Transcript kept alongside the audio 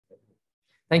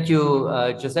Thank you,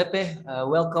 Giuseppe.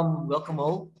 Welcome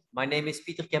all. My name is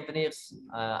Pieter Kempeneers.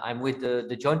 I'm with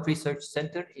the Joint Research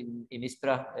Center in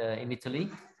Ispra in Italy.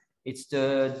 It's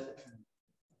the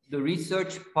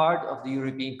research part of the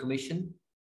European Commission.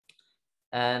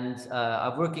 And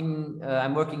I'm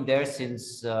working there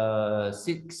since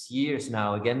 6 years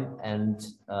now again, and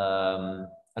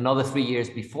another 3 years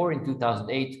before in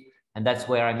 2008. And that's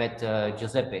where I met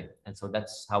Giuseppe. And so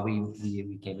that's how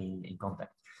we came in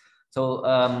contact. So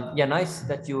yeah, nice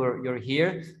that you're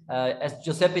here. As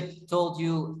Giuseppe told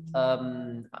you,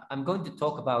 I'm going to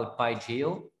talk about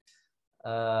pyjeo.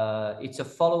 It's a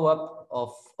follow-up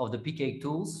of the PK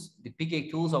tools. The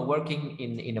PK tools are working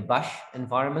in a bash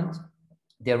environment.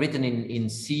 They're written in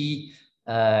C,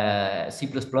 C++.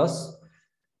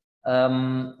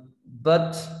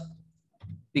 But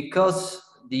because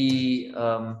the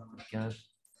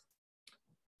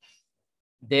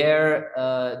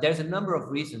there's a number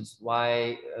of reasons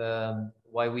why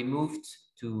we moved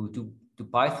to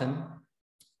Python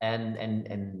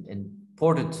and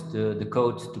ported the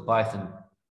code to Python.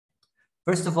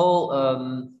 First of all,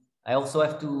 I also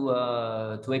have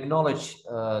to acknowledge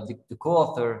the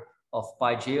co-author of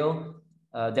pyjeo.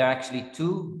 There are actually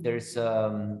two. There's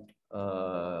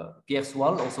Pierre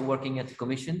Swal, also working at the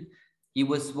Commission. He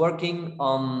was working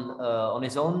on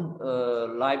his own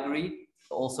library,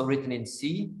 also written in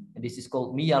C, and this is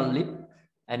called mial-lib,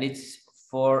 and it's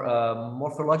for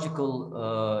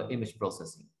morphological image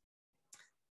processing.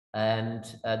 And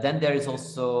then there is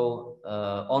also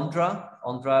Ondra.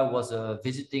 Ondra was a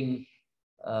visiting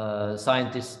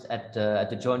scientist at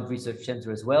the Joint Research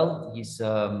Center as well. He's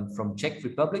from Czech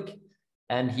Republic,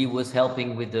 and he was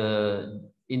helping with the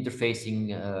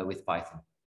interfacing with Python.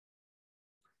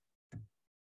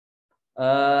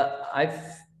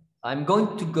 I'm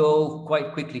going to go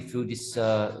quite quickly through these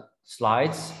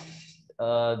slides.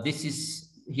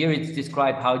 Here it's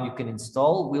described how you can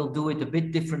install. We'll do it a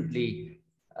bit differently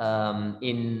here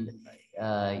in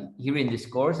this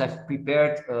course. I've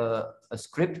prepared a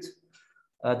script.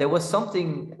 There was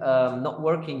something not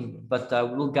working, but I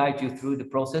will guide you through the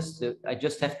process. I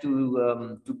just have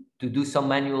to do some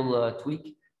manual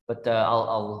tweak, but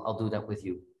I'll do that with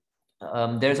you.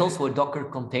 There's also a Docker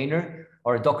container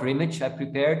or a Docker image I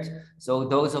prepared. So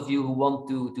those of you who want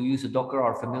to use a Docker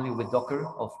are familiar with Docker,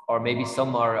 or maybe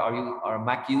some are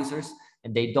Mac users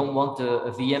and they don't want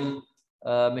a VM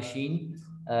machine.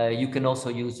 You can also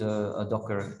use a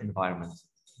Docker environment.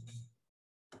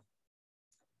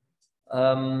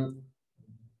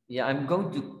 Yeah, I'm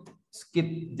going to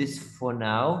skip this for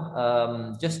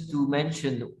now, just to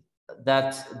mention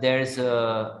that there's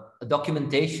a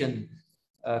documentation,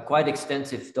 quite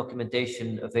extensive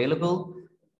documentation available.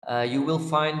 You will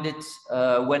find it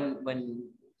when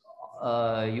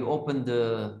you open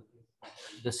the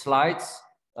slides.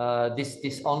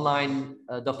 This online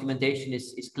documentation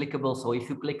is clickable. So if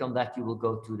you click on that, you will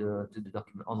go to the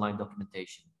online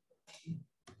documentation.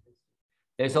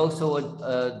 There's also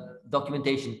a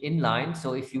documentation inline.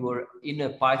 So if you are in a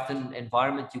Python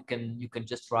environment, you can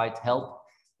just write help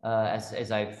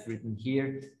as I've written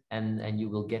here, and you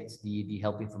will get the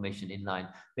help information inline.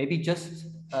 Maybe just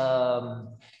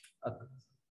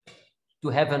to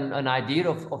have an idea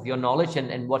of your knowledge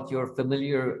and what you're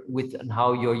familiar with and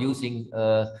how you're using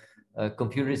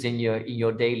computers in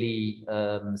your daily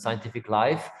scientific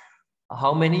life.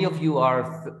 How many of you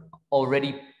are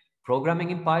already programming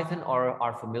in Python or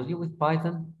are familiar with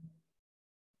Python?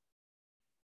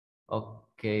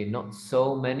 Okay, not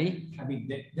so many. I mean,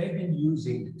 they've been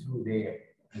using it through the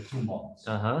 2 months.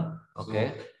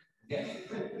 Okay.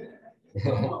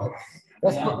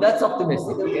 So, that's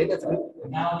optimistic. Okay, that's good.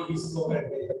 Now it's so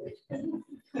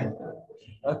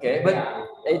Okay, but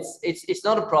it's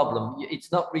not a problem. It's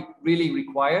not really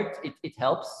required. It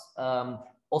helps.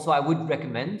 Also, I would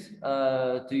recommend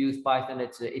to use Python.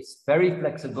 It's very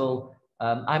flexible.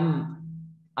 I'm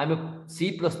a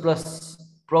C++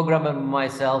 programmer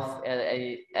myself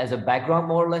as a background,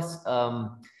 more or less.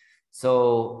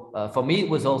 So for me, it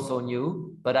was also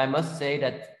new. But I must say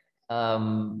that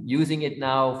using it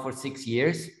now for 6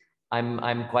 years,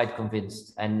 I'm quite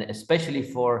convinced, and especially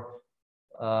for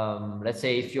let's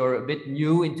say if you're a bit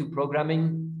new into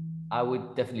programming, I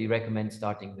would definitely recommend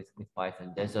starting with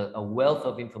Python. There's a wealth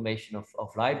of information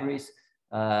of libraries,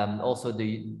 also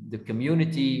the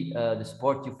community, the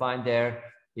support you find there.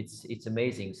 It's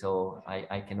amazing. So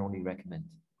I can only recommend.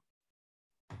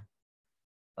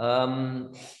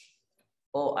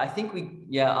 Oh, I think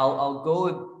I'll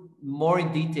go more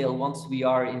in detail once we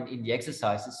are in the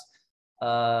exercises.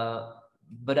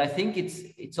 But I think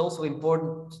it's also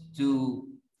important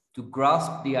to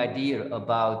grasp the idea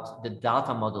about the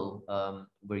data model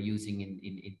we're using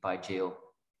in pyjeo.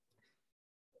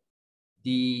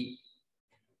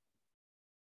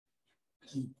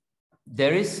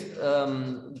 There is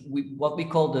what we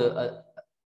call a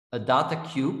data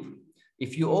cube.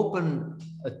 If you open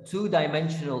a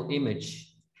two-dimensional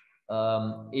image,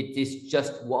 it is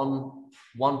just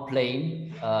one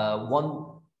plane,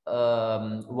 one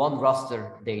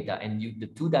raster data, and the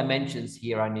two dimensions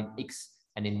here are in X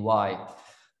and in Y.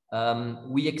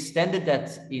 We extended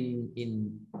that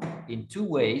in two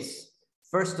ways.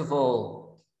 First of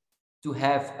all, to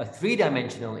have a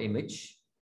three-dimensional image,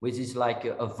 which is like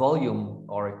a volume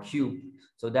or a cube,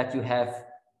 so that you have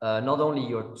not only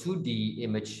your 2D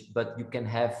image, but you can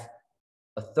have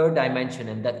a third dimension,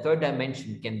 and that third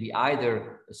dimension can be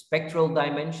either a spectral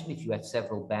dimension if you have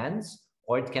several bands,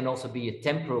 or it can also be a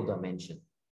temporal dimension.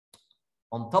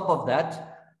 On top of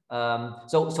that,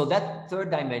 so that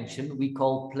third dimension we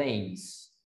call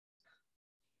planes.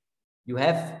 You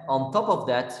have on top of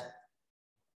that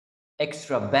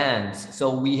extra bands. So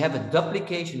we have a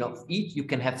duplication of each. You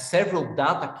can have several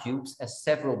data cubes as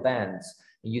several bands.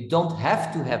 And you don't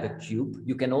have to have a cube.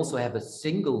 You can also have a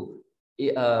single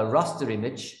raster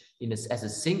image as a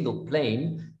single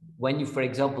plane. When you, for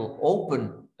example,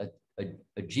 open a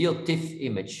GeoTIFF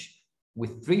image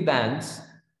with 3 bands,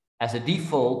 as a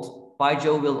default,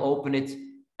 pyjeo will open it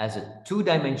as a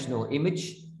 2-dimensional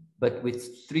image, but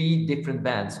with 3 different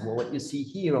bands. Well, what you see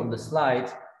here on the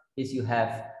slide is you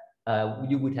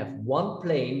would have one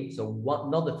plane, so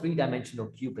not a 3-dimensional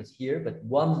cube as here, but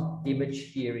one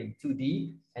image here in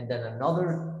 2D, and then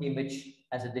another image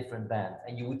as a different band.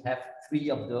 And you would have 3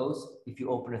 of those if you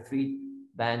open a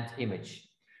 3-band image.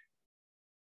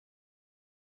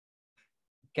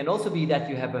 It can also be that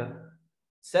you have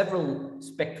several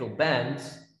spectral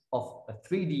bands of a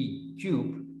 3D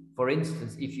cube. For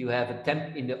instance, if you have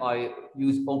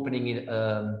opening it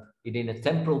in a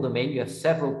temporal domain, you have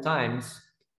several times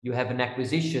you have an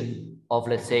acquisition of,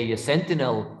 let's say, a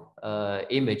sentinel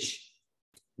image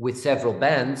with several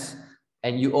bands,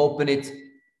 and you open it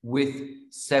with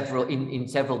several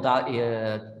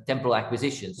temporal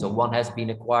acquisitions. So one has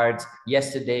been acquired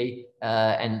yesterday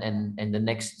and the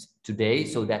next today,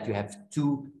 so that you have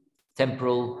 2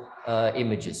 temporal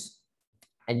images,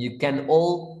 and you can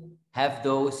all have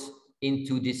those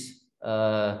into this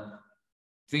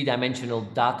 3-dimensional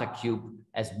data cube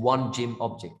as one GIM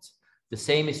object. The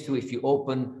same is true if you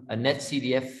open a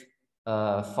netcdf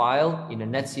file in a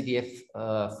netcdf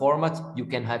format. You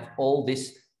can have all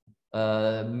this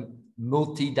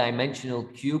multi-dimensional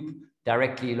cube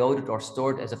directly loaded or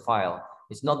stored as a file.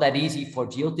 It's not that easy for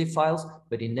GeoTIFF files,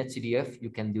 but in netcdf you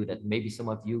can do that. Maybe some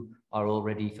of you are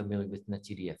already familiar with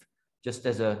netcdf, just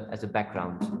as a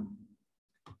background.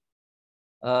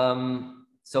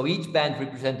 So each band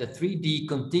represents a 3D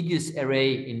contiguous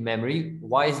array in memory.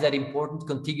 Why is that important,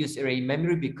 contiguous array in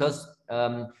memory? Because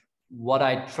what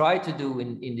I try to do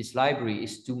in this library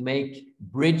is to make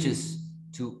bridges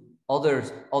to other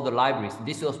libraries. And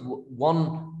this was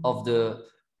one of the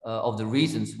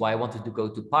reasons why I wanted to go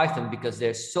to Python, because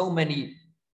there's so many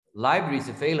libraries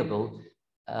available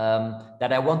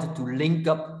that I wanted to link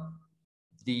up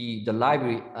the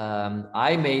library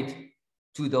I made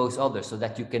to those others, so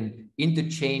that you can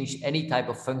interchange any type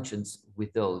of functions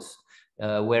with those.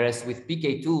 Whereas with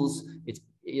PK tools, it's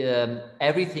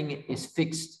everything is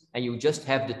fixed, and you just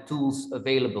have the tools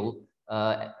available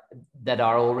that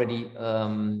are already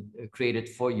created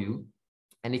for you.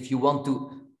 And if you want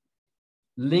to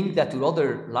link that to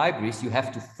other libraries, you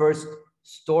have to first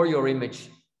store your image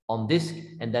on disk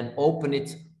and then open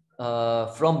it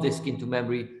from disk into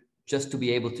memory, just to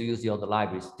be able to use the other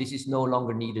libraries. This is no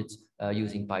longer needed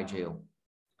using pyjeo.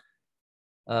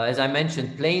 As I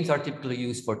mentioned, planes are typically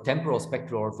used for temporal,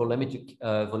 spectral, or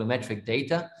volumetric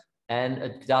data, and a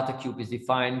data cube is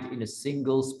defined in a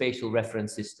single spatial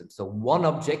reference system. So one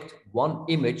object, one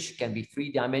image can be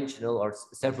 3-dimensional or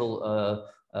several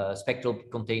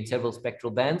contain several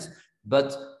spectral bands,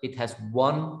 but it has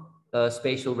one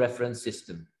spatial reference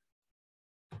system.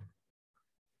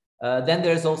 Then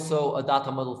there's also a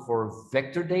data model for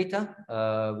vector data.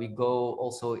 We go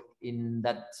also in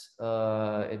that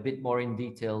a bit more in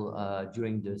detail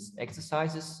during these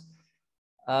exercises.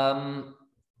 And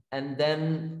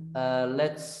then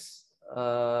let's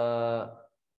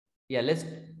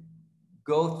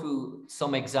go through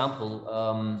some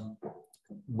example.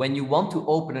 When you want to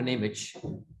open an image,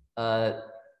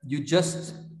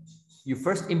 you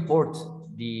first import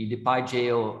the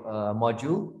pyjeo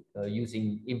module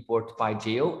using import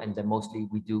pyjeo, and then mostly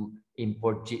we do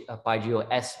import pyjeo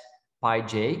as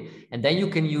pyj, and then you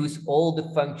can use all the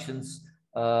functions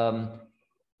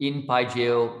in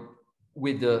pyjeo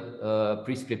with the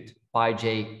prescript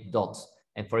pyj dots.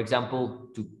 And for example,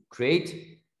 to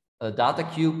create a data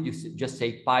cube, you just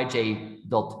say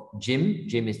pyj.gym.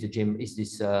 Gym is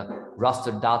this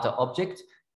raster data object,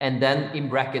 and then in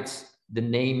brackets the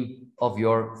name of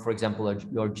your, for example,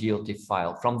 your geotiff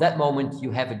file. From that moment,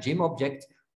 you have a gym object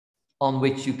on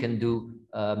which you can do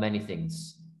many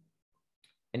things.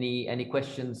 Any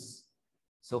questions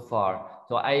so far?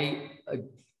 So I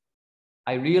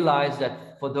realize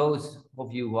that for those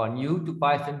of you who are new to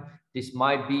Python, this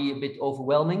might be a bit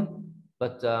overwhelming,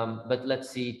 but let's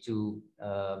see to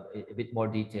a bit more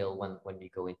detail when we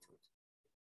go into it.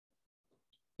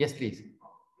 Yes, please.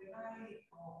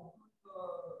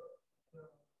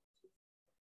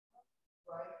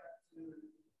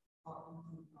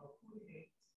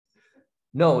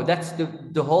 No, that's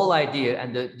the whole idea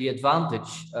and the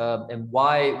advantage and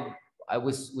why I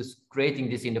was creating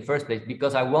this in the first place,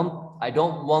 because I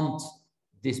don't want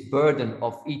this burden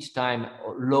of each time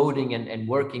loading and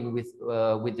working with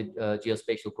the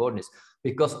geospatial coordinates,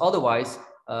 because otherwise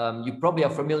you probably are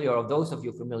familiar, or those of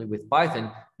you familiar with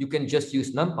Python, you can just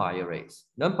use NumPy arrays.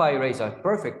 NumPy arrays are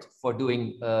perfect for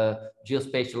doing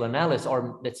geospatial analysis,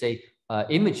 or let's say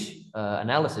image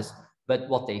analysis, but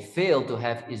what they fail to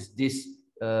have is this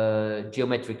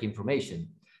geometric information.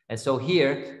 And so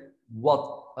here,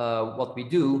 what we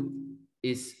do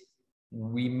is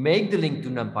we make the link to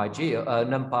NumPy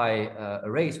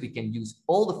arrays. We can use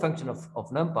all the function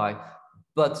of NumPy,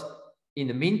 but in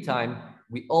the meantime,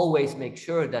 we always make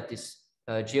sure that this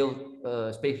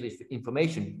geospatial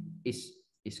information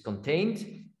is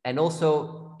contained and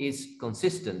also is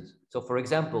consistent. So for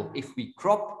example, if we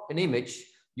crop an image,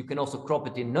 you can also crop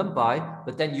it in NumPy,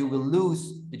 but then you will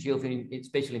lose the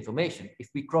geospatial information. If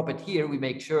we crop it here, we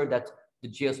make sure that the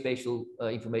geospatial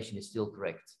information is still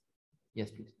correct. Yes,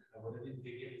 please. What I didn't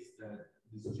get is that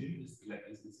this gym is like,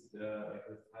 is it like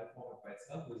a file format by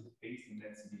itself, or is it based in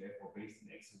CDF or based in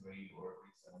X-ray or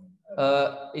based on?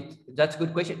 That's a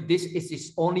good question. This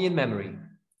is only in memory.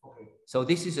 Okay. So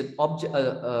this is an object,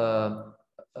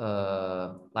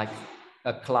 like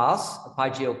a class, a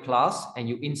pyjeo class, and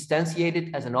you instantiate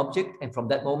it as an object, and from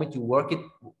that moment you work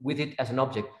with it as an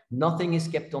object. Nothing is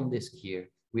kept on disk here.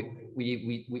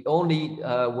 We only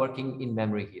working in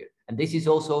memory here. And this is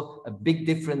also a big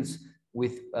difference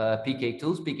with PK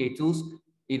tools. PK tools,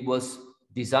 it was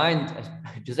designed, as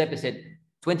Giuseppe said,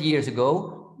 20 years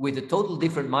ago with a total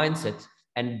different mindset.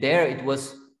 And there it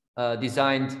was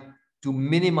designed to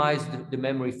minimize the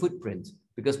memory footprint,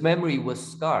 because memory was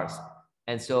scarce.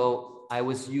 And so I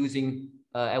was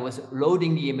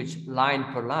loading the image line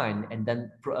per line and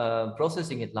then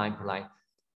processing it line per line.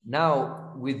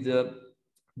 Now with the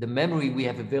memory we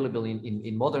have available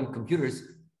in modern computers,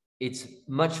 it's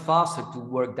much faster to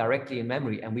work directly in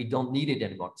memory, and we don't need it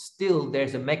anymore. Still,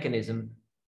 there's a mechanism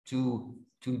to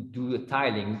do the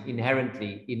tiling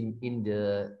inherently in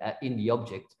the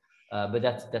object, but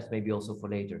that's maybe also for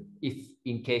later, if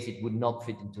in case it would not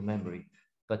fit into memory.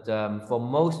 But for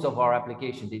most of our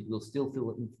applications, it will still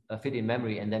fit in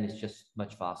memory, and then it's just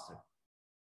much faster.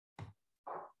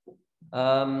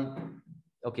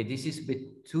 Okay, this is a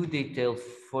bit too detailed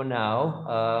for now.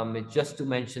 Just to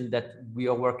mention that we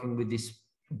are working with these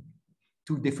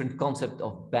two different concepts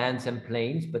of bands and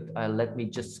planes, but let me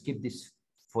just skip this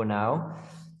for now.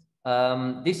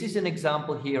 This is an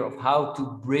example here of how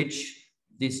to bridge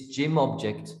this gym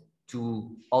object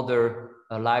to other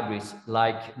libraries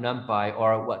like NumPy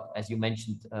or what, as you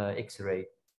mentioned, X-ray.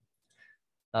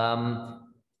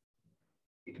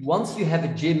 Once you have a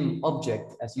gym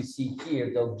object, as you see here,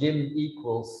 the gym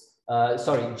equals, I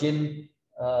start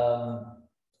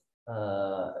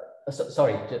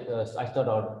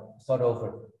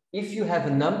over. If you have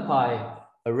a NumPy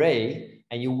array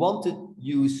and you want to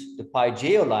use the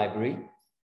pyjeo library,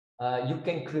 you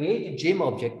can create a gym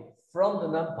object from the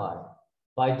NumPy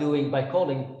by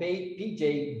calling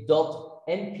pj.np2gym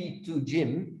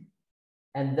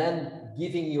and then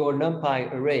giving your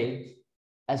NumPy array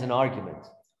as an argument.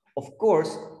 Of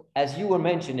course, as you were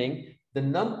mentioning, the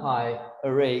NumPy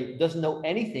array doesn't know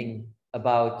anything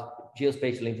about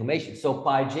geospatial information. So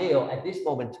pyjeo at this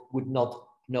moment would not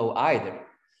know either.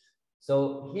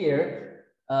 So here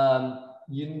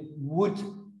you would,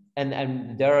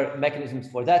 and there are mechanisms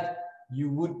for that, you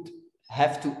would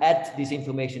have to add this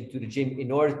information to the gym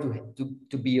in order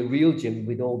to be a real gym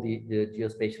with all the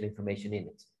geospatial information in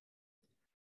it.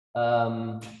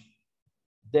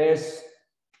 There's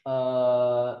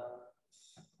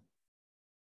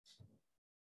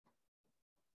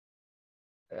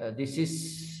this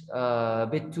is a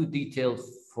bit too detailed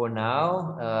for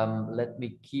now. Let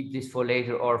me keep this for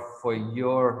later or for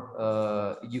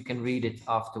your, you can read it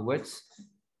afterwards.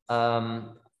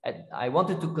 I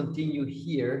wanted to continue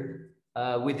here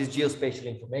with this geospatial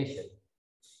information.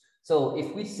 So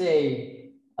if we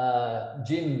say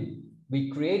gym, we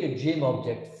create a gym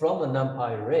object from a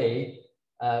NumPy array,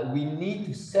 we need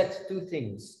to set two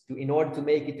things in order to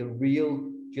make it a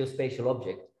real geospatial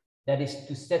object. That is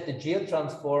to set the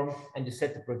geotransform and to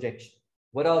set the projection.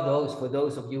 What are those? For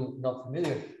those of you not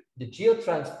familiar, the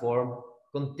geotransform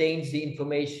contains the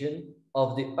information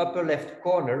of the upper left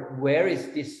corner. Where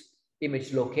is this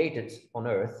image located on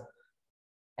Earth?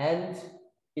 And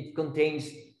it contains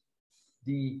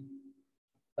the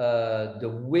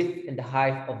width and the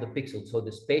height of the pixel, so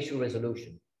the spatial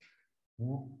resolution.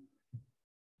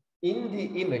 In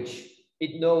the image,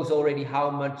 it knows already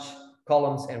how much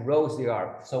columns and rows there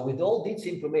are. So with all this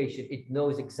information, it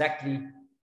knows exactly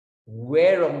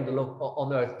where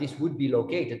on Earth this would be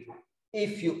located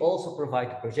if you also provide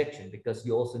a projection, because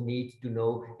you also need to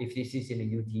know if this is in a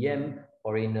UTM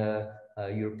or in a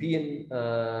European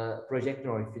projector,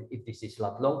 or if this is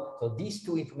lat long. So these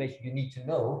two information you need to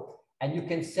know, and you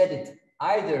can set it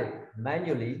either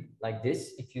manually like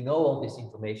this, if you know all this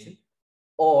information,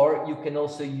 or you can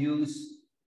also use,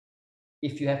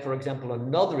 if you have, for example,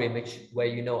 another image where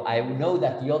you know, I know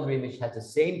that the other image has the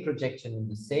same projection and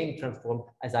the same transform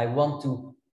as I want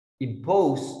to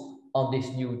impose on this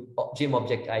new gym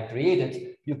object I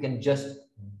created, you can just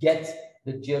get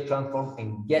the geotransform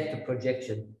and get the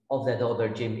projection of that other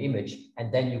gym image,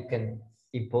 and then you can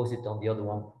impose it on the other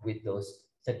one with those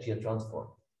set geotransform.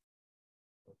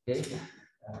 Okay.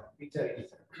 Peter,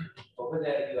 over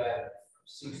there you have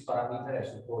 6 parameters. I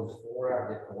suppose 4 are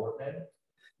the coordinate.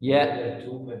 Yeah.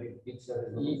 2 maybe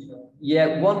pixel.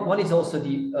 Yeah. One is also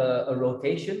the a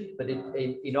rotation, but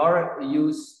in our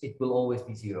use it will always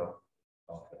be 0.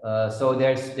 Okay. So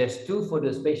there's 2 for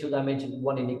the spatial dimension,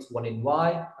 1 in X, 1 in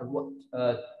Y,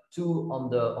 and 2 on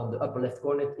the upper left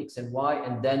coordinate, X and Y,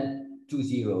 and then 2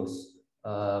 zeros.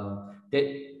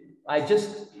 I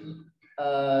just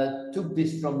took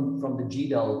this from the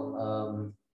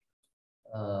GDAL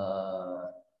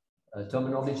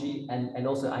terminology, and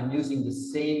also I'm using the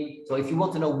same. So if you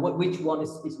want to know which one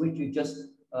is which, you just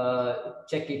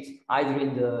check it either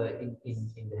in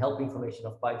the help information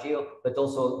of pyjeo, but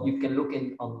also you can look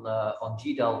in on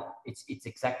GDAL. It's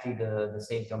exactly the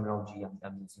same terminology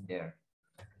I'm using there.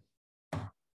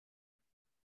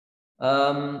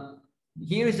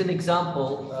 Here is an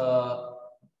example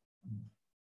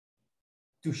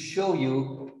to show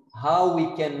you how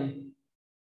we can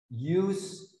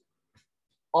use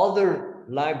other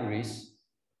libraries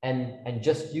and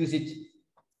just use it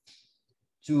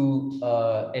to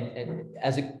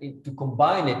to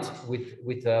combine it with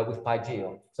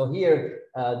pyjeo. So here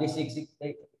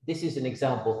this is an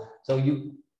example. So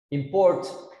you import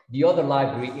the other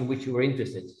library in which you were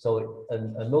interested. So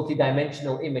a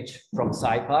multi-dimensional image from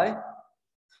SciPy,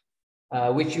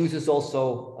 which uses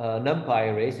also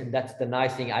NumPy arrays, and that's the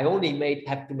nice thing. I only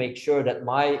have to make sure that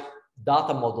my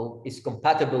data model is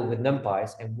compatible with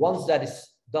NumPys, and once that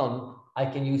is done, I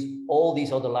can use all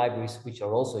these other libraries which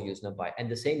are also use NumPy. And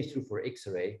the same is true for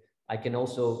X-ray. I can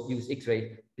also use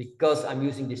X-ray because I'm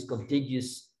using this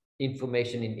contiguous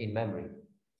information in memory.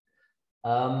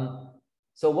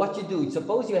 So what you do,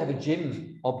 suppose you have a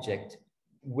gym object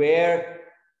where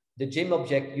the gym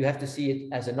object, you have to see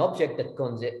it as an object that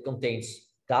contains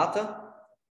data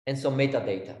and some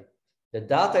metadata. The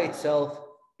data itself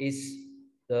is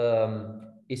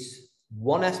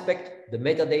one aspect. The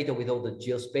metadata with all the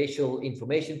geospatial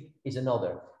information is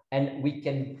another. And we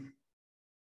can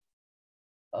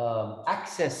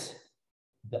access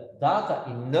the data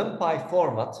in NumPy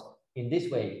format in this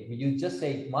way. You just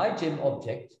say my gym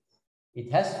object, it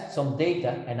has some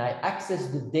data, and I access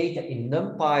the data in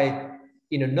NumPy,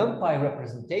 in a NumPy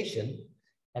representation,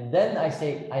 and then I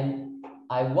say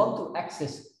I want to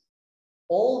access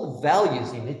all the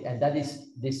values in it, and that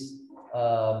is this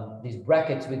these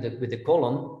brackets with the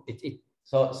colon.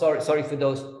 So sorry for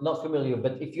those not familiar,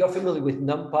 but if you're familiar with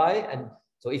NumPy, and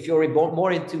so if you're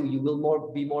more into, you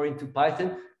will be more into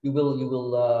Python, you will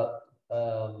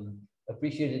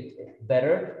appreciate it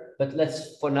better. But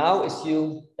let's for now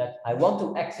assume that I want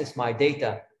to access my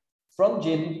data from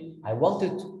gym. I want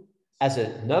it as a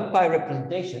NumPy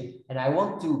representation, and I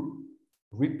want to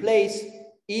replace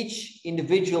each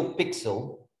individual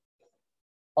pixel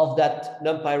of that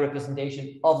NumPy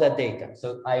representation of that data.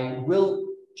 So I will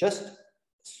just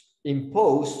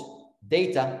impose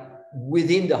data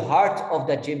within the heart of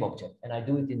that gym object, and I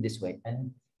do it in this way.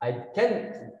 And I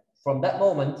can, from that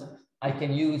moment, I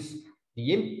can use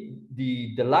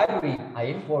the library I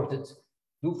imported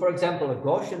do, for example, a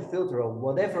Gaussian filter or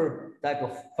whatever type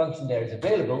of function there is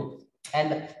available,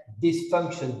 and this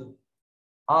function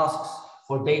asks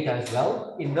for data as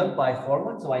well in NumPy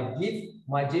format. So I give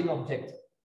my gym object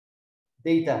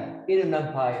data in a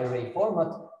NumPy array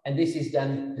format, and this is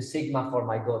then the sigma for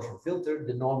my Gaussian filter,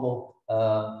 the normal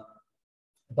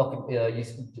you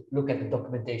look at the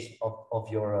documentation of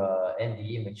your ND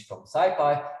image from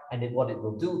SciPy, and then what it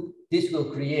will do, this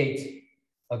will create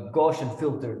a Gaussian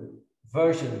filter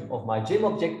version of my gym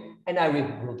object, and I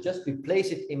will just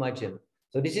replace it in my gym.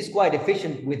 So this is quite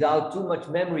efficient without too much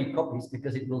memory copies,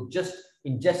 because it will just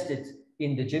ingest it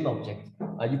in the gym object.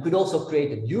 You could also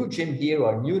create a new gym here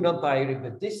or a new NumPy array,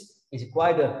 but this is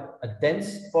quite a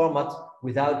dense format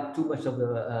without too much of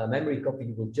the memory copy.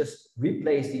 You will just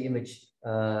replace the image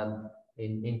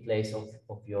in place of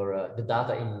your the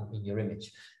data in your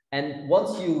image. And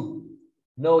once you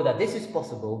know that this is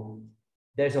possible,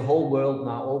 there's a whole world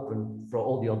now open for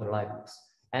all the other libraries.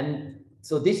 And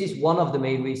so this is one of the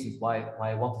main reasons why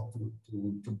I wanted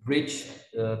to bridge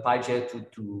pyjeo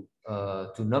to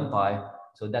NumPy,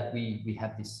 so that we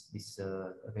have this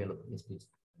available. Yes, please.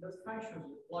 Those functions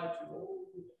apply to all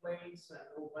planes and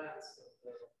all bands.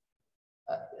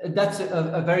 That's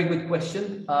a very good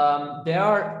question. There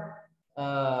are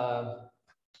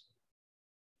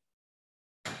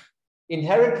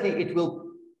inherently it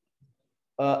will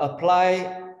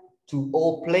apply to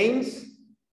all planes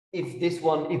if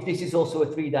this is also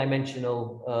a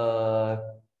three-dimensional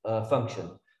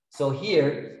function. So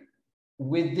here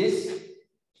with this,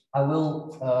 I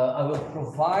will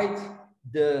provide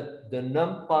the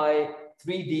NumPy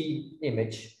 3D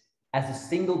image as a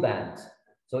single band.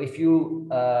 So if you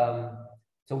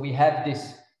so we have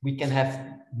this, we can have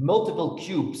multiple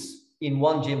cubes in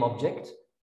one gym object,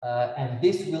 and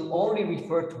this will only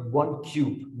refer to one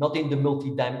cube, not in the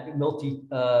multi-band,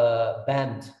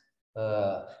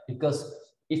 because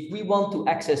if we want to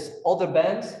access other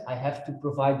bands, I have to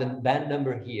provide the band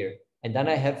number here, and then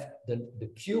I have the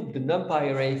cube, the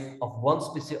NumPy array of one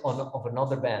specific of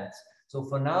another band. So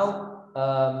for now,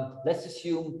 let's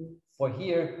assume for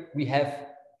here we have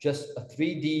just a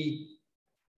 3D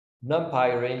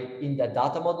NumPy array in that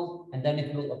data model, and then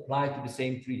it will apply to the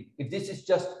same 3D. If this is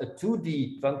just a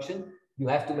 2D function, you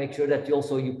have to make sure that you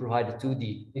provide a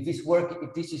 2D. If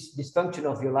this function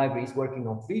of your library is working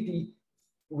on 3D,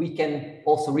 we can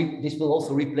also this will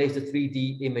also replace the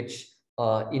 3D image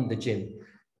in the gym.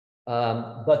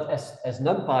 But as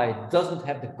NumPy doesn't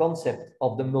have the concept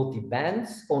of the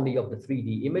multi-bands, only of the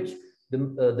 3D image,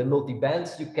 the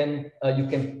multi-bands, you can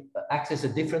access a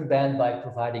different band by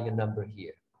providing a number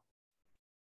here.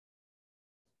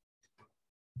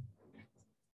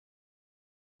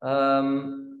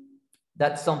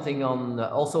 That's something on,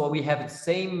 also we have the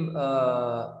same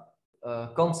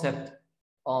concept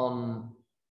on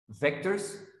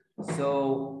vectors.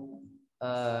 So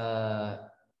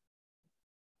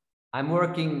I'm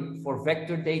working for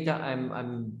vector data.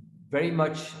 I'm very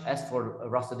much, as for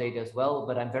raster data as well,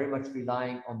 but I'm very much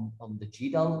relying on the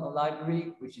GDAL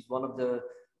library, which is one of the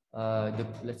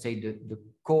let's say the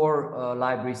core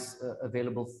libraries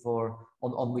available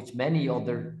on which many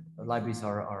other libraries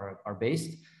are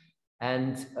based.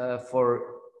 And for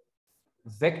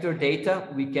vector data,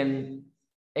 we can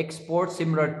export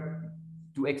similar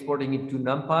to exporting it to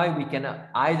NumPy. We can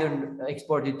either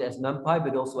export it as NumPy,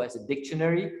 but also as a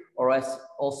dictionary, or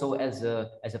also as a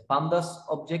pandas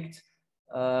object.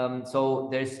 So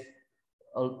there's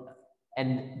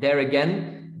and there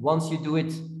again, once you do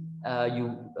it,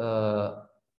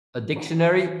 a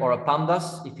dictionary or a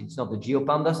pandas, if it's not the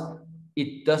GeoPandas,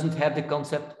 it doesn't have the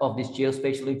concept of this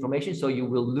geospatial information. So you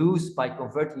will lose, by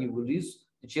converting, you will lose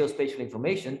the geospatial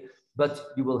information,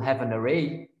 but you will have an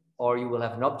array, or you will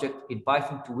have an object in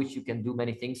Python to which you can do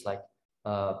many things like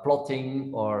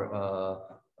plotting or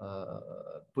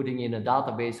putting in a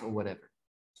database or whatever.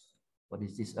 What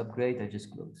is this upgrade? I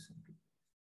just closed.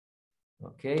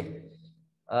 Okay.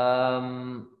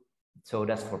 So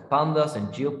that's for pandas and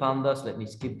GeoPandas. Let me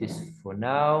skip this for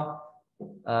now.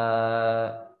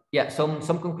 Yeah,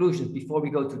 some conclusions before we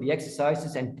go to the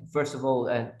exercises, and first of all,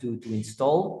 to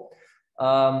install.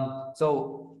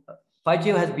 So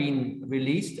pyjeo has been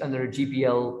released under a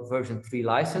GPL version 3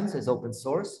 license as open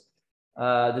source.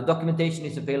 The documentation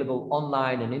is available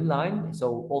online and inline.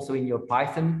 So also in your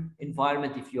Python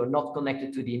environment, if you're not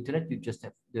connected to the internet, you just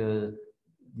have the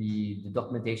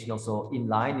documentation also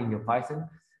inline in your Python.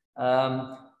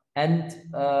 I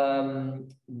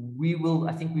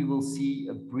think we will see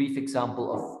a brief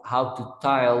example of how to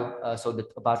tile,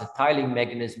 about a tiling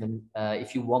mechanism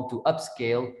if you want to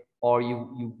upscale or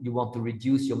you want to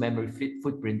reduce your memory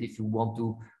footprint if you want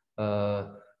to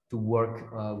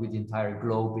work with the entire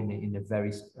globe in a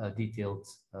very detailed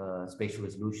spatial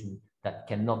resolution that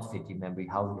cannot fit in memory.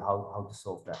 How to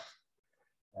solve that?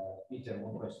 Peter,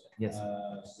 one question. Yes.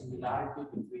 Similarity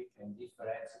between and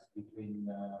differences between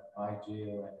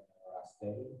pyjeo and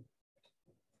rasterio?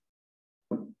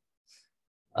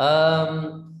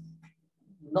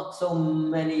 Not so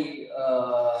many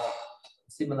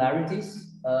similarities.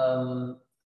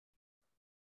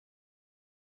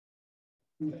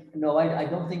 No, I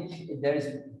don't think there's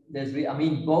I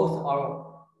mean, both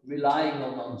are relying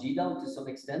on GDAL to some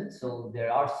extent, so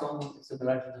there are some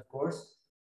similarities, of course.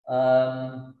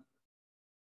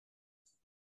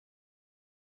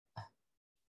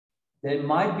 There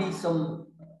might be some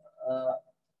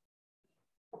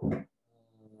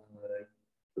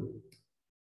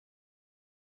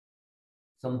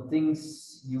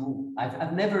things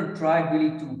I've never tried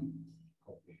really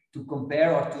to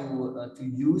compare or to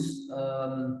use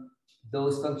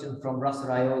those functions from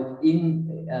raster.io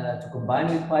to combine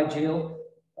with pyjeo.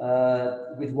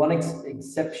 With one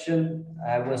exception,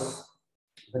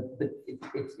 but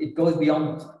it goes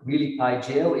beyond really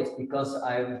pyjeo. It's because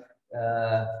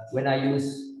when I use,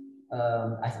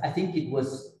 I think it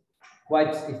was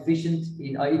quite efficient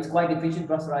it's quite efficient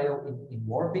raster.io in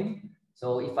warping.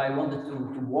 So if I wanted to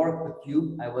warp a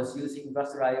cube, I was using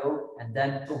raster.io and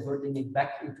then converting it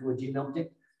back into a GIMP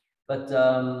object. But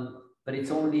it's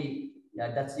only,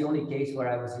 that's the only case where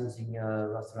I was using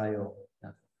raster.io.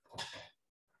 Yeah.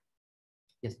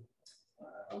 Yes.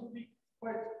 I would be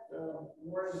quite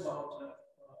worried about the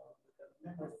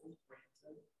memory footprint.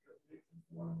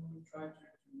 When we try to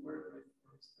work with,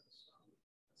 for instance,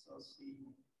 SLC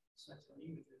central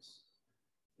images,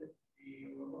 that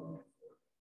we were looking for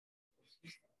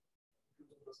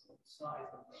the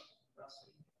size of the raster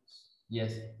images.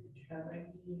 Yes. Did you have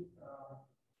any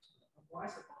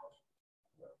advice about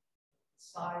the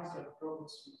size of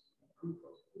programs could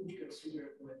you consider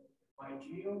with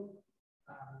pyjeo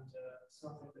and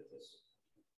something that is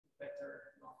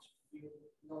better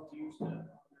not use the kind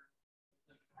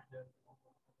of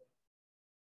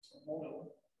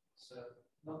model, so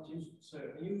not use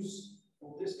use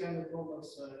for this kind of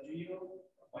problems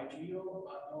pyjeo,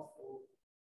 but not for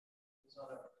this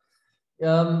other.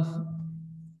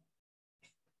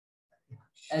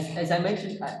 As I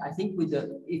mentioned, I think with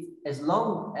as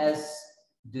long as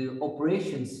the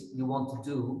operations you want to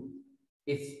do,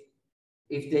 if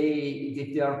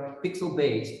they are pixel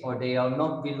based or they are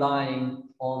not relying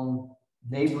on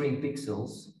neighboring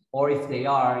pixels, or if they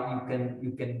are,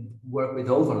 you can work with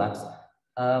overlaps.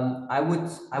 I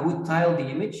would tile the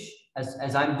image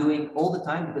as I'm doing all the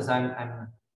time, because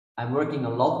I'm working a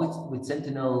lot with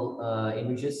Sentinel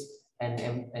images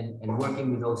and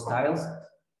working with those tiles.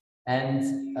 And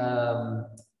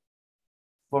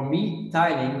for me,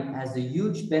 tiling has the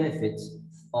huge benefit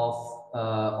of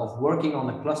working on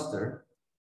a cluster,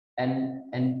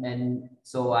 and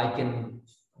so I can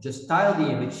just tile the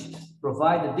image,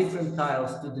 provide the different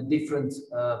tiles to the different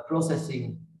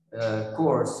processing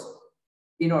cores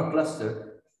in our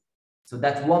cluster. So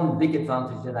that's one big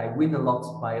advantage, that I win a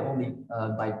lot by only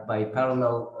by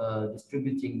parallel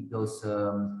distributing those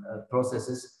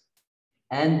processes,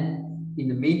 and in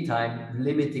the meantime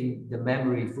limiting the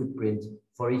memory footprint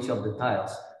for each of the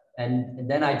tiles. And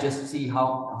then I just see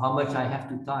how much I have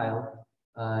to tile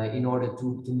in order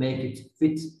to make it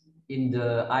fit in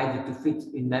either to fit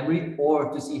in memory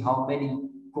or to see how many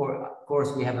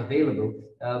cores we have available.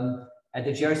 At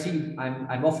the GRC,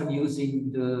 I'm often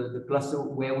using the cluster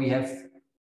where we have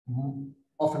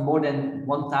often more than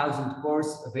 1,000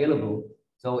 cores available.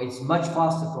 So it's much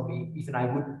faster for me. Even I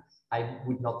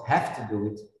would not have to do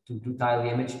it to tile the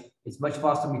image. It's much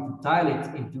faster for me to tile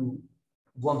it into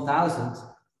 1,000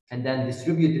 and then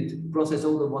distribute it, process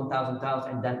all the 1,000 tiles,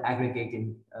 and then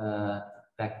aggregating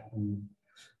back.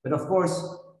 But of course,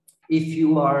 if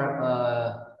you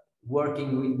are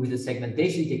working with a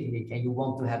segmentation technique and you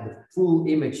want to have the full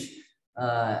image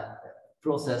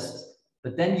processed,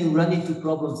 but then you run into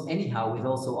problems anyhow with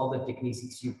also other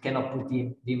techniques. You cannot put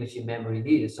the image in memory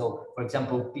neither. So, for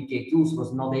example, PK Tools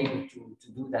was not able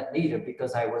to do that neither,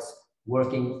 because I was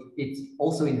working it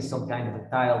also in some kind of a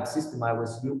tiled system. I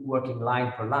was working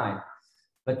line per line.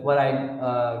 But what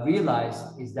I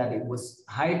realized is that it was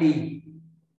highly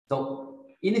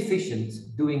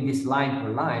inefficient doing this line per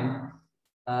line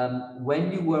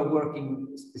when you were working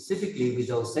specifically with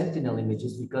those Sentinel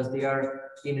images, because they are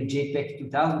in a JPEG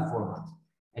 2000 format.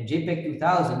 And JPEG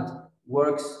 2000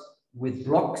 works with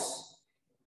blocks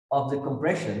of the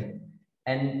compression.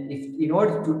 And in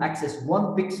order to access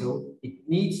one pixel, it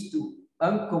needs to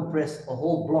uncompress a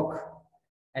whole block.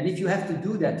 And if you have to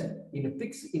do that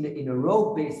in a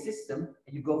row-based system,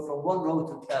 and you go from one row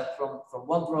to from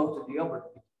one row to the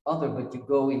other, but you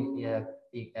go in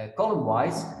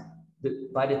column-wise,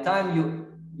 by the time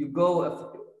you go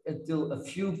until a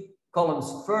few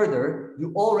columns further,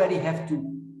 you already have to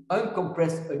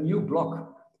uncompress a new block.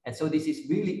 And so this is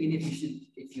really inefficient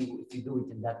if you do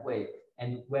it in that way.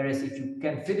 And whereas if you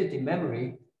can fit it in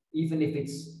memory, even if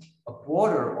it's a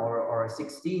quarter or a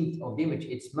 16th of the image,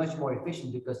 it's much more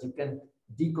efficient because you can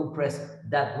decompress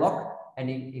that block and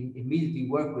immediately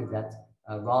work with that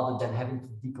rather than having to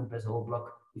decompress a whole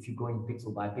block if you're going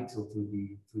pixel by pixel through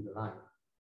the line.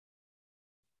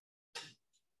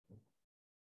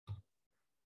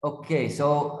 Okay,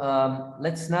 so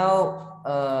let's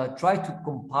now try to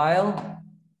compile.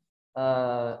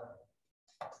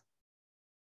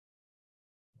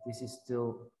 This is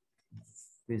still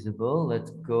visible.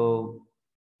 Let's go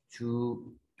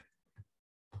to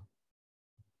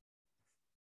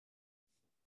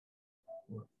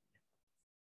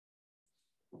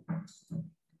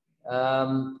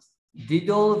did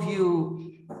all of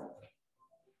you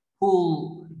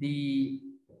pull the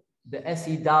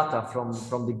SE data from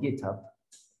the GitHub?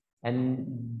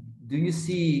 And do you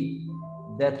see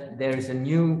that there is a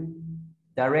new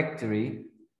directory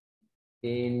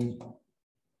in,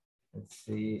 let's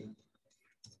see,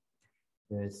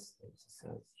 there's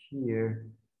here.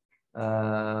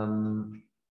 So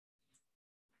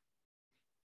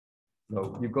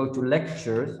you go to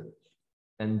lectures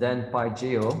and then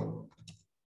pyjeo.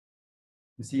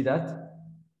 You see that?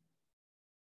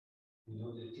 You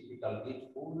know the typical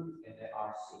git pull and the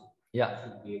rsync. Yeah.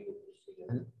 Should be able to see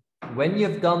that. And when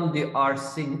you've done the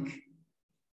rsync,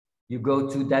 you go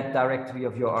to that directory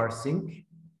of your rsync.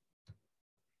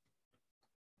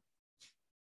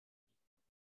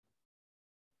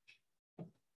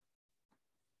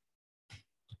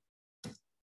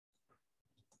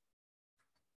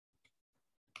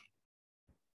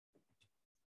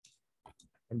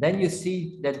 And then you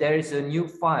see that there is a new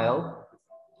file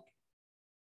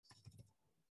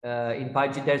in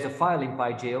pyjeo. There's a file in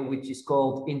pyjeo which is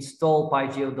called install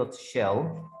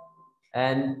pyjeo.shell.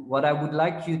 And what I would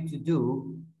like you to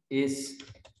do is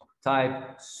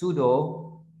type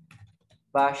sudo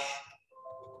bash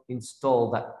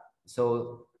install that.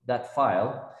 So that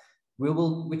file,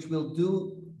 which will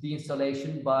do the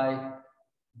installation by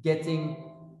getting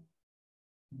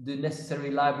the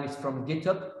necessary libraries from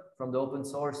GitHub, from the open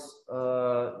source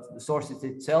sources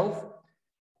itself,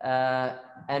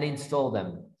 and install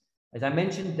them. As I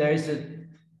mentioned, there is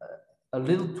a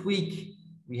little tweak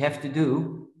we have to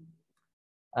do,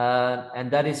 and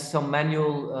that is some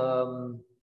manual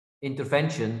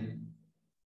intervention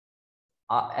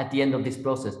at the end of this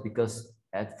process, because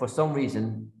for some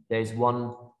reason there is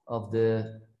one of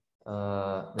the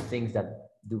things that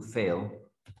do fail,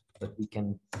 but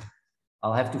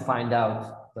I'll have to find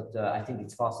out, but I think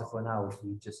it's faster for now if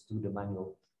we just do the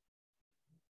manual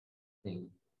thing.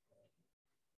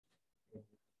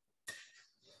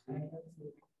 Okay.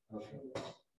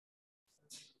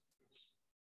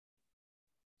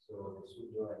 So the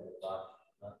sudo and the bash,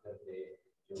 not that they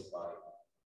do by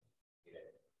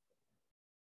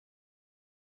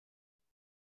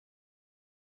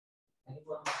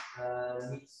Anyone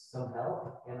needs some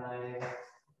help? Can I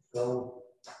go?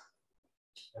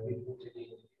 we put it in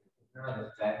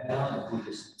the flag now and put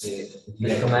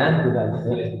The command? Good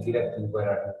idea. Directly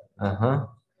where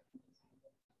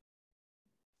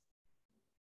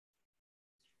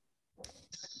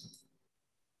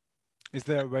Is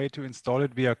there a way to install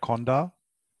it via Conda?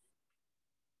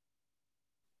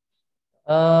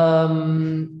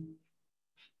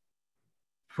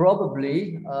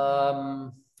 Probably.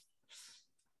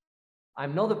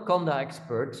 I'm not a Conda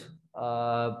expert.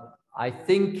 I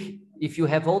think if you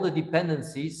have all the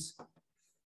dependencies,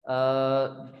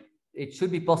 it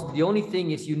should be possible. The only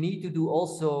thing is you need to do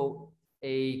also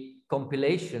a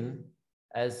compilation,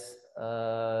 as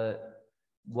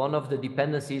one of the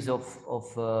dependencies of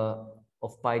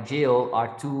pyjeo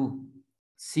are two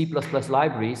C++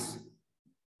 libraries,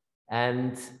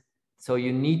 and so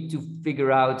you need to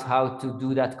figure out how to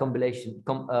do that compilation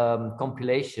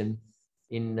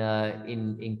in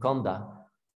Conda.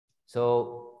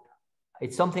 So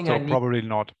it's something So I need. Probably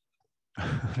not.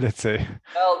 Let's say.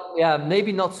 Well, yeah,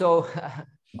 maybe not so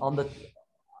on the.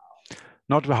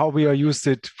 Not how we are used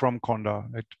it from Conda,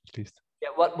 at least. Yeah,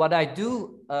 what I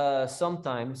do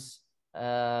sometimes,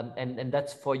 and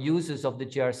that's for users of the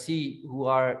GRC who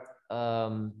are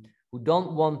who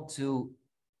don't want to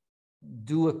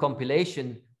do a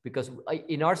compilation, because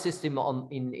in our system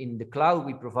in the cloud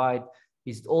we provide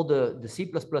is all the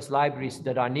C++ libraries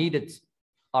that are needed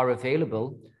are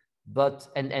available, but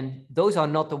and those are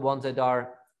not the ones that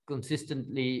are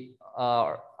consistently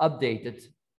updated.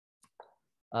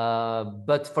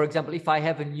 But for example, if I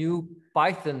have a new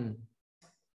Python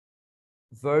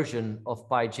version of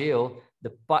pyjeo,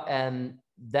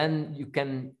 then you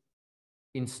can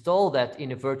install that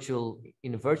in a virtual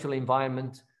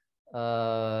environment,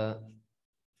 and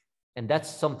that's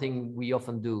something we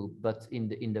often do. But in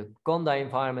the Conda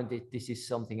environment, this is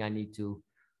something I need to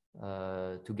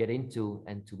get into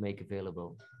and to make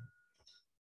available.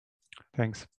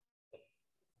 Thanks.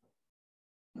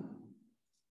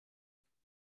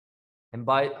 And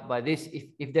by this,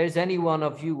 if there's any one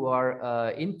of you who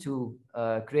are into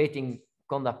creating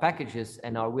Conda packages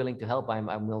and are willing to help,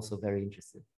 I'm also very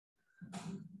interested. I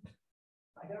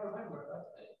don't remember,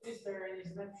 but is there any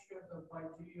snapshot of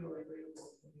pyjeo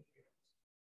available?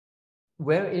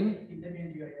 Where in? In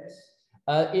Debian-GIS?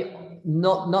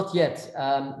 Not yet.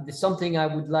 There's something I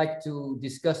would like to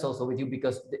discuss also with you,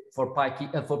 because for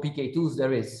PK tools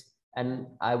there is, and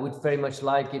I would very much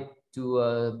like it to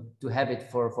have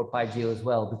it for pyjeo as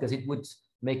well, because it would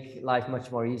make life much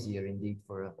more easier indeed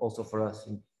also for us.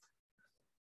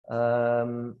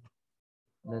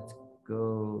 Let's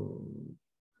go.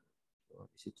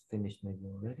 Is it finished maybe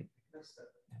already?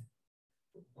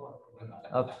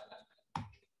 Okay.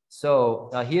 So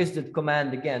here's the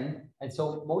command again, and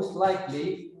so most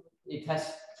likely it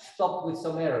has stopped with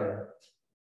some error.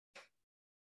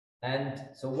 And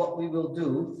so what we will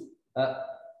do,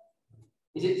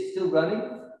 is it still running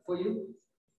for you?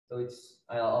 So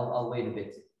I'll wait a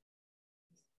bit.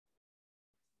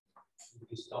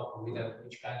 You stop with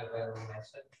which kind of error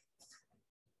message?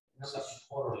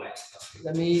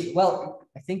 Let me, well,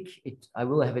 I think I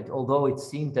will have it, although it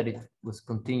seemed that it was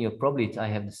continued. Probably I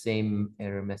have the same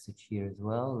error message here as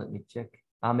well. Let me check.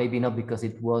 Maybe not, because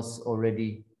it was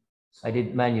already, I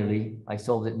did manually. I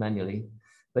solved it manually,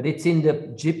 but it's in the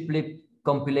gplib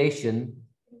compilation.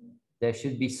 There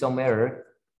should be some error.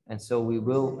 And so we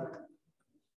will.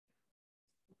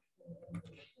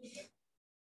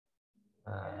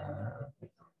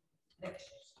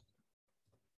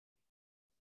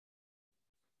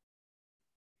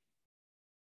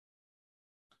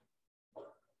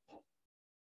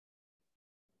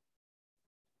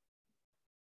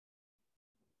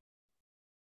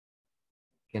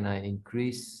 Can I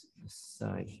increase the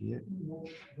size here?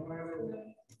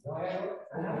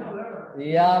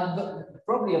 Yeah, but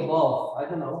probably above. I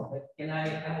don't know. Can I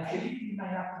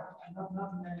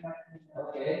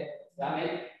okay. I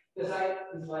mean, because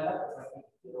in my laptop, I think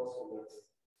it also works.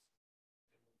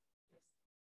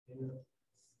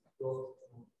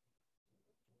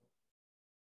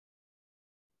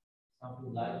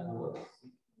 Something like what?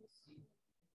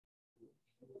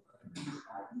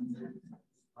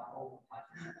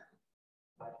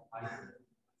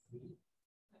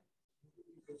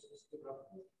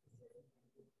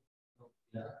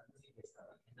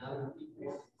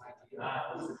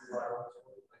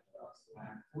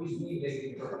 Who's doing the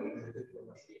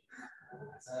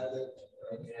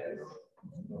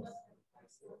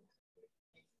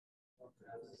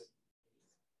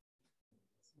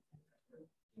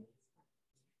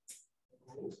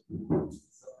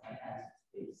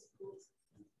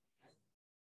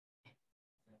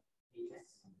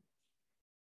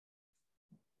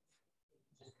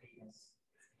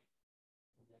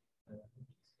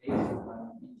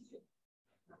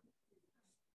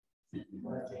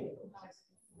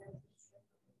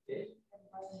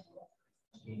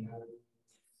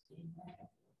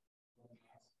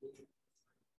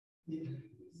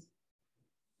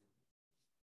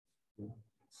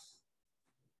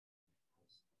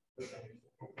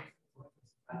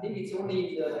I think it's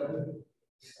only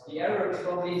the error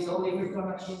probably is only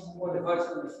for the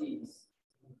virtual machines.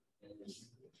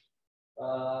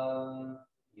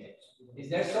 Is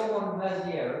there someone who has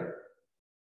the error?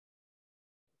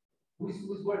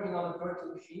 Who's working on a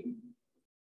virtual machine?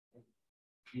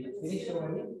 Did it finish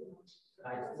already?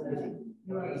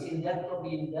 It's in that,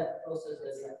 probably in that process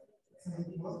that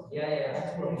yeah,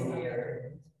 that's probably the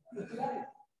error.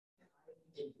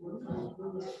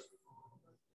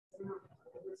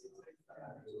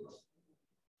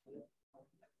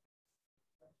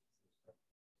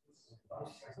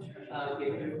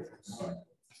 Okay.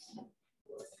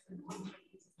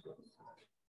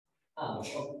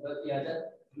 But yeah, that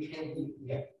we can do.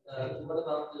 Yeah. What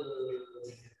about the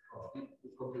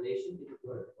compilation? Did it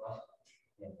work?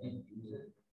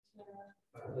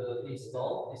 The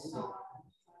install is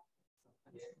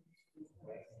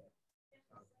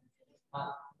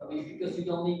I mean, because you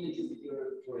don't need the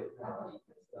Jupyter for it. I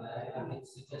would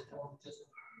suggest just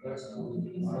First, we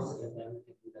do and then we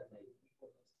can do that later.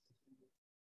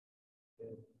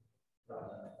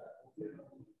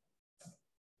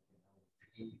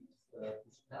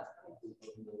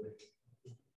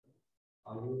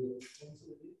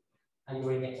 Are you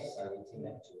doing exercise in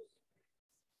lectures?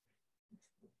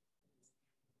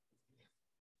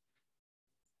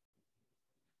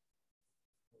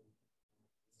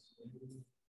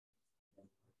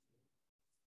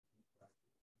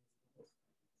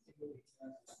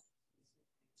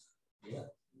 Yeah,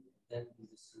 then do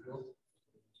the pseudo.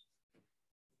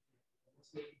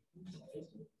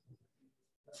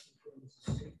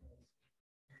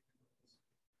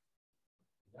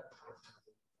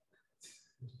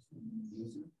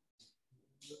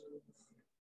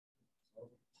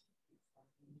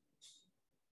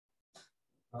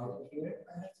 Here,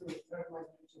 I have to refer my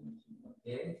attention.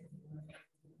 Okay.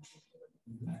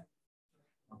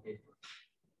 Okay.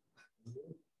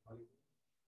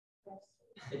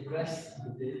 Address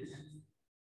this.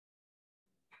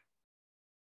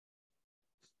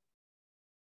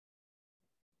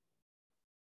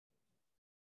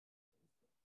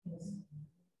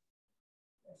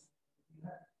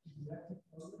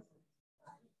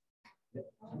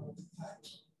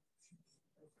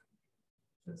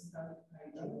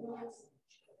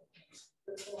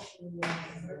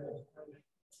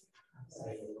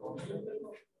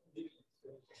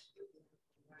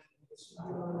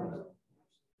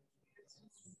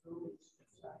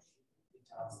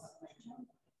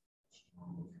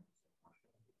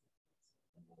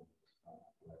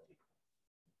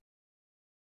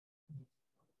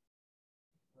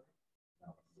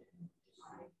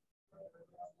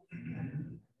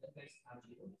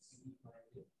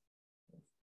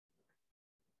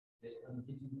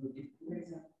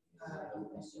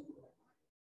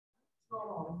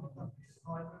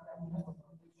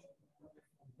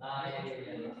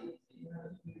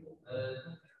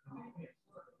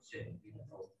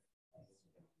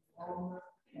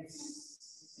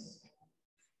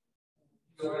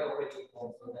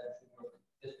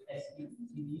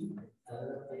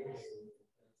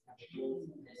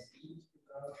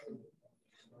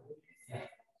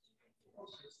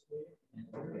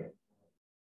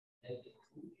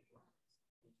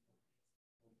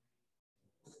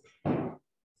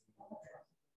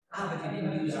 But you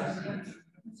didn't use our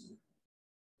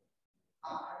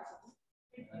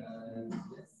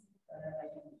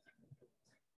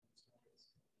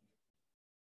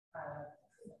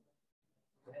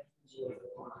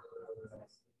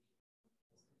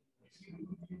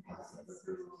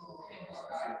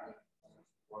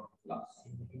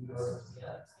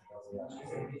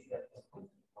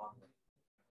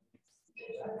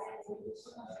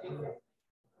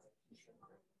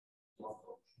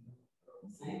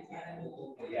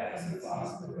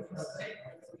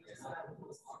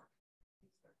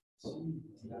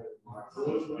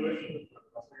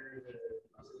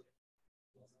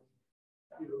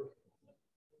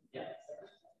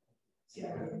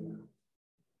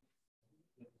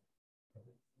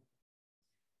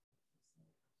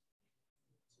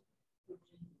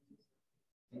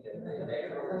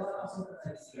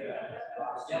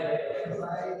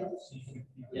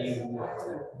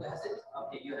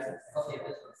Okay, you have okay,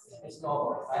 it's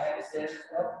normal. I understand.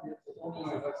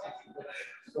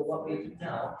 So what we do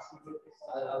now,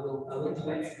 I will do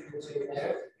it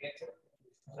there.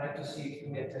 Try to see if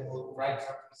you get to write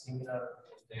something similar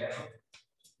there.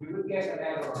 We will get an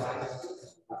error.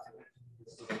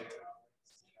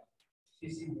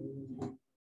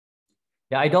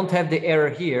 Yeah, I don't have the error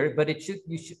here, but it should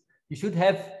you should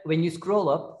have when you scroll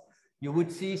up, you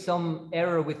would see some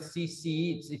error with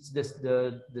CC. It's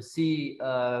the C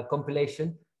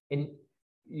compilation, and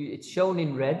it's shown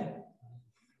in red.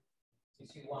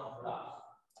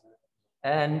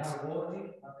 And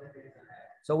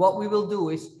so what we will do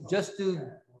is just to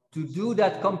do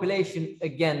that compilation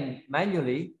again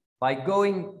manually by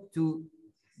going to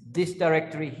this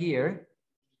directory here.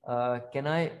 Can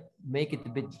I make it a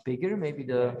bit bigger? Maybe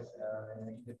the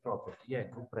property. Yeah,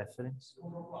 go preference.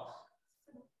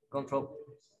 Control.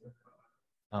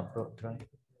 Try.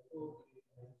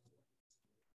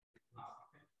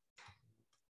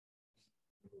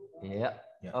 Yeah.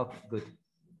 Okay, good.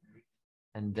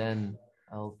 And then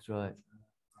I'll try.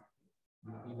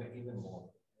 Even more.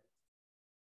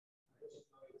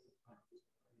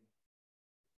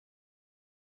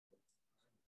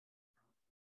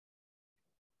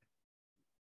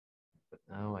 But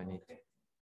now I need.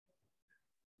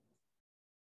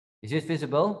 Is it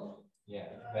visible? Yeah,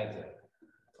 better.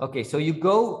 Okay, so you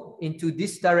go into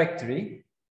this directory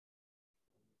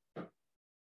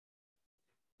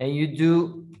and you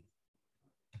do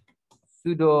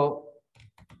sudo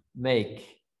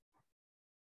make.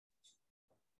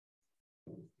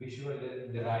 Be sure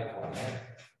that the right one.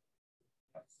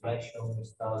 Selection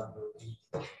install.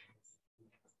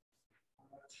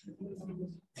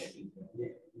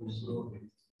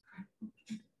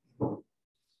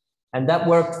 And that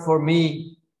worked for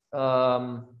me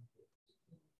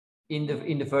in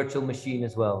the virtual machine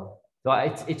as well. So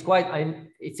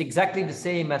it's exactly the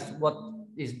same as what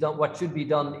is done, what should be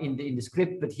done in the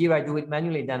script, but here I do it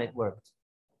manually, then it worked.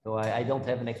 So I don't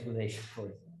have an explanation for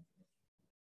it.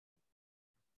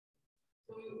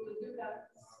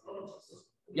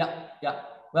 Yeah, yeah.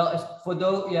 Well, for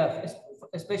those, yeah,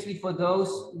 especially for those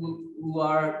who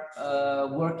are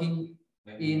working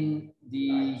in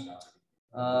the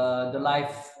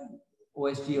live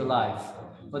OSGeo Live.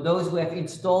 For those who have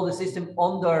installed the system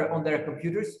on their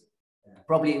computers,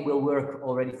 probably it will work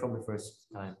already from the first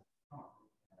time.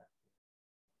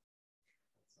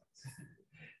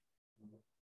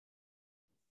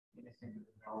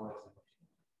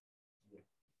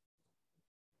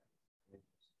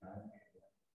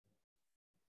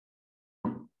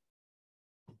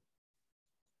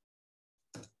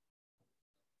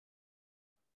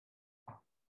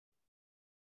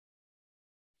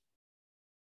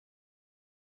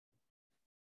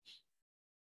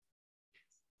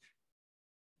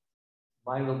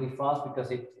 Mine will be fast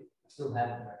because it still has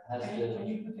the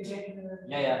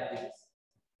yeah.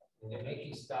 The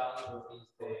making style is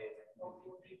the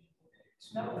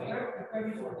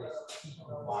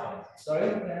Sorry?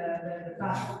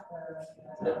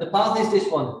 The path is this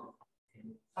one.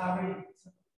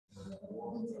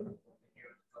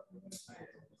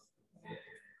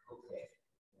 Okay.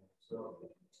 So,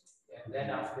 and then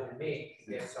after the make,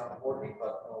 there's some wording,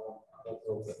 but no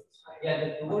problem.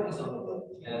 Yeah, the word is on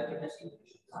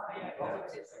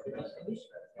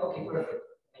okay, perfect.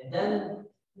 And then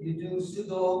you do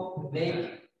sudo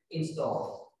make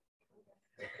install.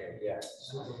 Okay, yeah.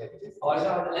 Or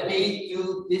let me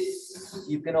do this.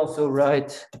 You can also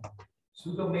write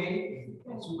Sudo make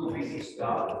and sudo make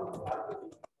install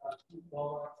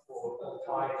for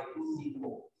compile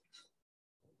SQL.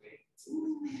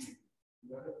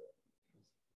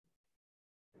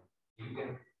 You can,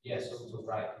 yes, also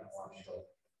write in one shot.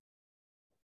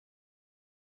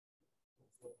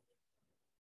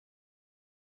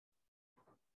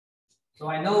 So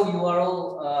I know you are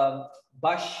all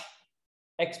Bash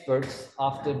experts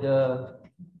after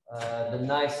the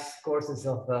nice courses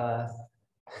of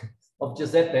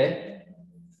Giuseppe.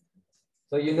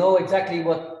 So you know exactly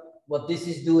what this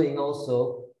is doing.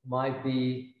 Also might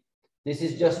be this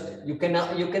is just you can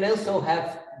also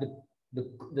have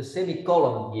the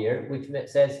semicolon here, which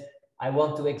says I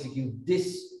want to execute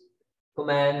this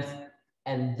command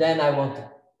and then I want to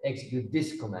execute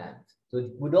this command. So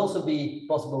it would also be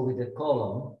possible with a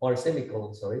colon or a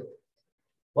semicolon, sorry.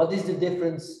 What is the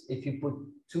difference if you put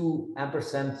 2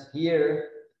 ampersand here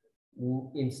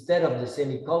instead of the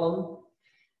semicolon?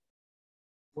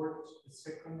 For the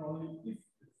second only if.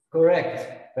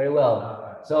 Correct, very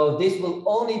well. So this will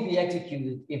only be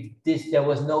executed if there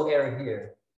was no error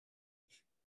here.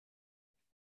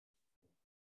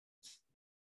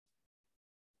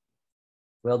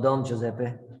 Well done,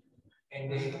 Giuseppe.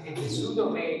 And the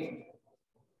sudo make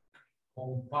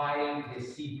compile the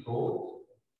C code,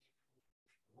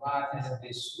 while the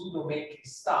sudo make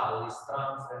install is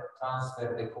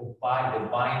transfer the compile the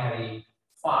binary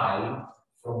file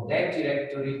from that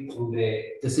directory to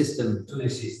the system.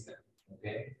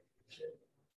 Okay.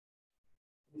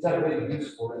 These are very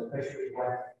useful, especially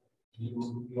when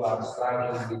you are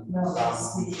struggling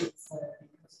with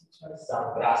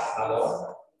some grass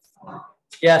alone.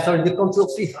 Yeah, sorry, the control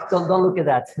C. Don't look at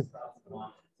that.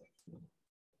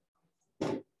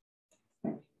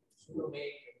 Sudo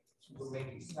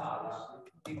make install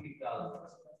typical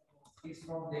is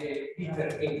from the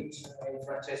Pieter age and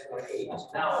Francesco age.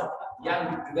 Now,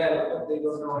 young developers, they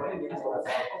don't know anything about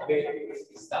make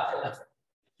install.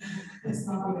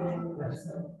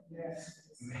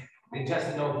 They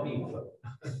just know people.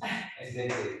 And that's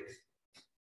it.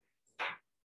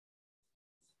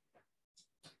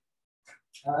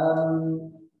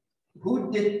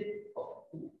 Who did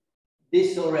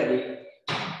this already?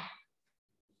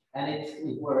 And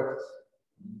it worked.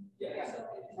 Yes,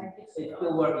 it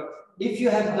will work. If you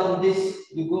have done this,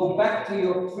 you go back to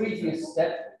your previous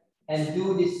step and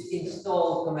do this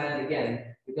install command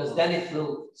again, because then it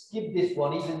will skip this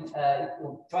one. Even it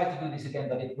will try to do this again,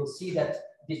 but it will see that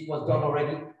this was done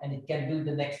already, and it can do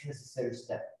the next necessary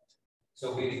step.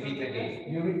 So we repeat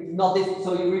again.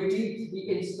 So you repeat the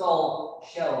install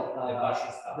shell, the bash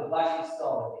install. The bash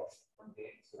install again.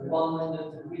 Okay. So the one,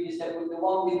 the previous step with the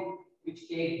one with which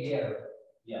gave the error.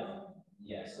 Yeah.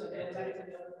 Yes. So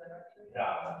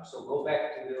go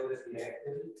back to the other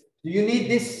directory. Do you need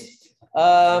this?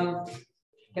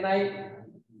 Can I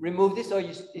remove this, or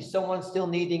is someone still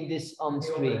needing this on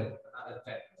screen?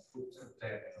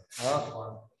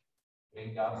 Oh.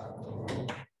 Bring down.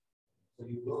 So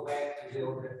you go back to the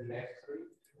other directory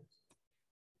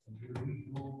and you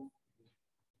remove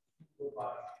the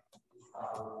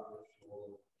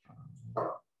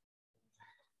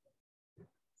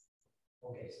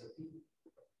okay, so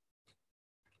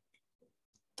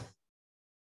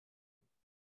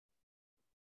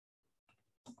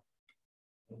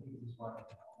maybe this one.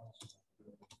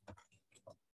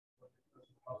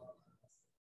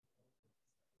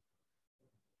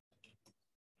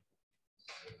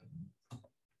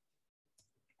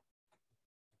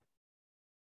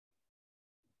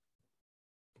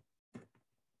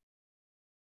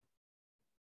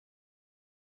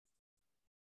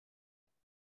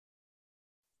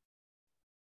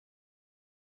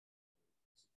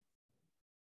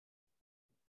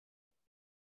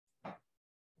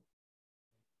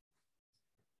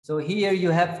 So here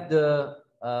you have the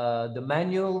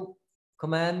manual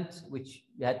command, which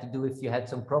you had to do if you had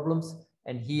some problems,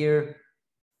 and here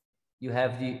you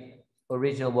have the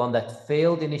original one that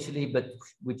failed initially, but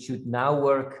which should now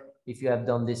work if you have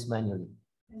done this manually.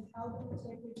 And how do you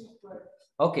check if it works?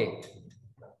 Okay.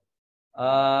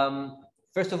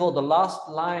 First of all, the last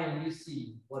line you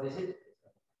see, what is it?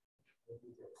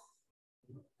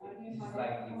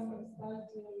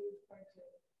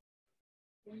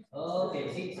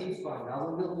 Okay, seems fine.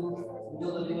 Now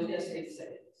we'll do it as it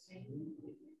said.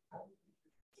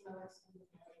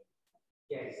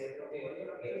 Yes, okay,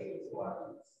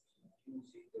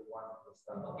 using the one for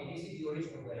Okay, this is the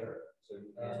original error. So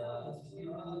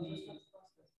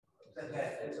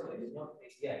That's all. It's not.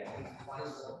 yeah, it's one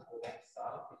stuff,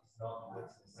 it's not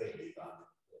great stuff.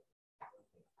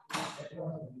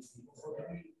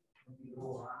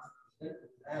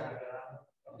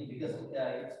 Because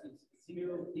it's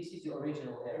zero. This is the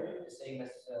original error, the same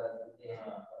as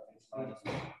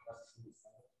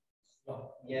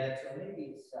yeah, so maybe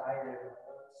it's either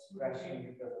crashing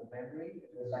because of memory,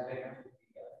 like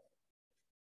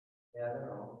yeah, I don't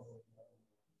know.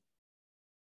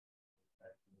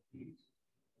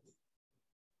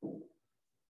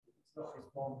 It's not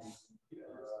responding.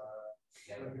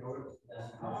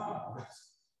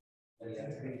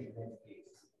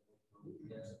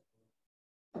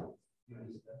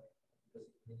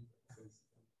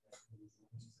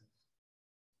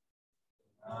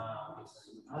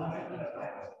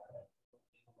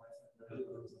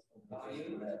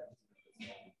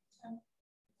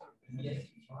 Yes,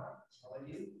 how are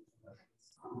you?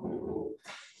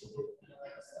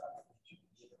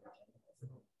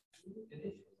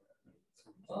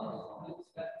 Oh,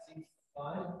 that seems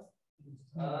fine.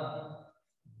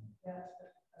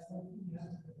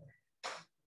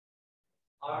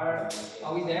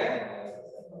 Are we there?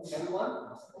 Everyone?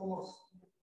 Almost.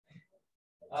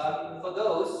 For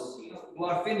those who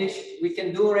are finished, we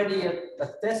can do already a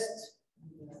test.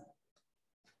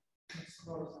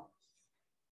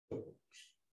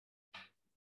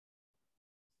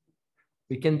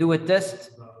 We can do a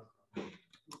test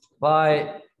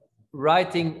by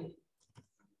writing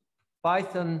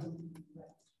Python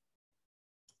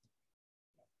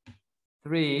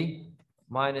 3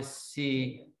 minus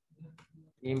C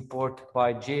import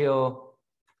pyjeo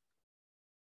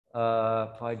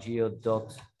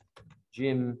pyjeo.gym.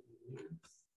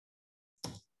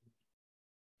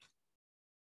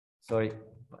 Sorry,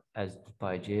 as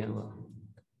pyjeo.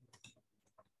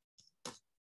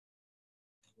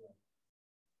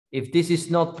 If this is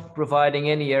not providing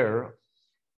any error,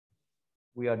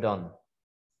 we are done.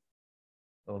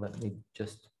 So let me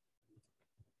just.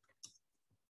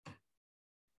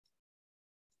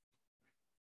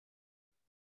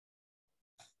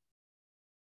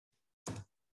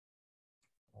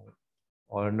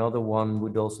 Or another one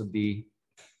would also be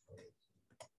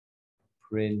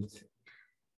print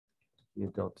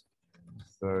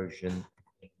version.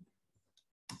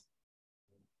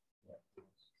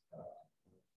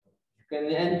 You can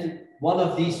enter one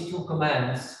of these two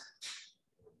commands,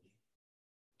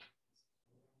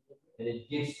 and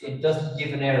it doesn't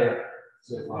give an error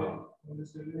so far.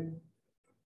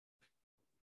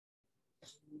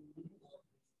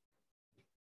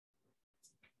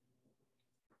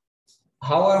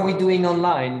 How are we doing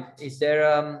online? Is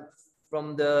there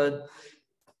from the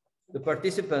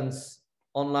participants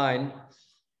online?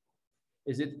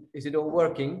 Is it all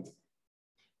working?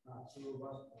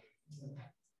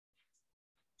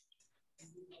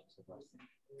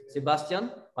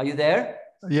 Sebastian, are you there?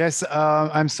 Yes,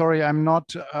 I'm sorry, I'm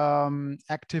not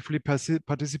actively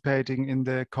participating in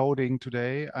the coding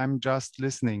today. I'm just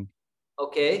listening.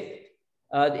 Okay.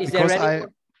 Is Because there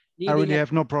anyone I really needing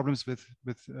have no problems with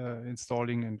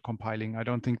installing and compiling. I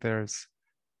don't think there's.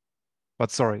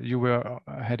 But sorry, you were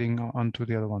heading on to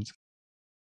the other ones.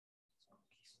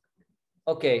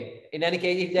 Okay. In any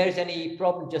case, if there's any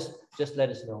problem, just let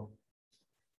us know.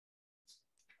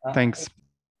 Thanks.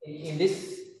 In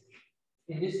this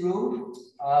room,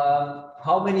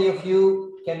 how many of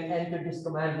you can enter this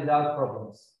command without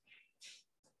problems?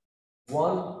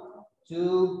 1,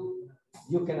 2.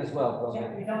 You can as well, probably.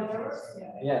 Yeah, without errors?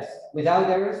 Yeah. Yes, without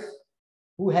errors.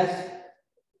 Who has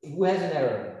an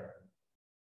error?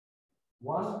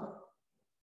 1.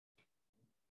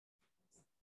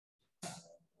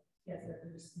 Yes, there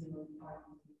is no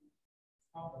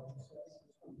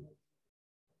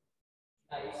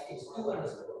It's 2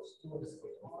 underscores. 2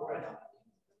 underscores.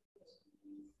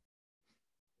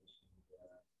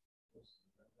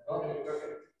 Okay,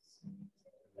 perfect.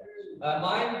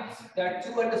 Mine, there are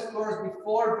 2 underscores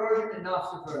before version and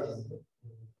after version.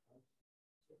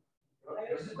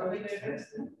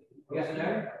 You have an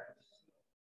error?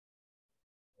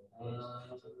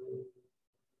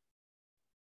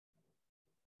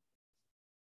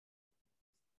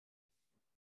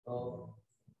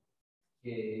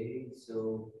 Okay, so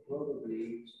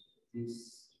probably this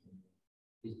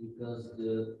is because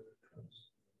the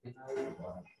can I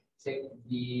check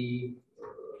the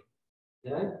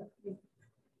yeah?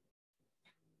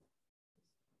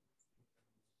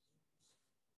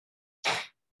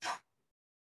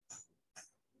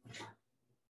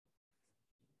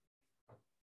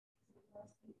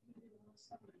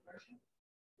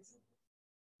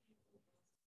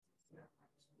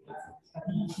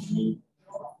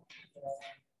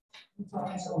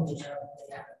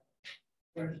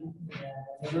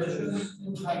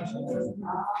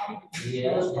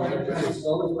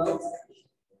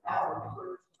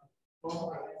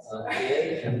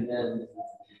 Okay, and then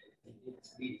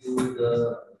we do the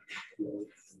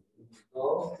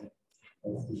go.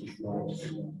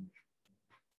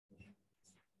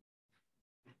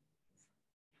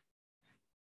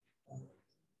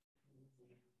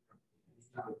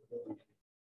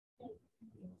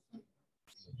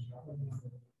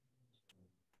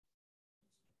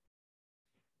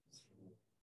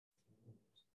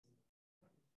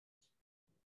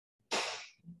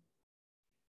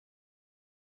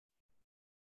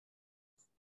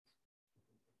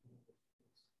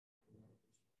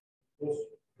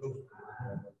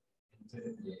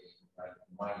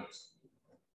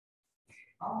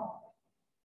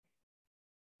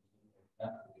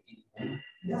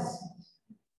 Yes.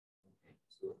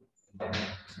 So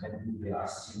then we are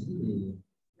seeing.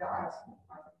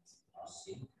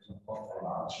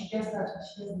 She does that.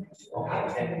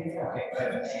 Okay.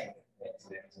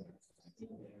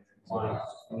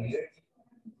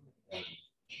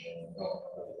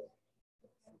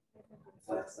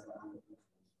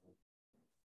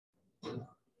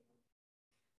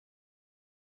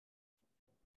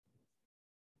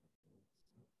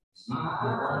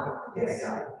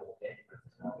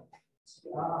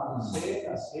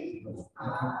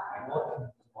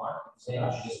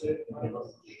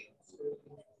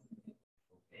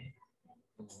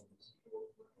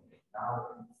 Now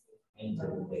enter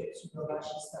the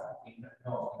supervisor start.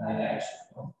 No, in the action.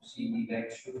 See the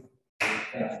action.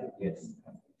 Yes.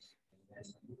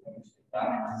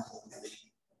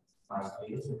 My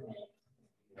face.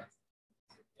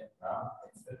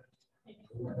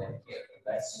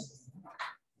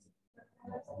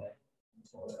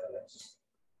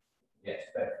 Yes,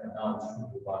 but now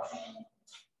to watch.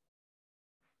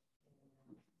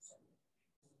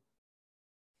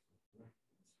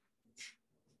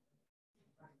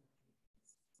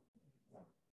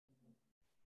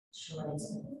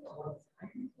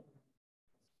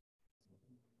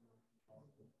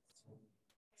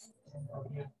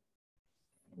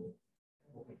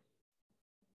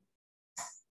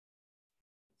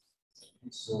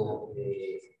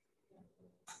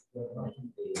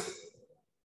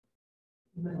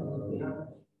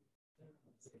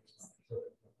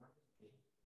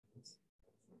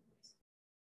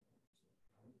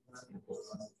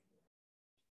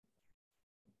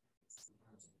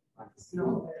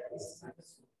 So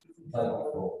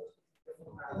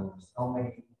how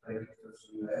many predictors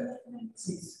do you have?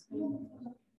 6.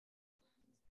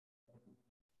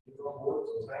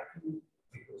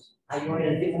 Because I want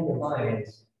a different environment.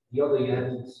 The other you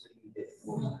haven't studied it.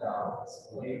 I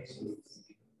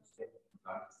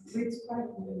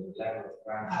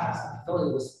thought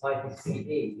it was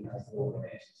 5.38.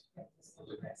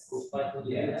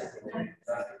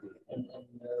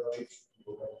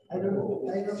 I don't know.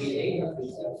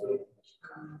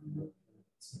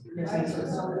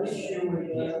 There's some issue with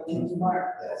the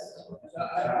smart.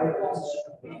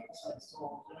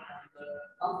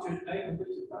 After I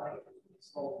completed my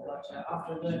install, but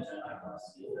after that I can't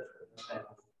see that.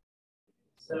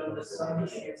 So there's some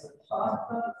issues with the path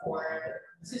or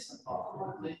the system path,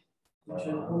 which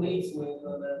relates with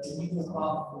the new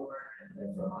path for.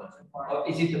 Or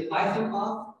is it the Python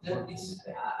path? That is,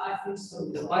 I think so.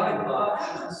 The Python path.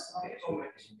 path.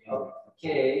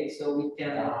 Okay, so we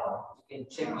can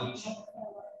check each.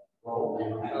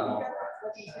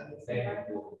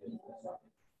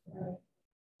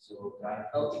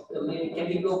 Can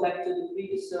we go back to the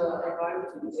previous environment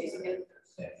to the base again?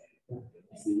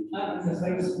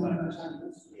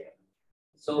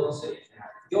 So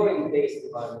you're in the base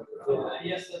environment.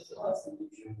 Yes, that's the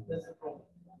problem.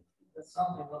 That's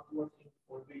something not working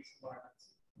for base environments.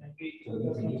 Maybe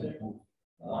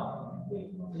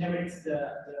generates the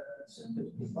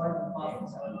Python path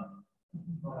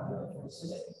for the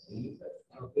system.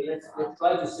 Okay, let's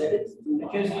try to set it.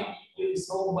 Because you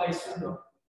install by sudo.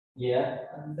 Yeah.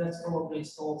 And that's probably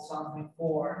installed something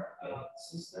for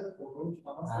system or root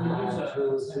path for user.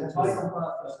 True. Python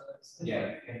path.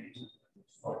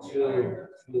 True.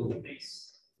 Base.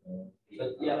 But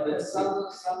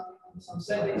Some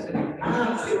settings that you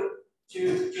can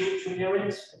use to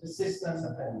narrate the system.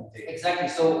 exactly.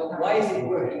 So why is it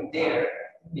working there?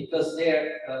 Because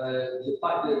there, the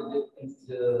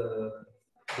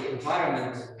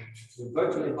environment, the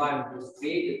virtual environment was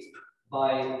created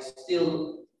by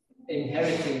still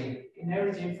inheriting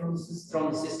from the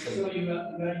system. So you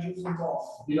are using both.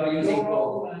 You are using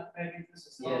both. Yes.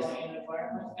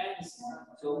 Environment and the system.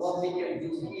 So what we can do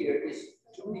here is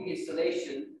through the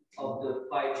installation of the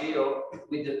pyjeo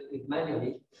with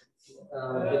manually,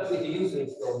 but with the user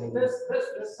installing. There's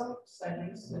some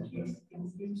settings that you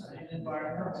can use in an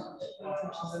environment,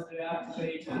 which is that they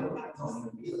activate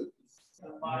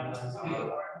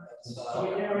so we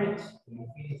inherit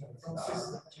from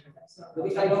system. But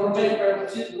if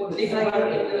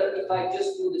I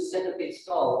just do the setup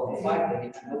install environment,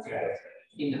 it should look better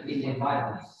in the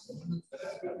environment.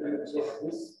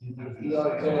 We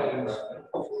are going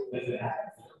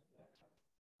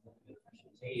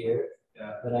here,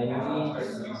 but I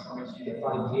need to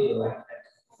find here.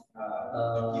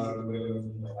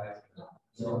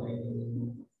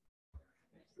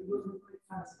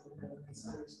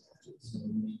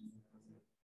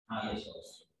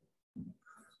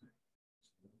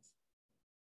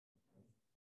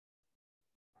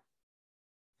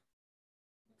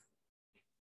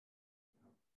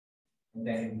 And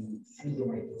then sudo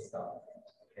make it start.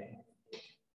 Okay.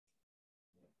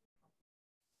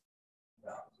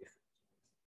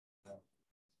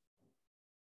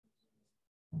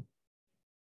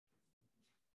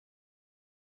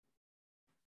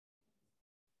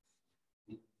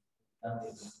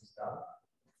 Start.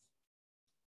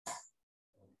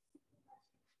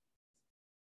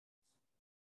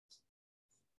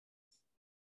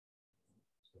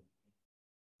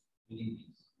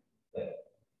 But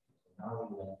now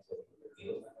we want to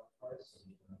reveal that first.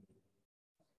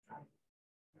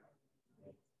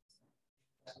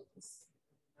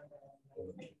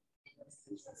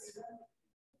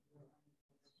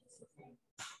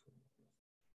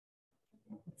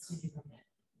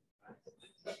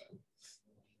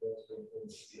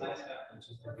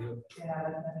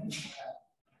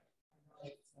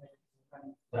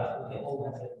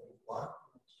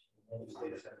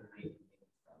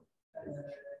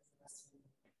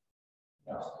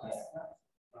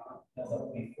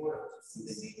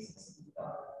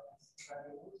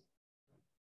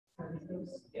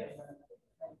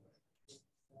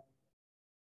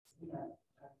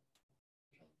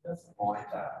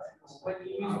 When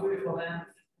you use virtual env,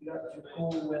 you have to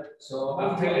call with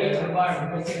create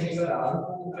environment. You have to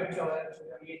call virtual env to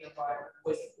create environment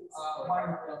with --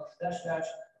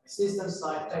 system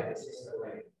side package system.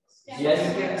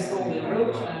 Yes. You can install the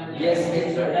root and Yes,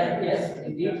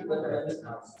 indeed.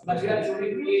 But you have to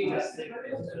recreate that thing.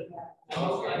 I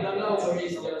don't know where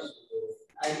is the.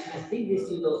 I think this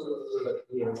is also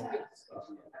clear.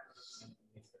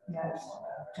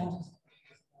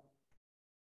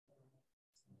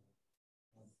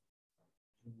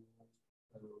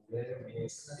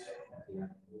 Yes.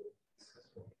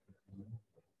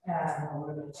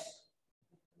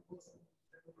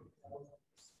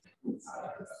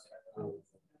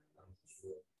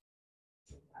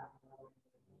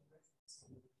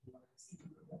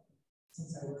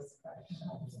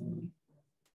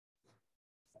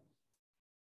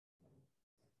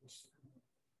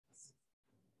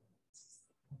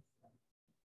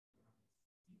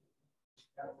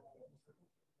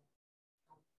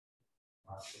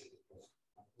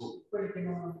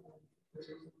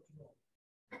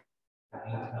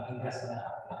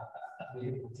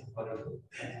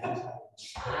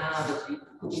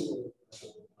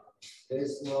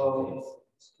 There's no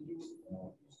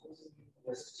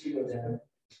studio there.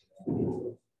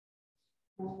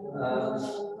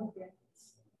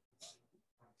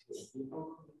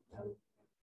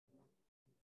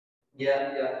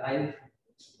 Yeah, I.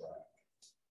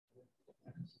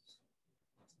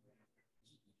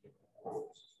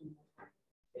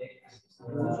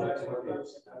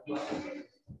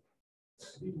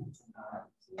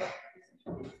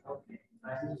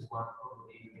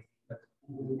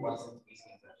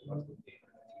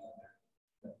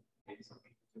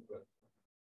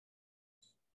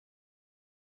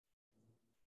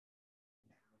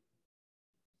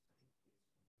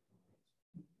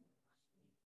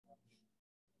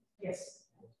 Yes.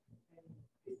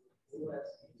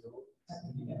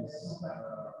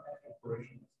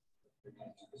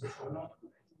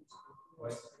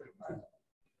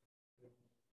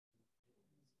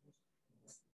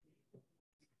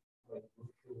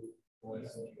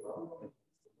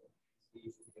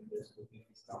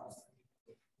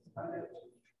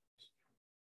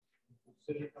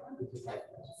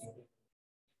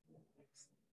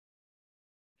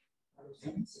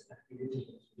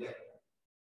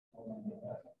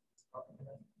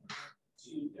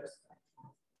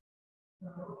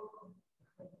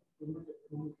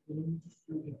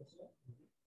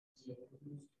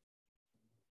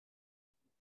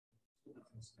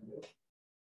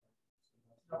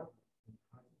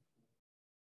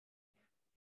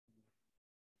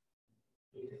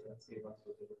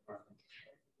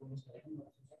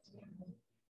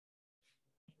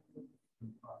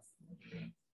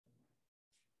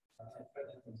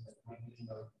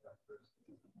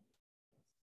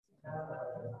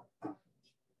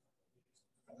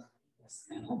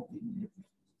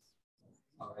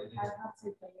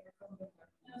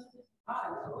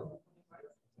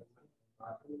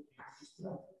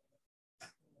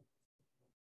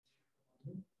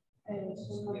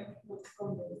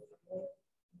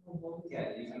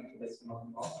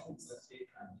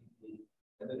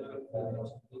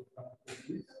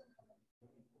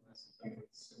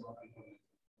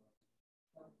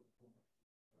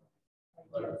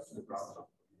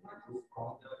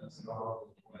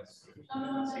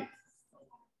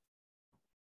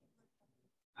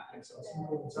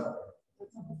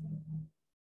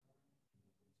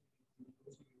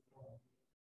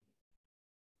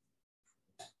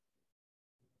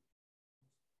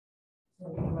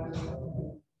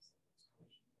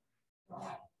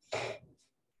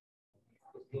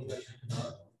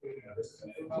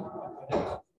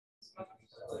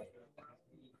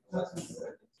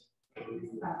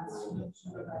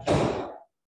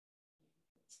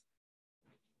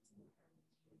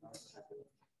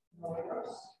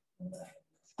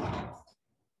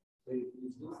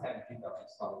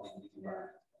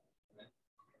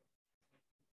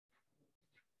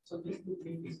 So this would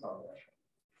be this color.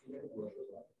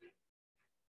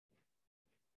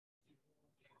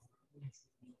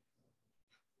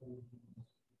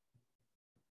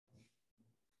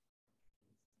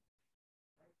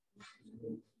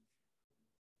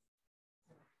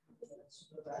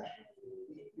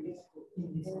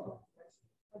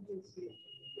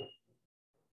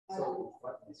 So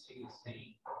what this thing is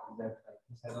saying is that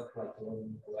instead of like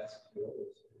going less field,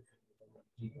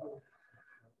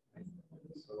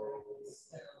 so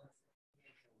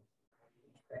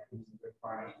that is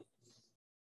requiring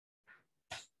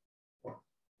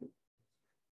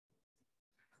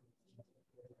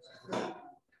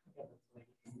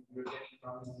you're getting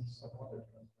from some other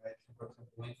right? For example,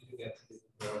 when you get to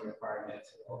the requirement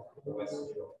of the West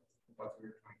field, what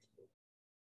we're trying to do.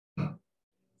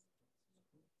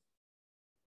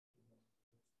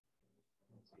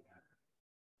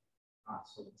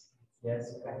 So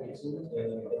yes,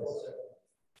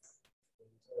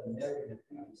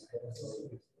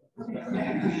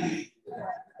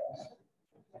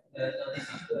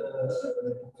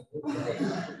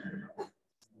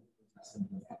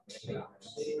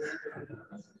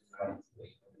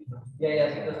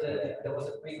 Yeah, because there was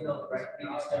a pre-note, right?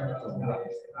 Previous term.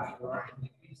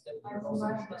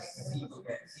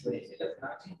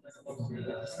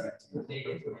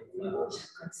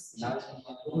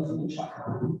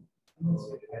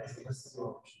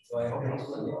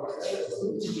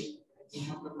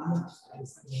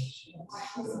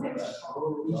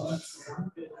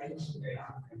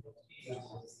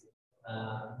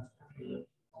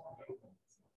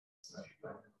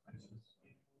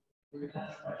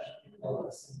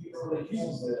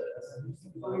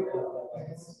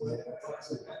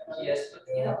 Yes, but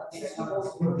it's not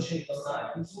also worksheet design.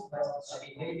 I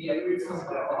mean, maybe I could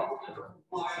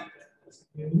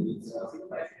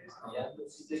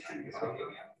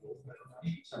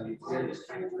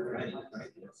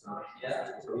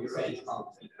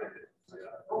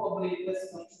probably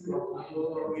that's not true.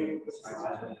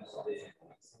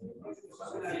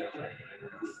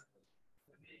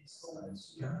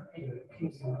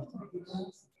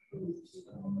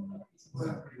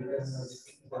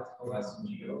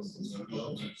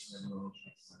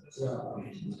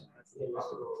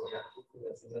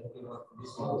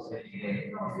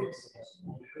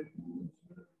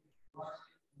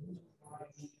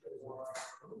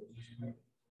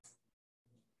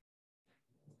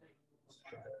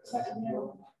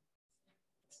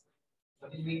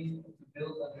 What do you mean to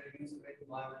build under user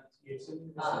environment? To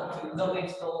not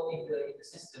install in the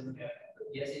system.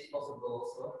 Yes, it's possible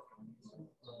also.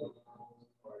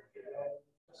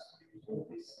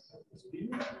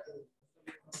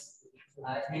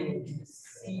 I think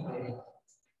CMake.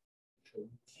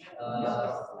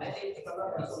 I think if I'm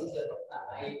not mistaken,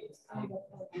 I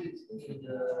put it in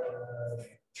the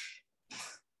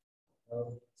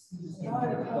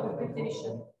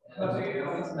documentation. When you go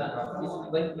to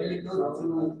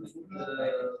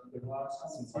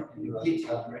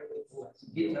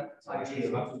GitHub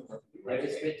pyjeo, there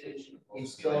is written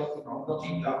install not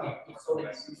in install in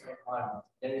user environment.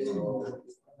 There is you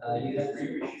have to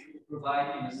provide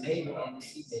in the name and the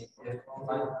CMake, you have to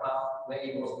provide a file where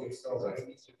you will install it.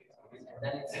 And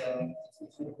then it's there.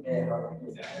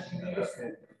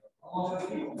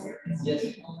 Yes.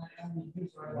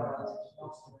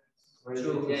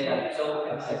 True. Yeah. So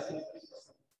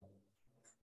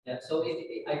yeah. So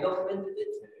I documented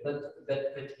it, but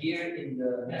here in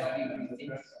the next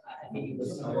week, I think it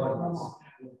was important.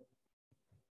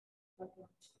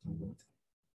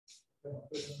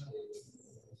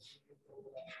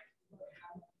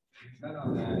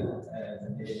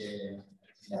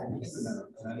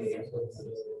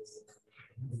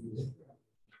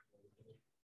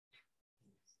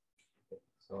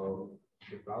 So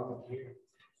the browser here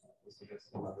is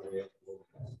just another way of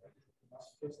looking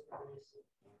at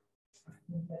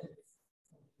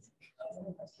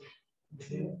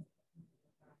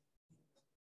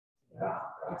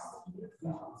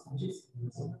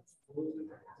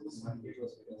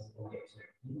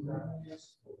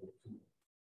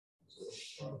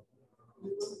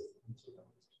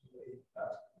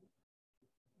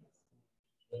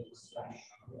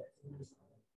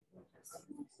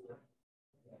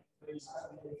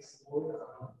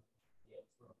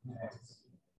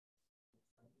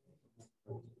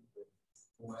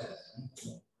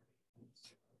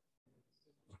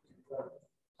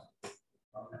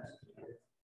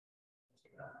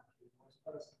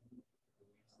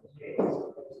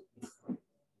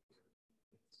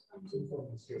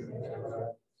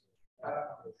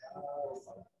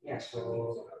yeah,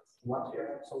 so what's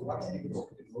the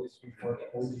most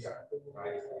important OGR,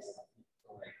 right?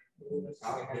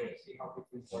 Now we can see how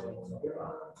we can sort it.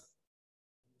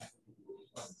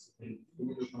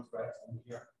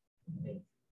 Here.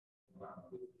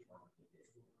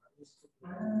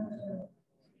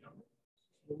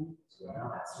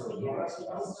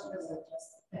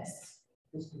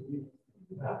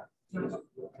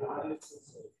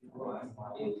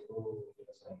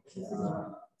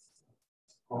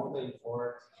 All the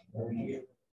import here.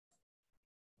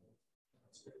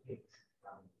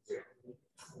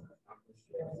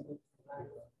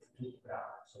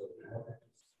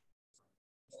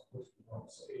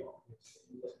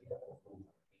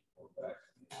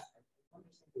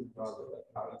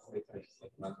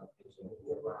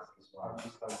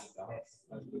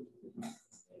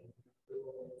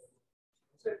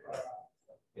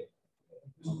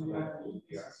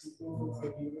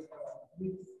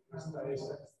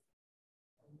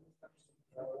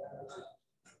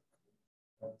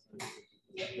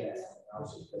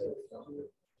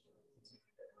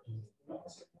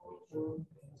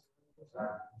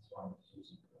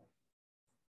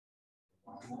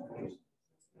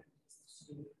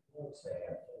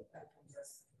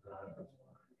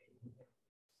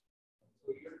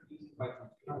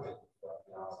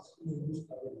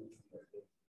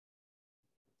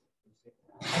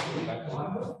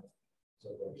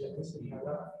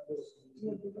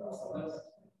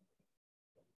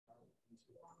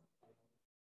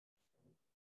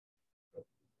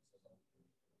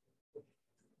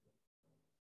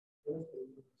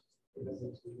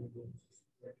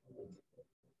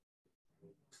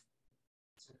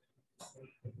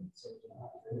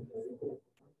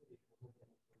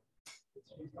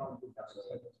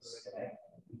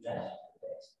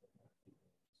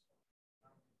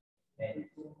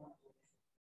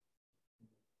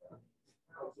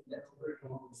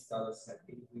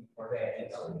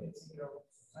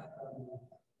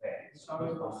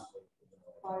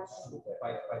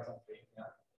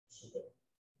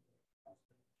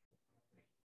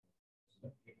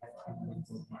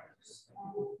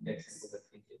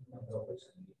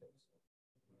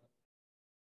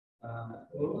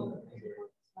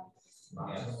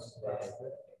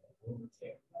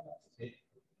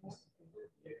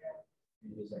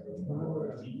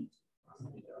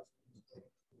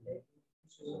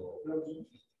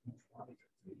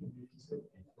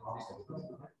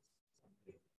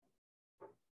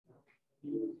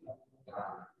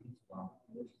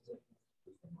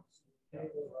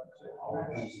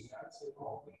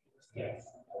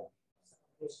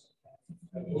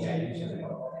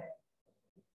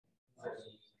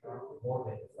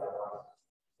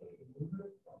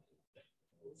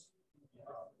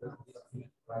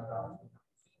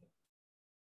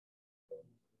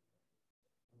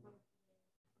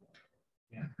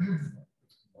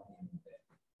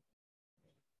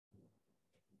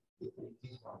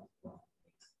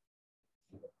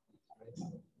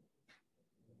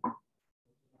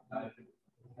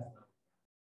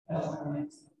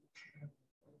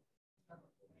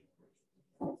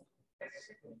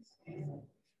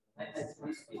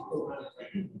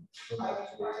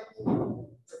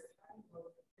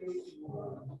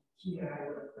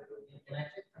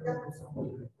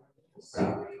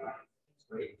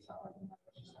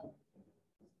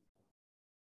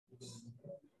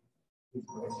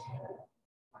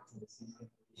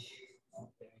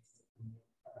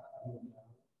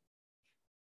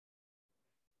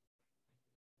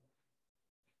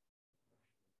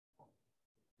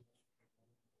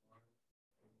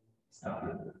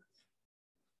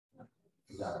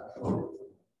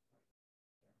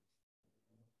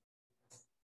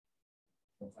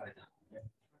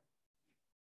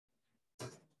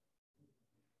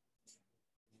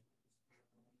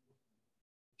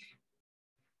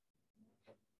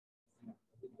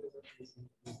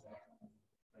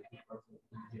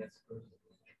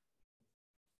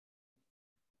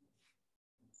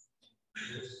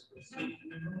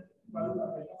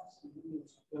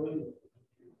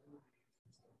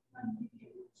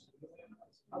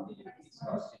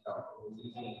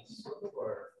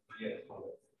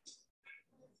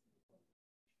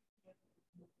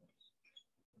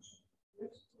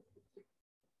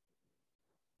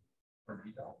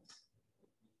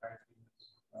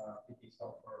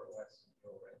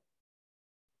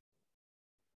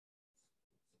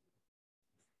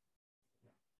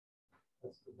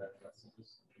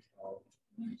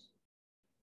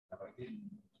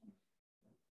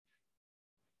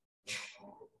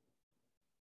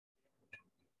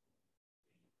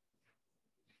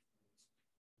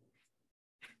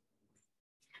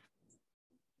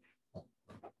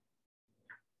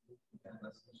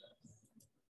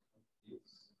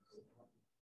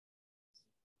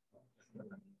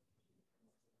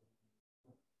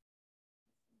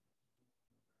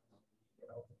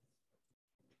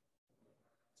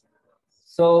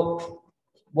 So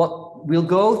what we'll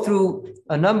go through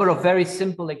a number of very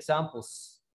simple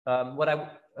examples.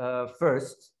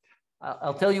 First,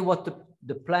 I'll tell you what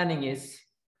the planning is.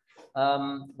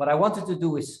 What I wanted to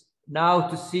do is now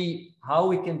to see how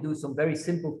we can do some very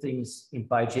simple things in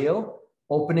pyjeo,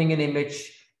 opening an image,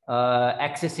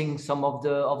 accessing some of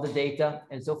the data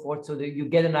and so forth, so that you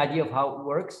get an idea of how it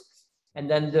works. And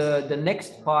then the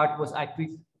next part was I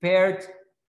prepared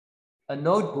a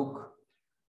notebook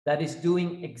that is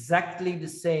doing exactly the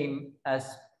same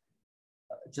as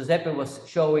Giuseppe was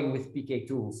showing with PK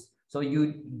tools. So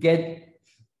you get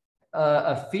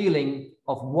a feeling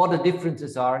of what the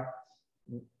differences are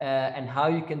and how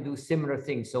you can do similar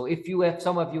things. So if you have,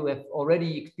 some of you have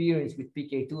already experienced with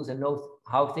PK tools and know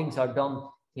how things are done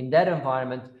in that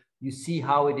environment, you see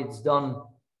how it is done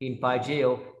in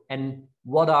pyjeo and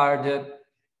what are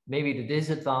maybe the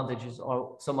disadvantages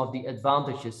or some of the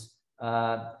advantages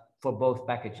for both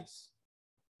packages.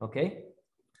 Okay,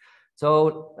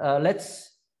 so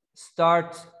let's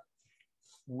start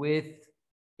with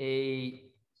a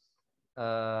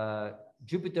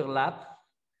Jupyter Lab,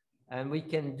 and we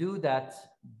can do that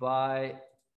by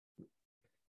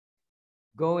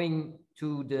going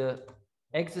to the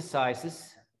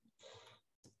exercises.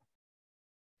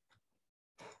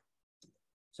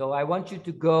 So I want you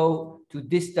to go to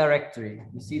this directory.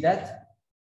 You see that?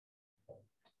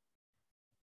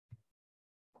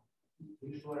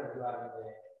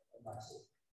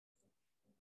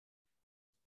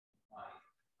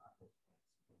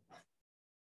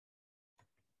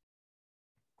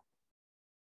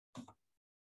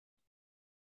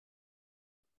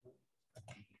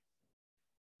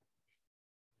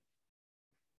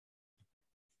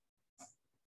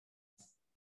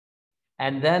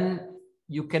 And then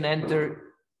you can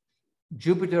enter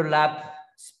Jupyter Lab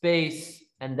space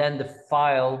and then the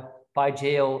file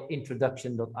pyjeo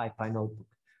introduction.ipy notebook.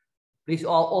 Please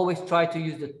always try to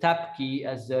use the tab key,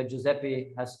 as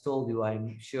Giuseppe has told you,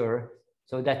 I'm sure,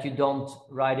 so that you don't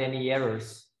write any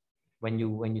errors when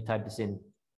you type this in.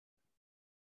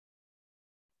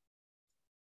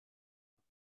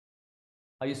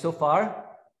 Are you so far?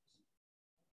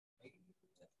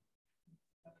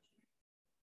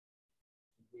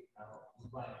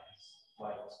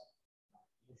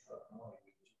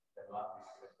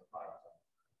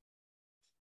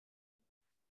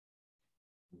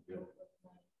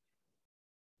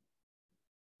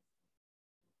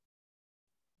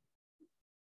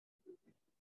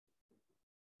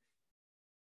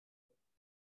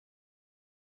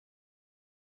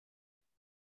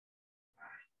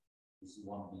 This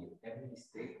won't be every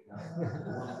mistake.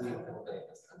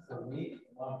 For me,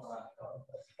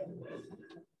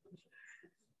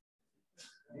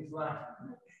 this one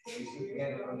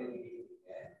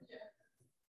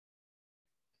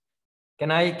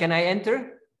Can I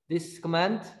enter this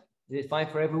command? Is it fine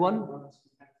for everyone?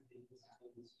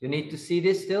 You need to see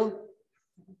this still.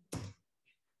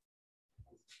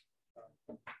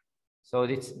 So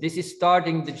this is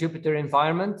starting the Jupyter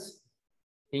environment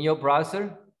in your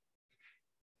browser.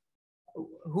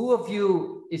 Who of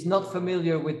you is not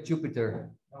familiar with Jupyter?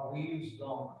 No, we use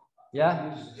long.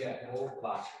 Yeah? We use old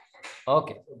classes.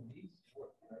 Okay.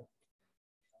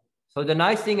 So the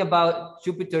nice thing about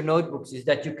Jupyter notebooks is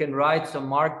that you can write some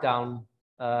markdown,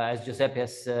 as Giuseppe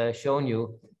has shown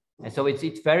you. And so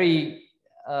it's very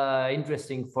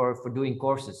interesting for doing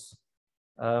courses.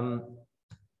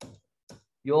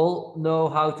 You all know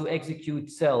how to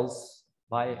execute cells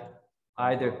by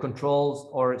either controls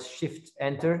or shift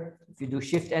enter. If you do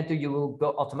shift enter, you will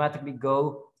automatically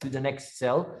go to the next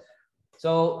cell.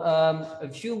 So a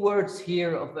few words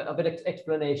here of an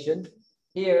explanation.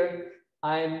 Here,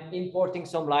 I'm importing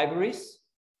some libraries.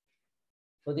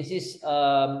 So this is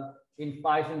in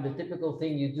Python, the typical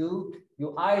thing you do.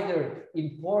 You either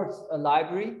import a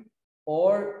library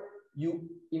or you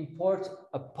import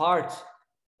a part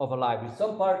of a library.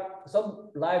 Some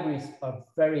libraries are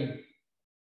very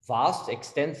vast,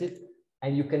 extensive,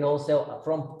 and you can also,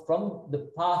 from the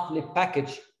pathlib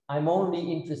package, I'm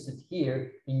only interested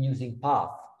here in using path.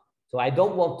 So I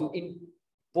don't want to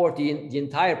import the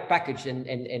entire package and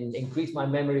increase my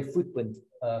memory footprint,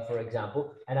 for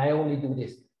example, and I only do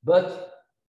this. But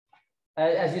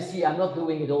as you see, I'm not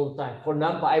doing it all the time. For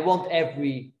NumPy, I want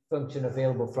every function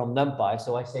available from NumPy,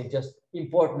 so I say just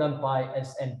import NumPy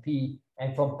as NP,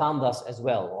 and from pandas as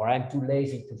well, or I'm too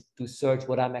lazy to search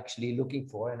what I'm actually looking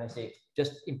for, and I say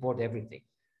just import everything.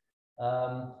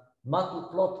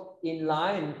 Matplotlib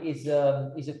inline is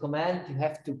a command you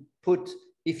have to put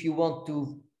if you want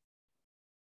to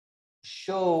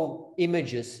show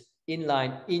images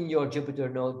inline in your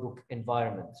Jupyter Notebook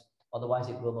environment. Otherwise,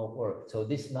 it will not work. So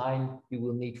this line you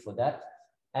will need for that.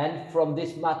 And from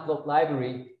this matplotlib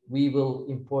library, we will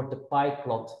import the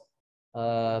pyplot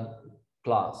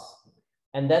class.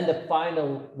 And then the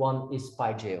final one is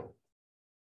pyjeo.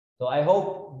 So I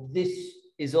hope this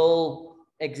is all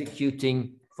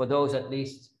executing for those at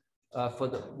least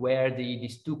where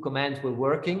these two commands were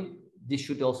working. This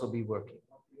should also be working.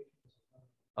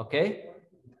 Okay.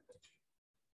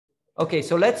 Okay,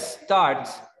 so let's start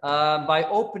by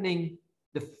opening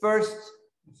the first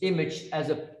image as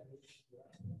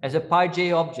a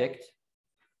pyjeo object.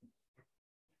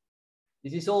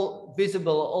 This is all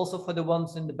visible also for the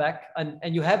ones in the back,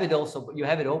 and you have it also, you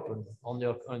have it open on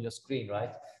your screen,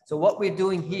 right? So what we're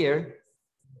doing here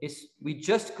is we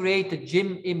just create a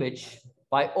GIM image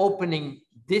by opening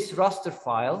this raster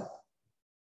file,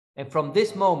 and from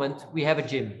this moment we have a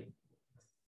GIM.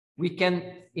 We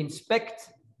can inspect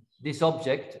this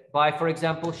object by, for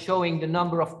example, showing the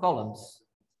number of columns.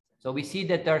 So we see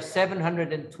that there are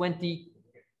 720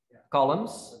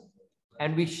 columns.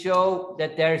 And we show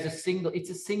that there is it's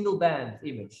a single band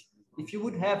image. If you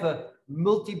would have a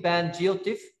multi-band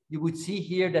geotiff, you would see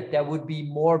here that there would be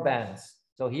more bands.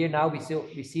 So here now we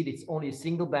see that it's only a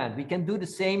single band. We can do the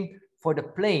same for the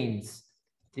planes.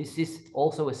 This is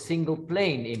also a single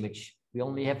plane image. We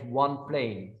only have one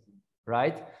plane,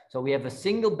 right? So we have a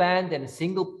single band and a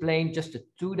single plane, just a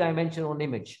two-dimensional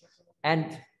image.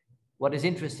 And what is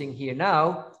interesting here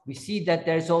now, we see that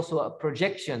there's also a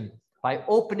projection. By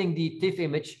opening the TIFF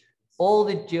image, all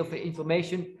the geo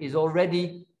information is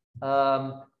already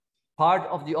part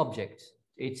of the object.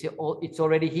 It's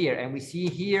already here, and we see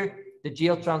here the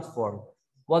geotransform.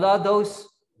 What are those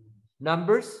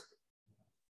numbers?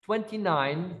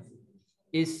 29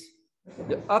 is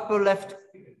the upper left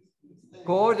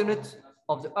coordinate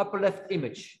of the upper left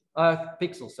image,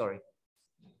 pixel, sorry.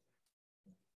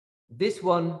 This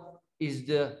one is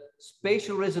the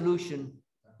spatial resolution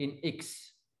in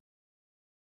X.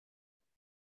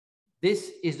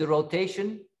 This is the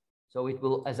rotation. So it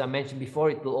will, as I mentioned before,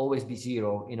 it will always be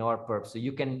 0 in our perp. So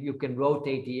you can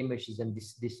rotate the images, and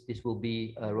this will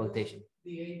be a rotation.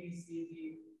 The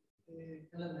ABCD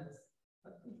elements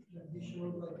that you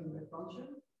showed like in the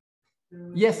function.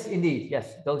 Yes, indeed.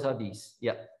 Yes, those are these.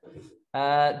 Yeah.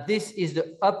 This is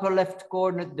the upper left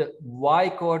coordinate, the y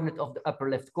coordinate of the upper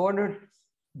left corner,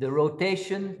 the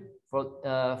rotation for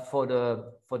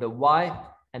the y,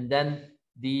 and then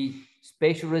the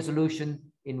spatial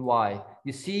resolution in y.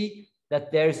 You see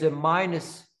that there's a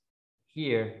minus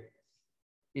here.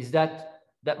 Is that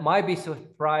might be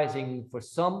surprising for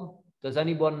some? Does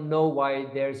anyone know why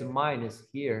there's a minus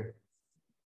here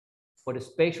for the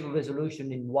spatial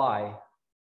resolution in y?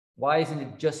 Why isn't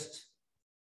it just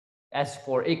as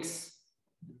for x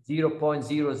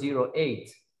 0.008?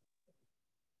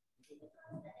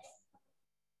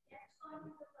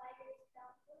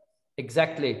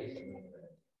 Exactly.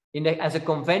 As a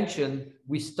convention,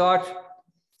 we start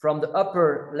from the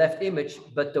upper left image,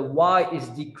 but the y is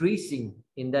decreasing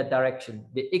in that direction.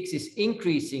 The x is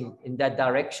increasing in that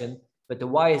direction, but the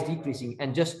y is decreasing.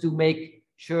 And just to make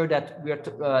sure that we are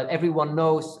everyone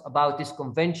knows about this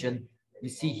convention, you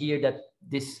see here that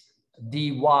this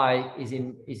dy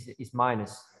is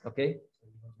minus. Okay.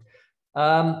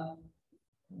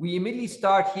 We immediately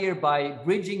start here by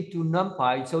bridging to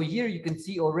NumPy. So here you can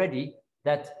see already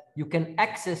that you can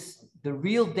access the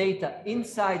real data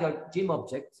inside our gym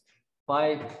object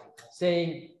by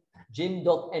saying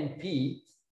gym.np,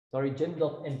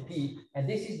 and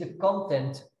this is the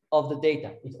content of the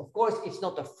data. Of course, it's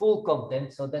not a full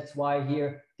content, so that's why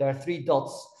here there are 3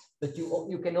 dots, but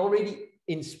you can already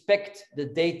inspect the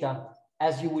data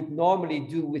as you would normally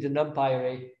do with a NumPy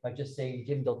array by just saying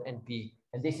gym.np.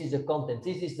 And this is the content.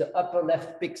 This is the upper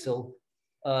left pixel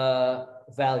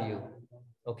value.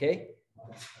 Okay.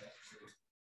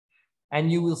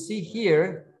 And you will see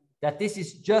here that this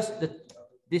is just a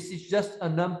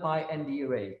NumPy ND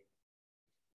array.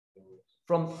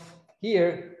 From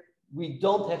here, we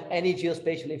don't have any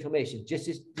geospatial information. This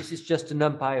is just a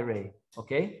NumPy array.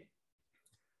 Okay.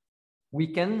 We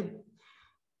can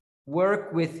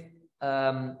work with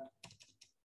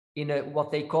in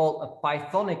what they call a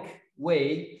Pythonic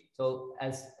way. So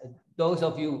as those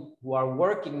of you who are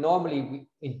working normally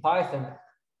in Python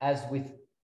as with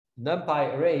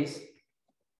NumPy arrays,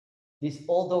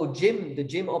 although the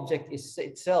gym object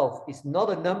itself is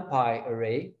not a NumPy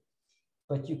array,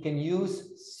 but you can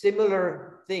use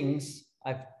similar things.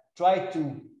 I've tried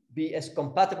to be as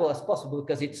compatible as possible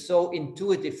because it's so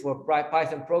intuitive for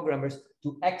Python programmers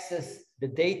to access the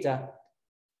data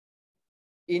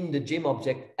in the gym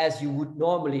object as you would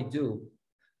normally do.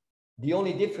 The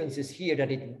only difference is here that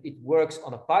it works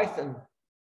on a Python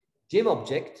gym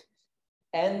object,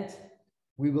 and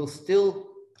we will still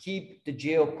keep the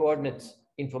geo coordinates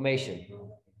information.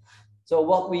 So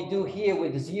what we do here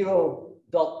with 0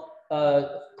 dot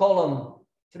column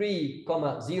 3,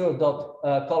 0 dot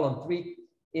column 3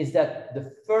 is that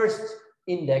the first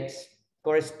index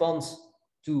corresponds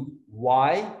to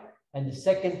y and the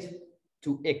second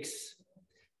to x.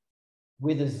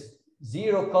 With a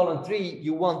 0 column 3,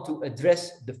 you want to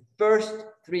address the first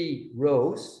 3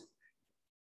 rows,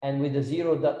 and with the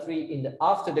 0.3 in the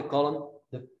after the column,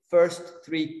 the first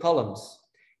 3 columns.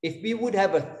 If we would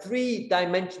have a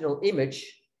 3-dimensional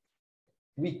image,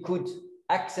 we could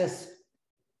access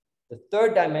the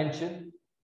 3rd dimension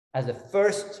as a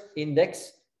first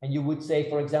index, and you would say,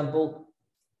 for example,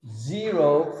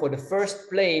 0 for the first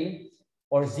plane,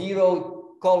 or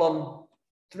 0 column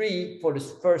 3 for the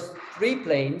first 3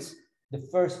 planes, the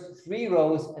first 3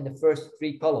 rows, and the first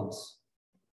 3 columns.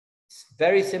 It's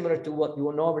very similar to what you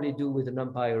will normally do with a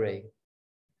NumPy array.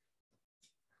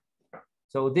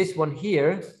 So this one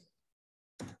here,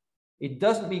 it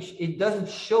doesn't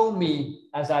show me,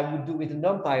 as I would do with a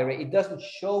NumPy array, it doesn't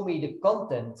show me the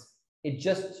content. It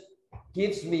just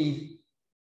gives me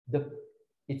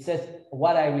it says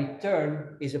what I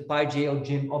return is a pyjeo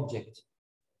gym object.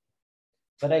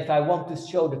 But if I want to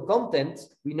show the content,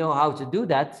 we know how to do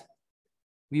that.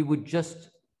 We would just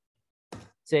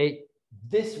say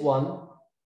this one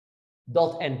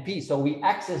 .np. So we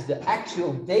access the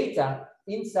actual data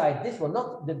inside this one,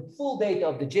 not the full data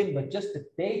of the gym, but just the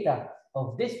data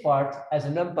of this part as a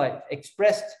NumPy,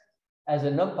 expressed as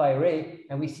a NumPy array,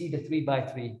 and we see the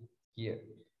 3x3 here.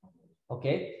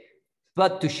 Okay,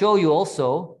 but to show you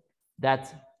also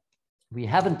that we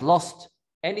haven't lost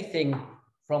anything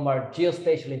from our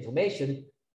geospatial information,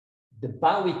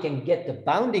 we can get the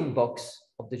bounding box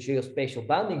of the geospatial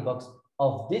bounding box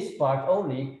of this part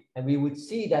only, and we would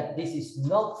see that this is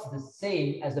not the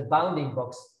same as the bounding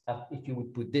box if you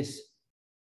would put this.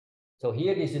 So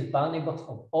here this is the bounding box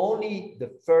of only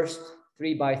the first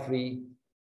 3 by 3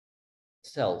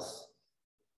 cells.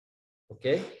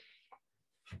 Okay.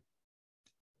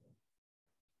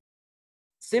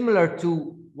 Similar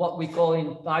to what we call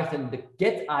in Python the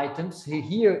get items,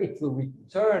 here it will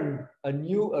return a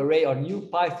new array or new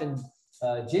Python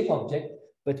gym object,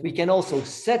 but we can also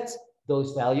set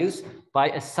those values by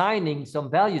assigning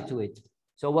some value to it.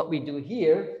 So what we do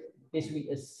here is we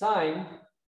assign,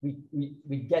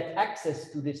 we get access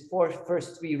to this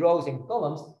first 3 rows and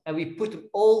columns, and we put them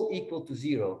all equal to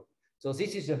 0. So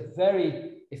this is a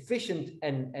very efficient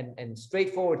and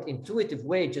straightforward, intuitive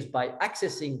way just by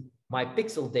accessing my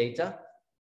pixel data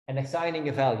and assigning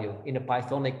a value in a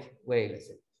Pythonic way, let's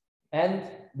say. And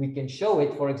we can show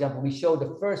it, for example, we show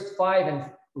the first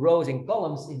 5 rows and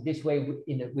columns in this way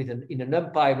in a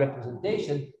NumPy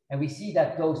representation, and we see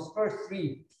that those first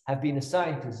 3 have been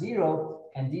assigned to 0,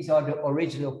 and these are the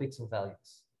original pixel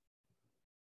values.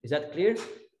 Is that clear?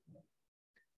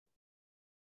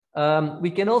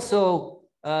 We can also,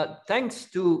 thanks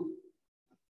to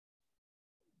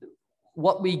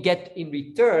what we get in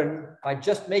return by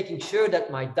just making sure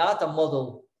that my data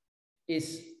model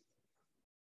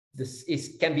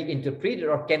can be interpreted,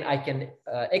 or I can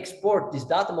export this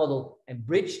data model and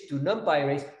bridge to NumPy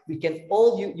arrays, we can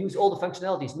use all the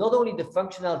functionalities, not only the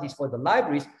functionalities for the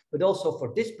libraries, but also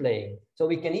for displaying. So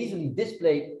we can easily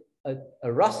display a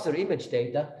raster image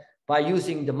data by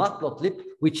using the matplotlib,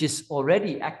 which is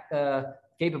already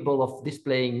capable of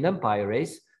displaying NumPy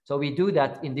arrays. So we do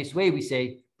that in this way. We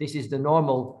say, this is the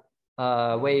normal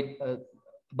way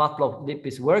matplotlib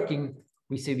is working.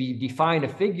 We say we define a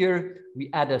figure, we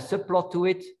add a subplot to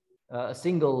it, a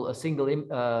single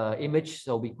image.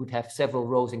 So we could have several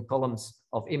rows and columns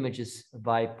of images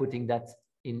by putting that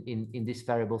in these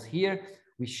variables here.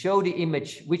 We show the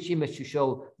image, which image to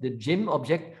show the gym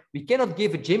object. We cannot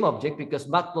give a gym object because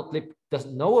matplotlib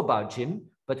doesn't know about gym,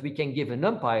 but we can give a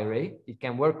NumPy array. It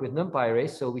can work with NumPy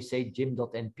arrays. So we say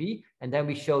gym.np, and then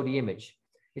we show the image.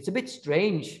 It's a bit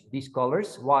strange, these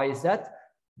colors. Why is that?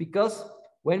 Because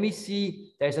when we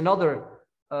see there's another,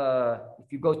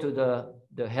 if you go to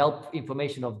the help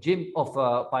information of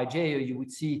pyjeo, you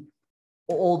would see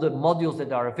all the modules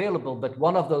that are available. But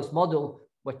one of those modules,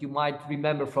 what you might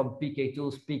remember from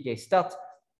pktools, pkstat,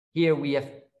 here we have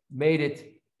made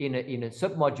it in a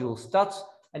submodule stats,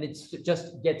 and it's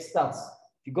just get stats.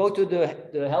 If you go to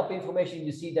the help information,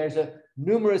 you see there's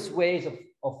numerous ways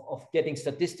of getting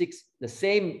statistics, the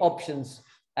same options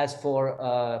as for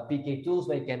pktools.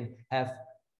 They can have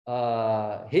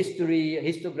history,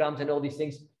 histograms, and all these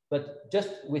things, but just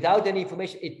without any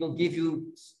information, it will give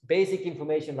you basic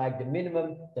information like the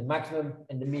minimum, the maximum,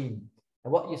 and the mean.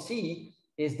 And what you see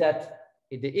is that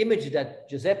in the image that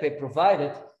Giuseppe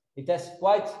provided, it has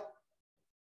quite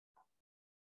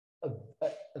a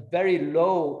very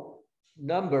low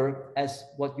number as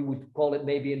what you would call it,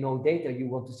 maybe a no data. You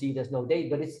want to see it as no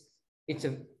data, but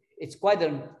it's quite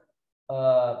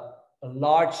a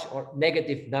large or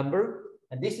negative number.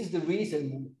 And this is the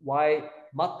reason why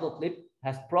matplotlib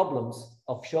has problems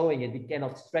of showing it. It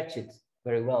cannot stretch it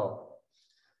very well.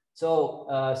 So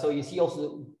so you see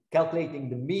also calculating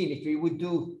the mean. If we would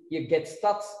do here get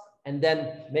stats and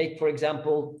then make, for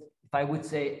example, if I would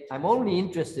say I'm only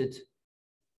interested,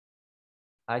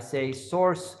 I say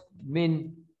source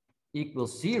min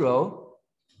equals 0,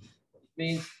 it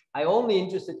means I only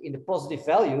interested in the positive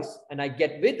values, and I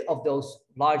get rid of those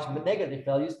large negative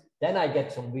values, then I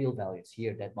get some real values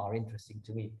here that are interesting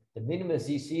to me. The minimum is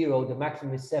 0, the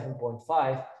maximum is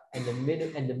 7.5, and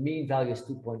the mean value is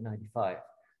 2.95.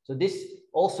 So this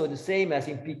also the same as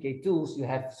in pktools, you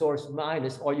have source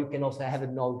minus, or you can also have a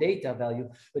no data value,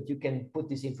 but you can put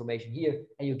this information here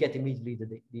and you get immediately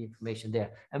the information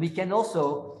there. And we can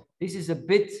also, this is a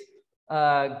bit,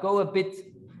 go a bit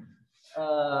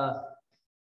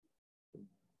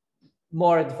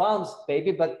more advanced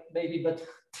maybe, but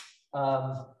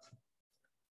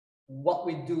what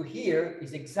we do here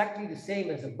is exactly the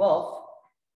same as above,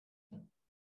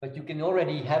 but you can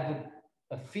already have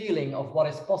a feeling of what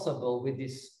is possible with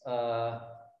this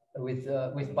with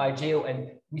pyjeo.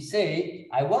 And we say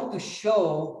I want to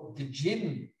show the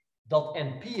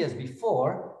gym.np as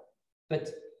before, but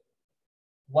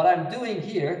what I'm doing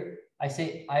here, I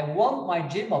say I want my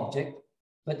gym object,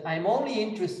 but I'm only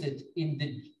interested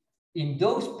in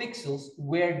those pixels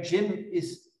where gym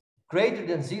is greater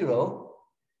than 0,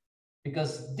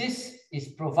 because this is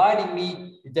providing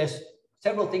me, there's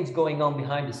several things going on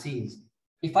behind the scenes.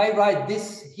 if I write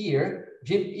this here,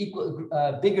 gym equal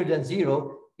bigger than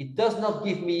 0, it does not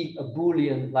give me a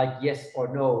Boolean like yes or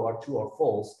no or true or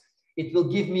false. It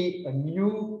will give me a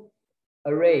new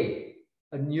array,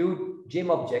 a new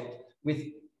gym object with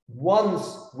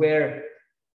ones where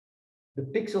the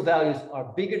pixel values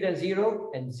are bigger than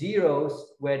 0 and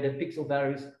zeros where the pixel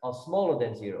values are smaller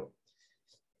than 0.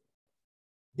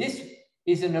 This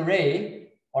is an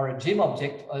array or a gym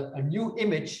object, a new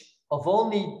image of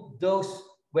only those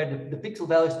where the pixel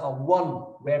values are 1,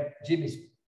 where gym is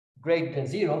greater than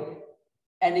 0.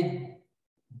 And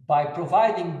by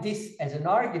providing this as an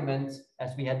argument,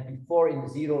 as we had before in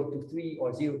 0 to 3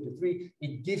 or 0 to 3,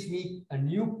 it gives me a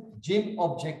new gym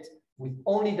object with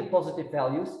only the positive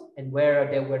values, and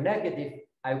where they were negative,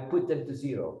 I put them to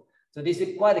 0. So this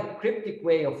is quite a cryptic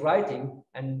way of writing,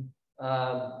 and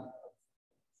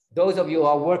those of you who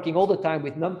are working all the time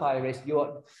with NumPy arrays,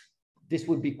 this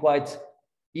would be quite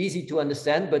easy to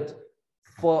understand, but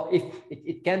if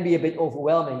it can be a bit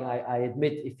overwhelming, I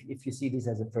admit, if you see this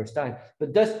as a first time.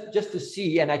 But just to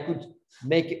see, and I could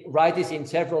write this in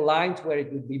several lines where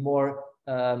it would be more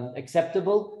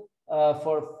acceptable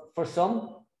for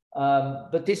some.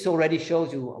 But this already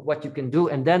shows you what you can do.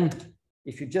 And then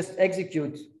if you just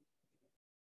execute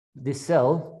this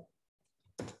cell,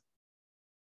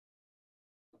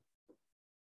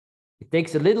 it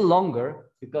takes a little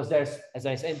longer because there's, as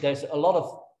I said, there's a lot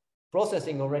of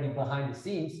processing already behind the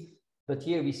scenes. But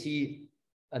here we see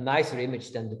a nicer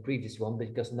image than the previous one,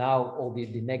 because now all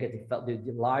the negative,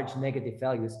 the large negative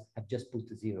values have just put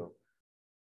to 0.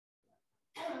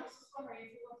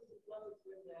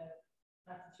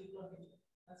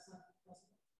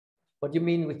 What do you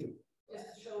mean with?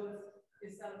 Just to show that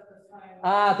instead of the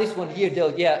file. This one here,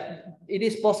 though, yeah, it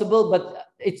is possible, but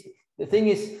the thing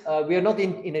is, we are not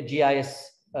in a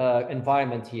GIS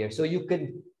environment here, so you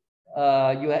can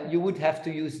you would have to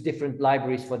use different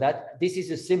libraries for that. This is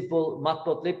a simple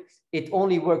matplotlib. It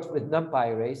only works with NumPy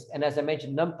arrays, and as I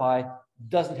mentioned, NumPy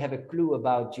doesn't have a clue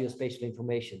about geospatial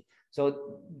information.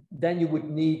 So then you would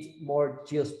need more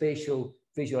geospatial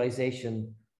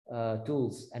visualization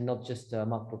tools and not just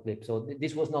matplotlib. So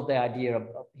this was not the idea of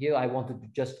here. I wanted to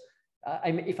just,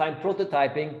 if I'm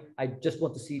prototyping, I just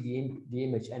want to see the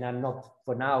image, and I'm not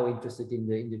for now interested in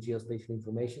the geospatial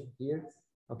information here.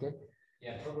 Okay.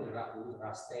 Yeah, probably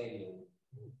raster,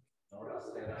 no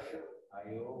raster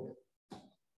IO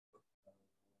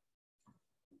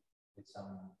with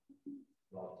some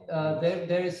plotting.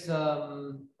 There is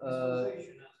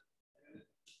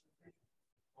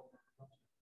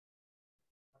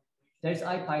there's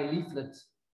IPy leaflet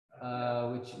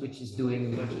which is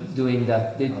doing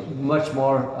that. They're much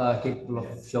more capable of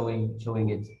showing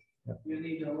it. Yeah. You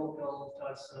need a local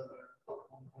touch server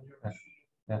on your machine.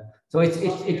 Yeah. So it's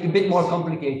a bit more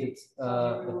complicated.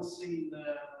 So we will see the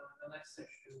next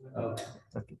section.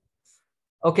 Okay.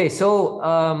 Okay. So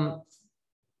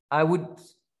I would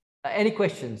any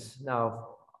questions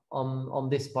now on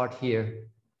this part here.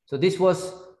 So this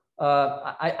was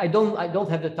I don't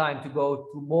have the time to go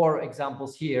to more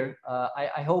examples here.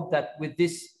 I hope that with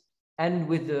this and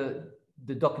with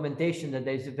the documentation that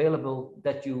is available,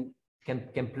 that you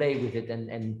can play with it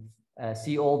and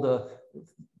see all the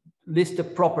list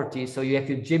of properties. So you have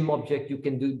your gym object, you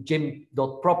can do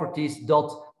gym.properties.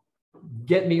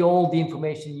 Get me all the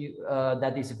information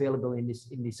that is available in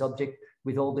this object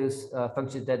with all those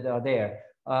functions that are there.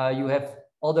 You have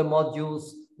other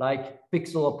modules like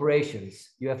pixel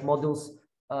operations. You have modules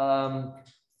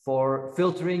for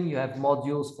filtering. You have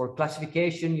modules for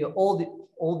classification.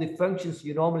 All the functions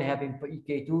you normally have in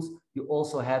EK tools, you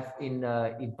also have in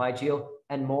pyjeo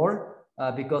and more.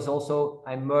 Because also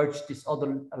I merged this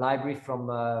other library from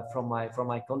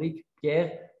my colleague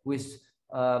Pierre, who is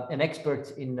an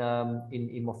expert in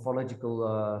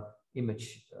morphological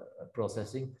image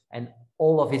processing, and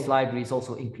all of his library is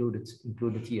also included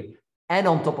here. And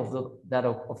on top of that,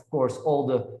 of course, all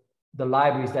the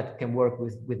libraries that can work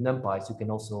with NumPy, so you can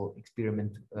also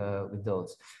experiment with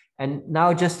those. And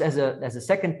now, just as a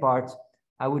second part,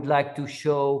 I would like to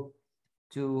show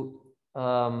to.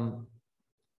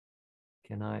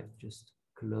 Can I just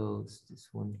close this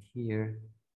one here?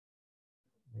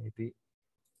 Maybe.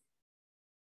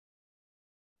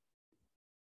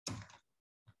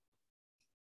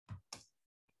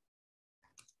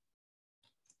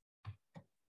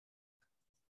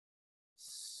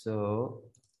 So,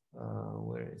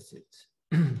 where is it?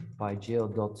 pyjeo.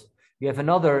 We have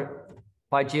another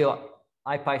pyjeo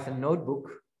IPython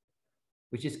notebook,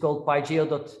 which is called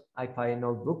pyjeo.ipy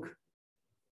notebook.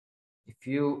 If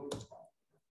you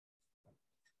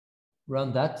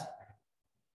run that,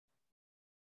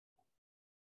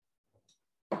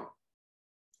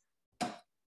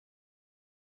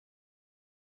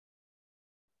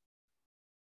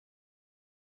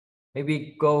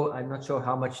 maybe go, I'm not sure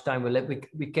how much time we'll let,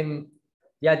 we can,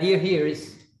 the idea here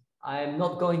is I'm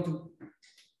not going to,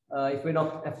 if we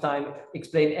not have time,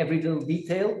 explain every little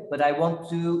detail, but I want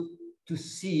to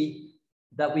see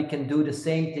that we can do the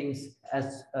same things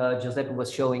as Giuseppe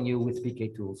was showing you with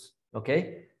PK tools,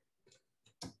 okay?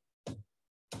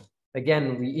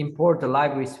 Again, we import the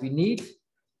libraries we need.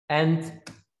 And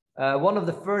one of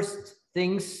the first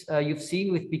things you've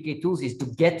seen with PK tools is to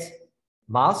get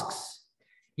masks.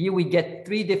 Here we get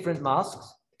 3 different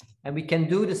masks, and we can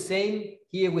do the same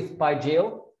here with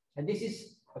pyjeo. And this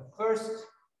is the first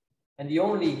and the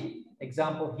only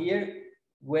example here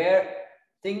where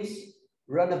things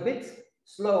run a bit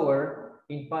slower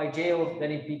in pyjeo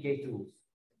than in PK tools.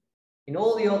 In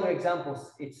all the other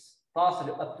examples, it's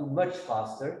faster, up to much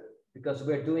faster, because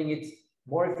we're doing it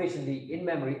more efficiently in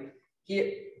memory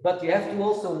here. But you have to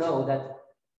also know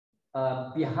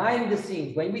that behind the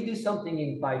scenes, when we do something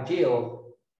in pyjeo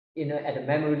at a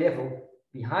memory level,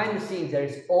 behind the scenes, there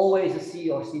is always a C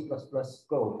or C++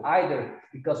 code, either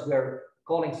because we're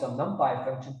calling some NumPy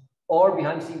function, or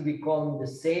behind the scenes, we're calling the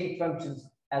same functions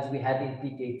as we had in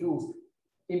PK tools,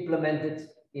 implemented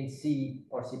in C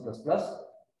or C++.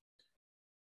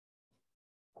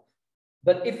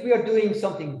 But if we are doing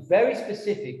something very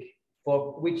specific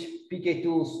for which PK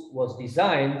tools was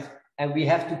designed, and we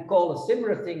have to call a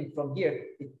similar thing from here,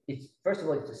 it's first of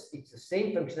all, it's the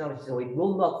same functionality, so it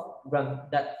will not run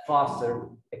that faster,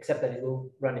 except that it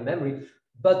will run in memory.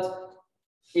 But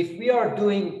if we are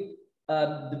doing,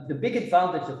 the big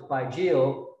advantage of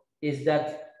pyjeo is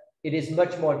that it is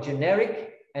much more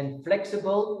generic and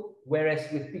flexible,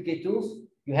 whereas with PK tools,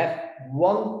 you have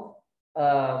one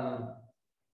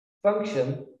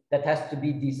function that has to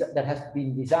be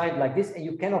designed like this, and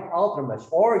you cannot alter much,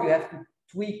 or you have to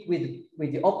tweak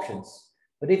with the options.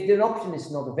 But if the option is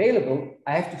not available,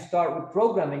 I have to start with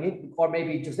programming it, or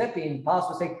maybe Giuseppe in the past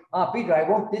will say, Peter, I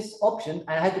want this option, and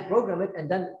I had to program it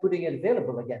and then putting it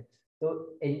available again. So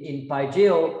in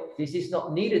pyjeo, this is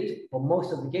not needed for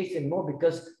most of the cases anymore,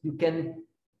 because you can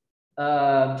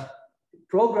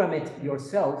program it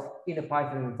yourself in a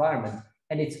Python environment.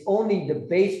 And it's only the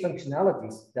base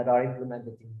functionalities that are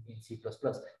implemented in C++.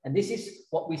 And this is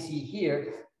what we see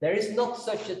here. There is not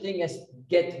such a thing as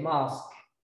get mask,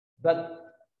 but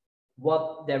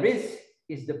what there is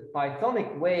the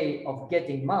Pythonic way of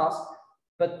getting mask,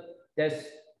 but there's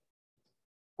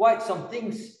quite some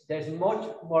things, there's much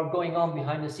more going on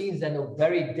behind the scenes than a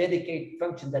very dedicated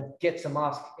function that gets a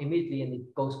mask immediately and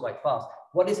it goes quite fast.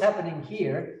 What is happening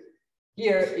here?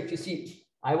 Here, if you see,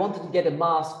 I wanted to get a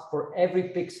mask for every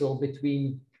pixel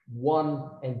between 1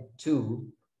 and 2,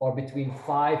 or between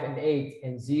 5 and 8,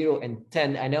 and 0 and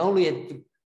 10. And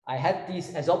I had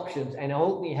these as options, and I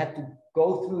only had to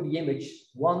go through the image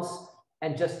once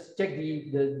and just check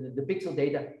the pixel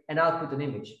data and output an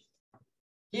image.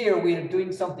 Here we're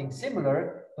doing something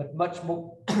similar, but much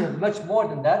more, much more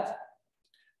than that.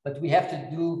 But we have to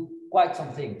do quite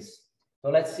some things.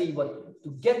 So let's see to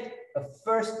get a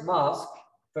first mask.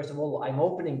 First of all, I'm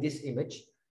opening this image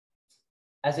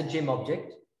as a GIM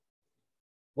object.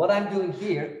 What I'm doing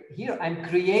here I'm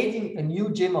creating a new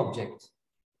GIM object.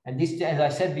 And this, as I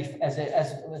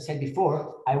said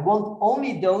before, I want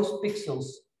only those pixels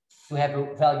to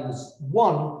have values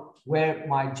 1, where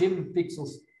my GIM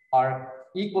pixels are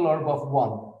equal or above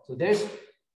 1. So there's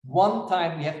one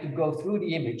time we have to go through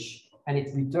the image and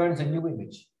it returns a new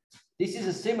image. This is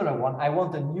a similar one. I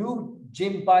want a new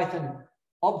GIM Python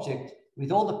object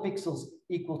with all the pixels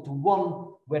equal to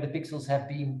 1, where the pixels have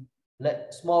been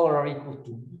smaller or equal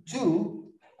to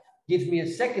 2, gives me a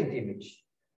second image.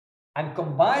 I'm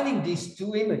combining these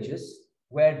 2 images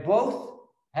where both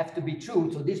have to be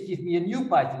true. So this gives me a new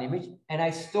Python image, and I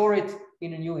store it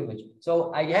in a new image.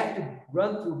 So I have to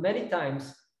run through many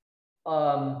times,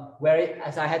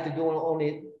 as I had to do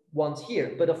only once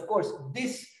here. But of course,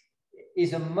 this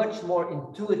is a much more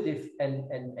intuitive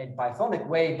and Pythonic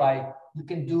way by you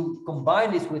can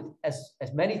combine this with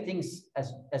as many things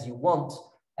as you want,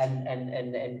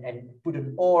 and put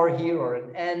an or here or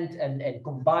an and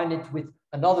combine it with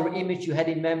another image you had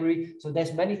in memory. So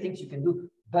there's many things you can do,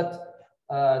 but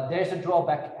there's a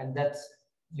drawback, and that's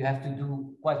you have to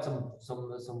do quite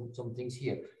some things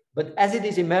here. But as it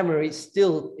is in memory,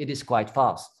 still it is quite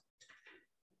fast.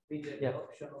 Peter, the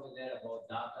option over there about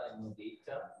data and no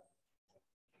data,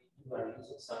 you are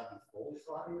using some default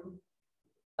value?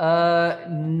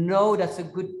 No, that's a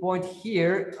good point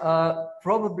here.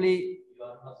 Probably you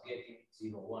are not getting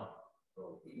 0, 1.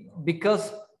 Probably, no?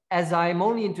 Because as I'm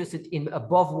only interested in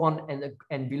above 1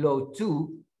 and below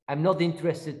 2, I'm not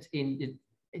interested in it.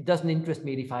 It doesn't interest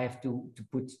me if I have to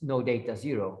put no data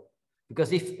 0.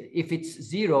 Because if it's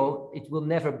 0, it will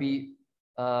never be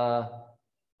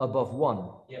above 1.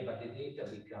 Yeah, but the data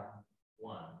become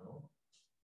 1, no?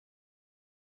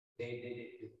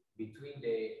 Between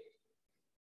the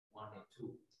 1 and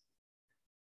 2.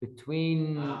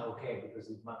 Between okay, because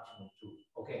it's maximum 2.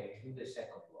 Okay, do the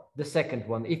second one. The second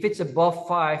one. If it's above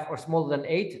 5 or smaller than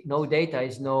 8, no data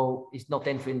is not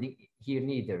entering here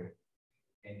neither.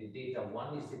 And the data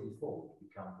 1 is the default,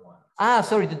 become 1.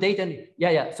 Sorry, the data.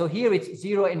 Yeah. So here it's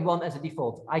 0 and 1 as a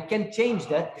default. I can change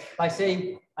that by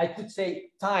saying, I could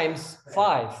say times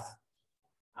 5.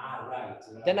 Right.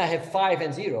 Then I have 5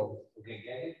 and 0. Okay,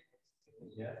 get it?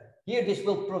 Yeah. Here, this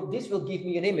will give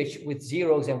me an image with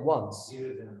zeros and ones.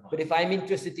 But if I'm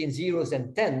interested in zeros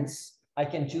and tens, I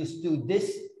can choose to do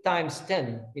this times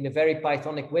 10 in a very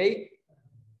Pythonic way.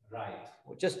 Right.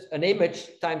 Just an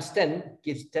image times 10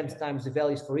 gives 10 times the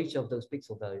values for each of those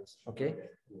pixel values. Okay.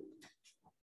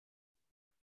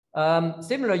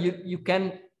 Similar, you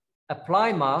can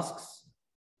apply masks.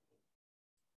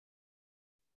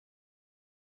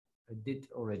 I did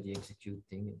already execute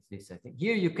this, I think.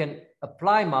 Here you can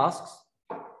apply masks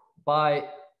by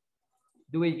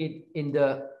doing it in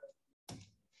the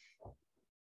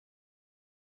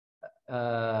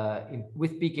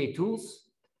with PK tools.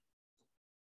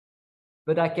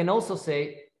 But I can also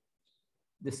say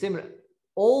the similar,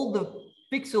 all the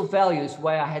pixel values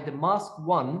where I had the mask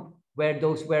 1, where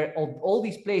those were all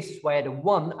these places where I had a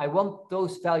 1, I want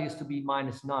those values to be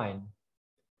 -9.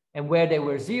 And where they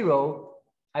were 0,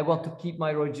 I want to keep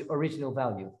my original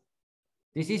value.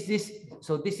 This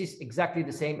is exactly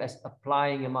the same as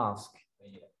applying a mask.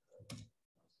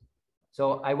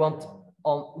 So I want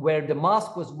on where the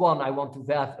mask was 1, I want to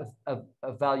have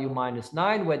a value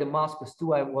 -9. Where the mask was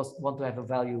 2, I want to have a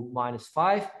value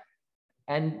 -5.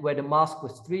 And where the mask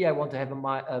was 3, I want to have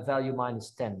a value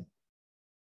 -10.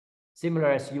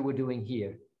 Similar as you were doing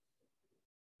here.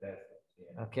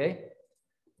 Okay.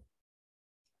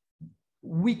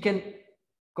 We can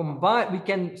combine, we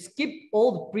can skip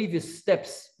all the previous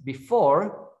steps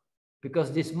before,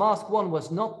 because this mask 1 was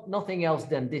nothing else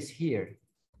than this here.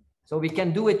 So we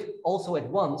can do it also at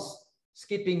once,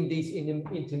 skipping these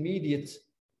intermediate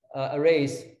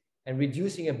arrays and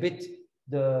reducing a bit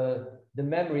the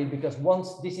memory, because once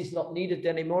this is not needed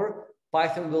anymore,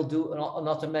 Python will do an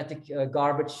automatic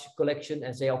garbage collection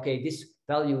and say, okay, this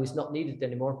value is not needed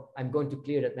anymore. I'm going to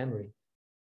clear that memory.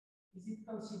 Is it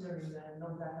considering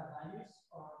non-data values?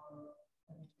 Or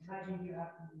imagine you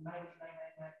have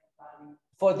 9999 value.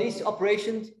 For these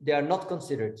operations, they are not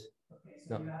considered. Okay,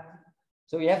 so no.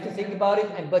 You have to think about it,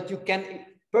 but you can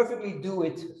perfectly do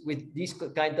it with these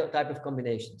type of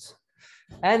combinations.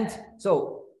 And so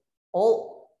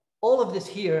all of this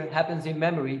here happens in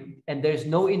memory, and there's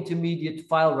no intermediate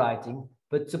file writing.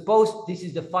 But suppose this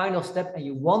is the final step and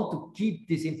you want to keep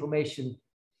this information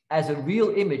as a real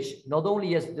image, not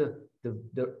only as the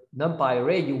NumPy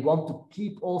array, you want to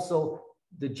keep also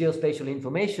the geospatial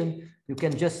information. You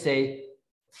can just say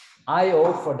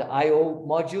IO for the IO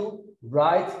module,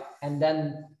 write, and then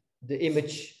the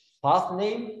image path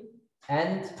name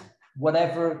and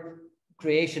whatever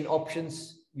creation options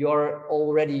you're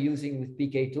already using with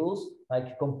PK tools,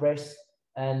 like compress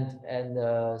and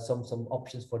some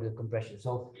options for the compression.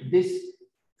 So this,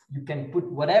 you can put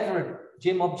whatever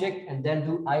gem object and then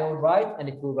do IO write, and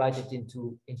it will write it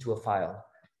into a file.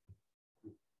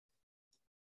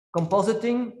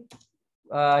 Compositing.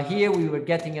 Here we were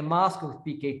getting a mask with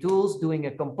PK tools, doing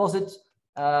a composite,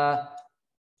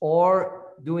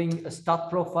 or doing a stat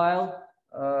profile.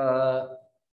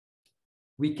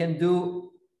 We can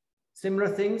do similar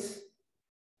things.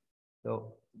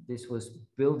 So this was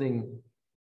building.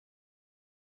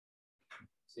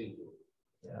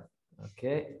 Yeah.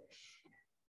 Okay.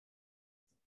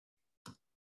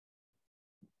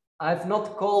 I've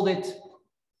not called it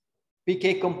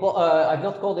I've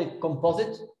not called it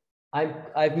composite.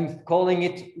 I've been calling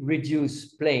it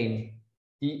reduce plane.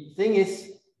 The thing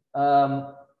is,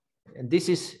 and this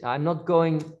is, I'm not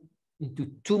going into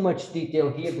too much detail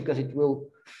here because it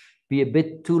will be a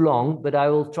bit too long, but I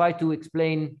will try to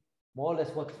explain more or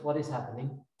less what is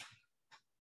happening.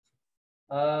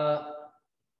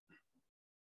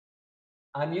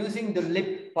 I'm using the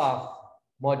libpath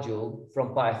module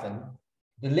from Python.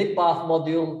 The libpath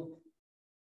module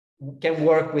can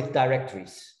work with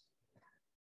directories.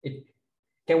 It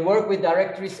can work with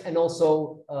directories and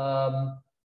also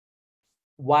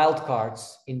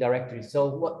wildcards in directories.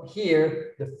 So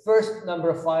here, the first number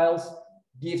of files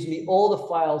gives me all the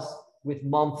files with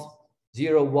month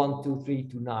 0, 1, 2, 3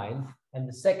 to 9. And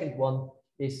the second one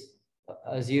is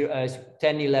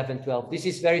 10, 11, 12. This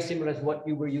is very similar to what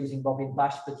you were using, Bob, in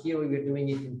Bash, but here we are doing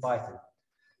it in Python.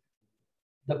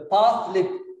 The path lib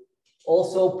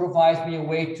also provides me a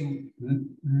way to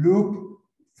loop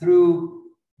through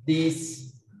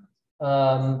these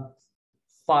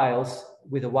files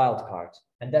with a wildcard.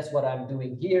 And that's what I'm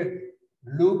doing here.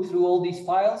 Loop through all these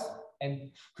files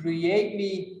and create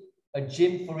me a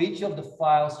gem for each of the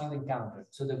files you encounter.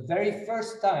 So the very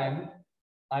first time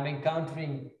I'm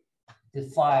encountering the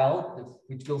file,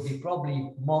 which will be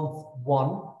probably month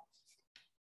 1,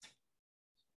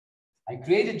 I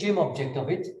create a gem object of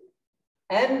it,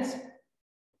 and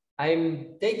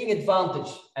I'm taking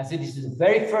advantage, as it is the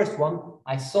very first one.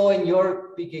 I saw in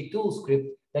your pktool script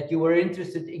that you were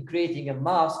interested in creating a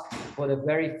mask for the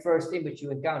very first image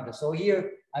you encounter. So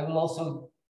here I will also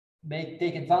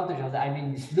take advantage of that. I'm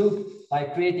in this loop by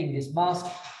creating this mask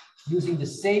using the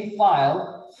same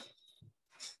file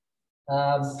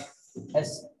as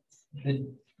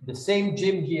the same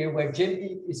gem here, where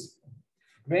gem is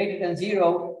greater than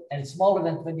 0 and smaller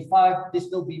than 25. This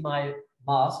will be my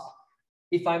mask.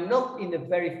 If I'm not in the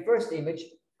very first image,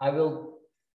 I will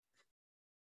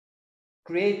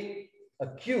create a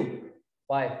cube.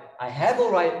 I have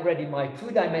already my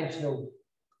 2-dimensional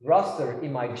raster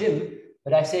in my gem,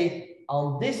 but I say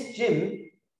on this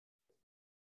gem,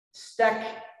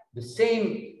 stack the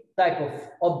same type of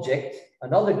object,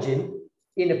 another gem,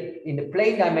 in a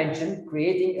plane dimension,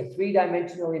 creating a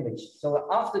 3-dimensional image. So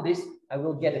after this, I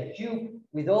will get a cube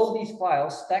with all these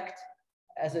files stacked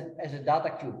as a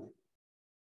data cube.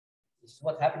 This is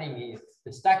what's happening here.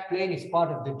 The stack plane is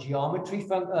part of the geometry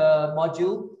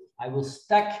module. I will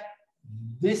stack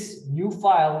this new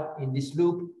file in this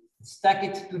loop, stack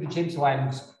it to the gem. So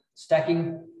I'm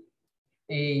stacking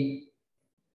a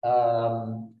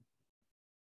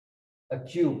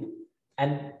cube,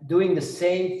 and doing the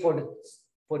same for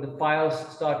the files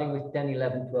starting with 10,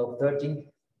 11, 12, 13.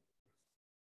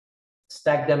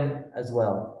 Stack them as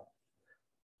well.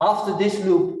 After this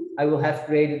loop, I will have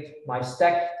created my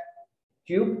stack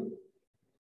cube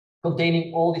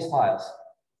containing all these files.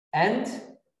 And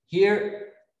here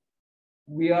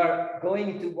we are going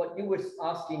into what you were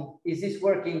asking, is this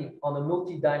working on a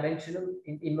multi-dimensional,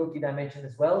 in multi-dimension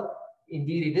as well?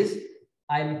 Indeed it is.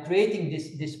 I'm creating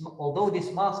this, although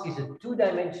this mask is a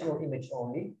 2-dimensional image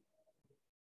only.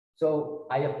 So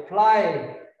I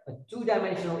apply a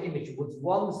 2-dimensional image with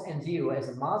 1s and 0 as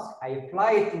a mask. I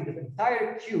apply it to the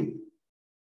entire cube.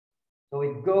 So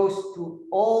it goes to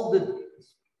all the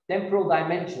temporal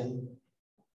dimension,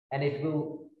 and it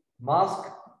will mask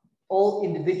all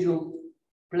individual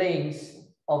planes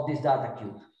of this data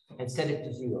cube and set it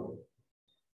to 0.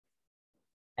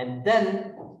 And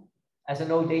then, as a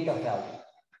no data value,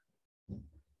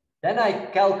 then I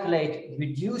calculate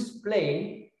reduced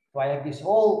plane. So I have this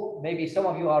whole, maybe some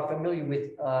of you are familiar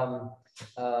with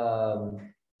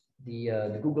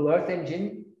the Google Earth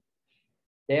engine.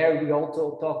 There we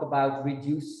also talk about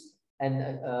reduce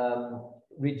and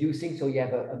reducing. So you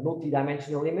have a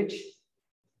multi-dimensional image,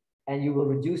 and you will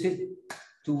reduce it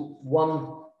to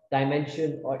 1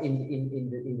 dimension, or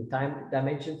in the time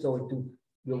dimension. So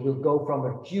you will go from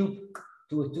a cube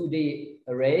to a 2D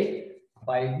array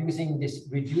by using this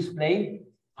reduced plane.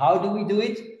 How do we do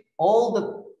it? All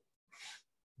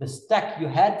the stack you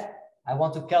had, I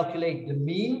want to calculate the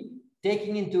mean,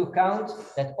 taking into account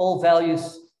that all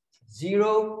values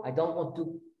 0, I don't want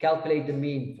to calculate the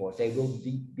mean for. They will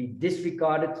be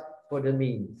disregarded for the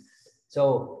mean.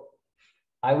 So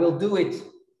I will do it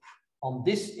on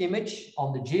this image,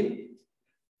 on the gem,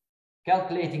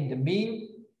 calculating the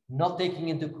mean, not taking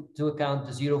into account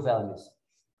the 0 values.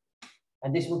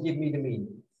 And this will give me the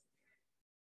mean.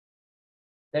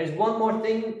 There's one more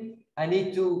thing I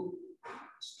need to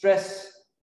stress,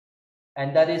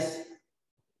 and that is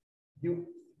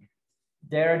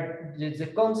there's a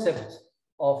concept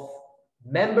of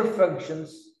member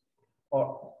functions,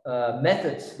 or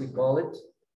methods we call it,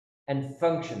 and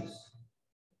functions.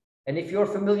 And if you're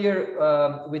familiar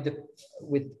with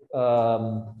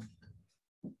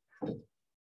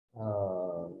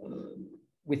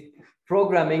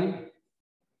programming,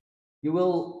 you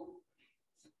will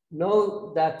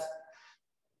know that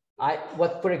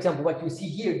for example, what you see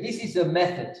here, this is a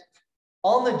method.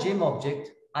 On the gem object,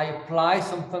 I apply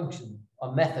some function,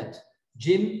 a method,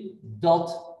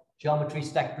 gem.geometry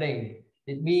stack plane.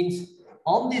 It means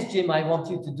on this gem, I want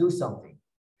you to do something,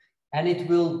 and it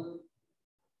will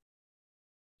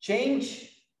change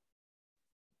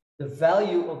the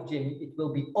value of gem. It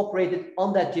will be operated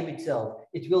on that gem itself.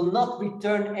 It will not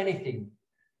return anything.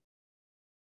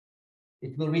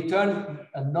 It will return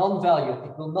a non-value.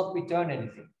 It will not return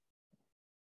anything.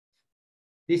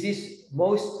 this is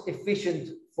most efficient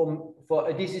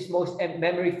this is most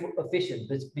memory efficient.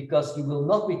 That's because you will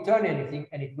not return anything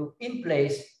and it will in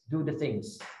place do the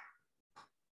things.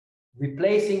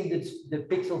 Replacing the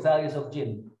pixel values of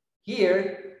gym.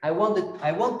 Here, I want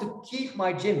to keep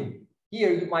my gym.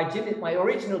 Here, my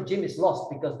original gym is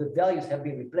lost because the values have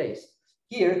been replaced.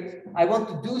 Here, I want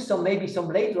to do maybe some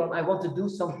later on, I want to do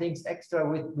some things extra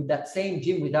with that same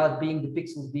gym without being the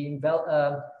pixels being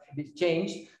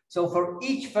changed. So for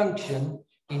each function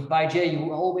in pyjeo,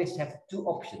 you always have two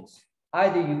options.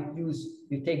 Either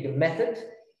you take the method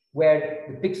where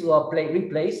the pixels are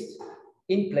replaced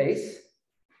in place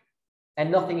and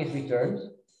nothing is returned,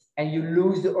 and you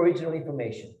lose the original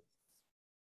information.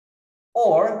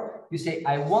 Or you say,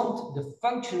 I want the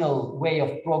functional way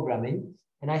of programming,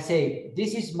 and I say,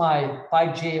 this is my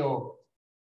pyjeo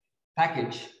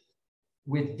package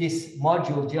with this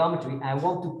module geometry. I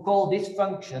want to call this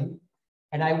function,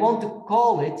 and I want to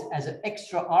call it as an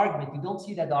extra argument. You don't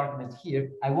see that argument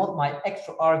here. I want my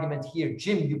extra argument here,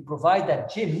 gym. You provide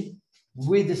that gym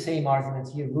with the same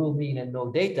arguments here, rule, mean, and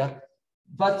no data.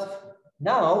 But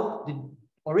now the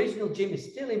original gym is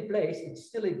still in place. It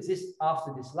still exists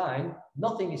after this line.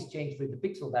 Nothing is changed with the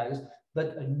pixel values,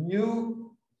 but a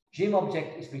new gym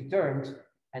object is returned,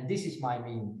 and this is my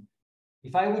mean.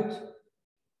 If I would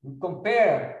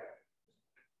compare,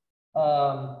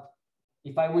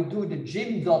 if I would do the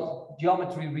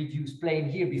gym.geometry reduce plane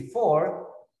here before,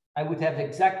 I would have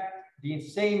the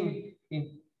same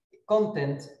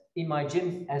content in my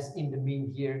gym as in the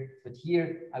mean here, but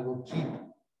here I will keep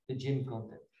the gym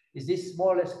content. Is this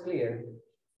more or less clear?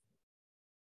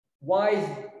 Why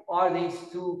are these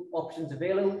two options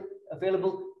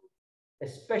available?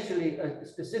 Especially,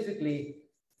 specifically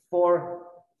for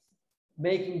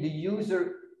making the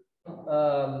user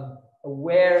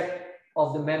aware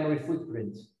of the memory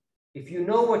footprint. If you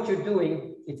know what you're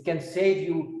doing, it can save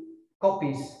you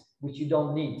copies which you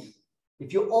don't need.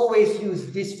 If you always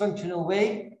use this functional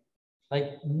way,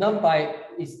 like NumPy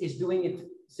is doing it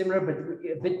similar but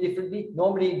a bit differently.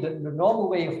 Normally, the normal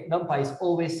way of NumPy is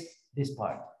always this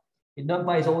part. In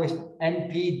NumPy is always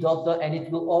np ... and it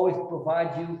will always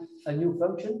provide you a new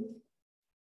function.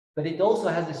 But it also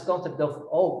has this concept of,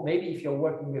 oh, maybe if you're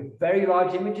working with very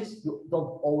large images, you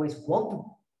don't always want to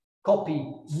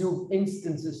copy new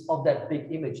instances of that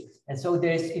big image. And so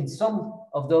there's, in some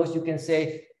of those, you can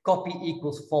say copy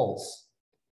equals false,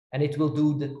 and it will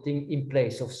do the thing in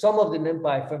place. So some of the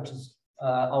NumPy functions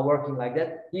are working like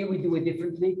that. Here we do it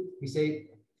differently. We say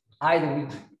either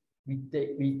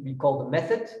we call the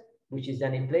method, which is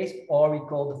then in place, or we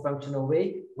call the functional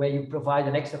way, where you provide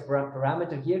an extra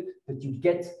parameter here, but you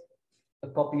get a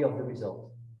copy of the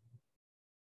result.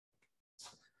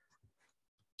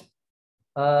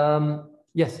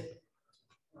 Yes.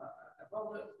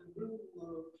 About the rule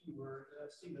keyword, I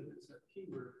see that it's a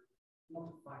keyword, not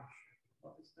a function.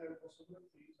 But is there a possibility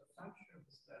to use a function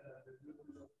instead of the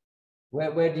rule?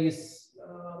 Where do you?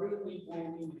 Really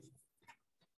meaning.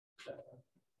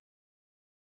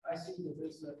 I see that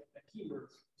there's a keyword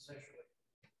essentially,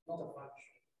 not a function.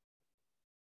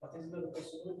 But is there a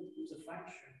possibility to use a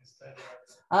function instead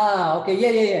of? Okay,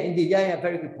 yeah, indeed, yeah,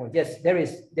 very good point. Yes, there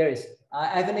is.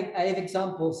 I have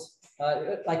examples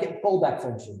like a callback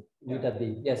function. Would that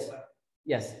be?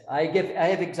 Yes. I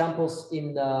have examples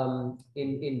in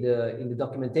the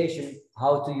documentation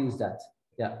how to use that.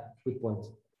 Yeah, good point.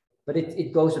 But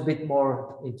it goes a bit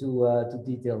more into to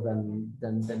detail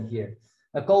than here.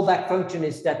 A callback function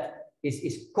is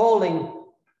calling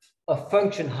a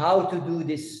function how to do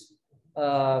this.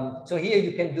 So here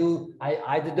you can do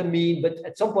either the mean, but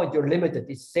at some point you're limited.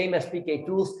 It's same as PK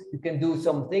tools. You can do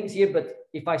some things here, but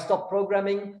if I stop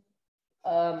programming,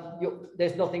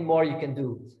 there's nothing more you can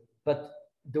do. But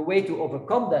the way to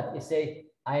overcome that is say,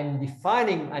 I'm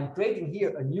creating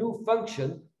here a new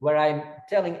function where I'm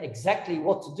telling exactly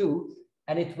what to do,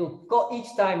 and it will call,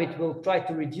 each time it will try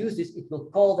to reduce this, it will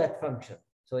call that function.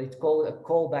 So it's called a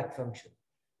callback function.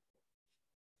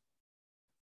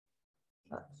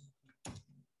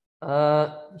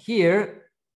 Here,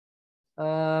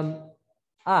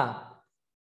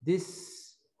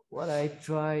 this, what I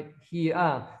tried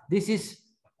here, this is,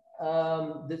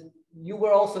 you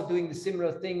were also doing the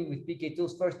similar thing with PK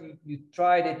tools. First, you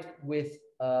tried it with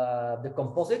the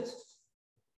composite,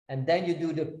 and then you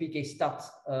do the PK stat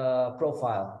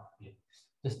profile.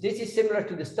 This is similar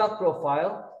to the stat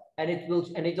profile, and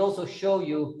it also show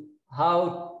you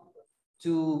how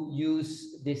to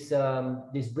use this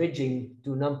this bridging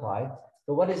to NumPy.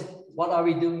 So what are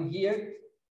we doing here?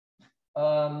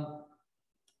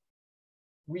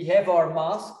 We have our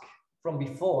mask from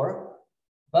before,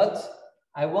 but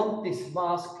I want this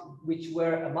mask,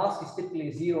 where a mask is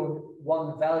typically 0,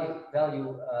 1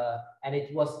 value, and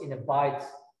it was in a byte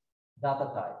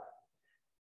data type.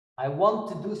 I want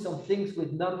to do some things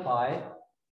with NumPy,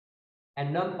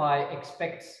 and NumPy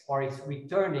expects or is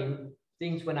returning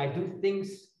things. When I do things,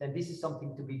 then this is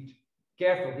something to be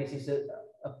careful. This is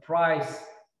a price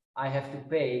I have to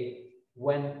pay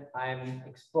when I'm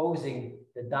exposing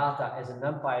the data as a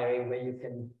NumPy array, where you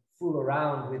can fool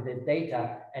around with the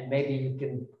data, and maybe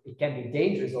it can be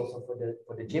dangerous also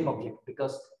for the gym object,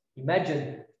 because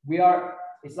imagine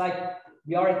it's like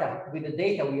we are with the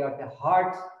data, we are at the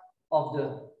heart of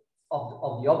the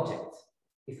object.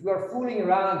 If we are fooling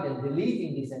around and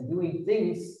deleting this and doing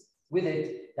things with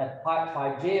it that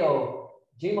pyjeo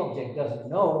gym object doesn't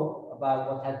know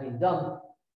about what has been done,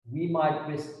 we might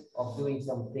risk of doing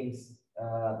some things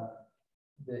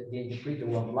the interpreter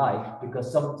won't like,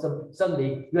 because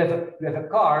suddenly you have a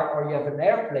car or you have an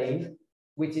airplane,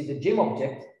 which is a gym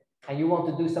object, and you want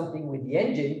to do something with the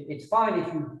engine. It's fine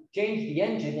if you change the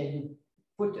engine and you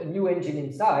put a new engine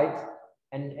inside,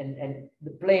 and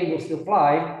the plane will still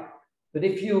fly. But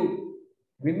if you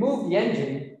remove the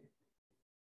engine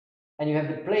and you have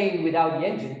the plane without the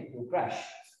engine, it will crash.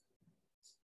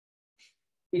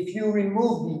 If you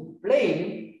remove the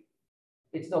plane,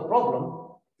 it's no problem,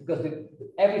 because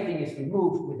everything is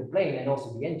removed with the plane and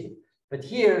also the engine. But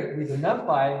here with the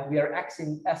NumPy, we are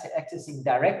accessing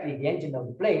directly the engine of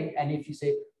the plane. And if you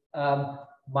say,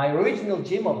 my original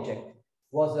gym object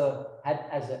had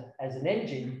as an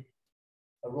engine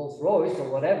a Rolls Royce or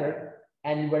whatever,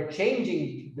 and we're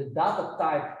changing the data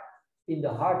type in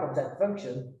the heart of that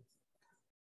function,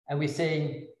 and we're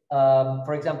saying,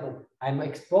 for example, I'm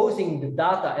exposing the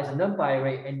data as a NumPy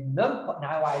array, and now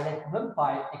I let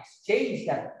NumPy exchange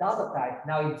that data type.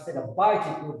 Now instead of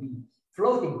bytes, it will be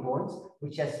floating points,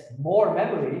 which has more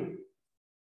memory.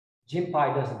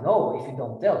 GymPy doesn't know if you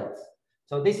don't tell it.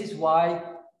 So this is why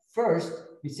first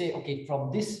we say, okay,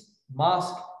 from this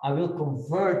mask, I will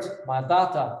convert my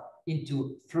data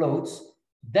into floats.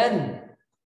 Then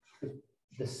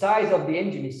the size of the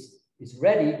engine is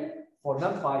ready for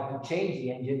NumPy to change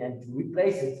the engine and to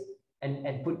replace it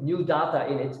and put new data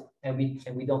in it, and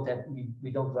we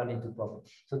don't run into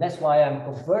problems. So that's why I'm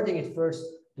converting it first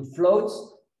to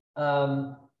floats.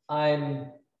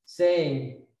 I'm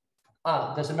saying,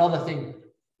 there's another thing.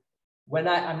 When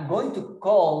I'm going to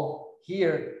call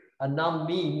here a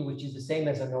non-mean, which is the same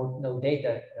as a no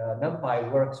data,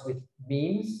 NumPy works with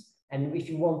means. And if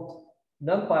you want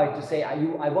NumPy to say,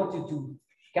 I want you to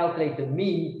calculate the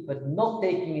mean, but not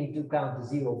taking into account the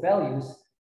 0 values,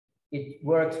 it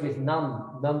works with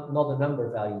not a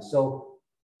number value. So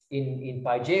in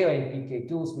pyjeo and PK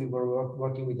tools, we were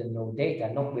working with the no data,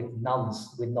 not with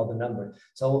nuns, with not a number.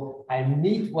 So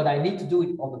what I need to do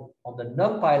it on the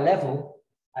NumPy level,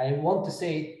 I want to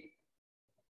say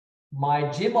my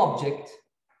gym object,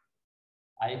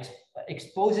 I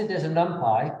expose it as a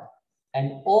NumPy,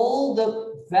 and all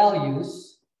the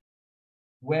values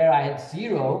where I had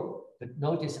 0, but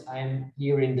notice I'm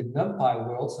here in the NumPy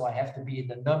world, so I have to be in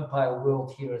the NumPy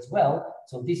world here as well.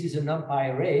 So this is a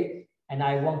NumPy array, and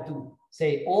I want to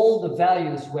say all the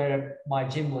values where my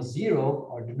gym was 0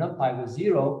 or the NumPy was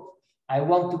 0, I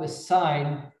want to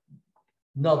assign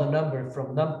not a number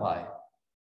from NumPy.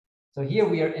 So here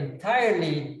we are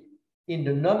entirely in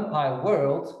the NumPy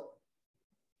world,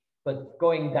 but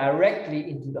going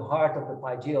directly into the heart of the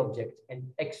pyjeo object and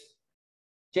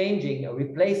exchanging or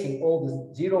replacing all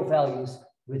the 0 values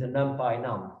with a NumPy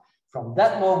num. From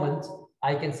that moment,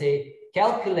 I can say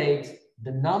calculate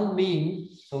the non-mean,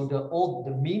 so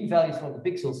the mean values for the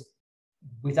pixels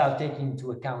without taking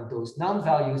into account those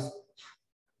non-values,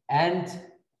 and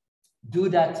do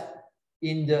that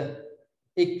in the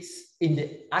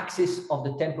axis of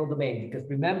the temporal domain. Because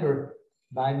remember,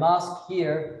 my mask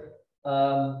here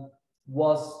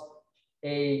was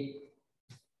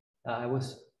I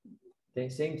was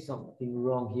saying something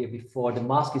wrong here before. The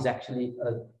mask is actually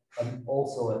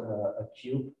also a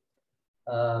cube,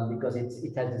 because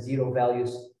it has the 0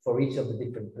 values for each of the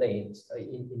different planes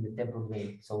in the temporal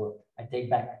domain. So I take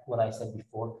back what I said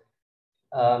before.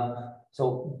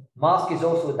 So mask is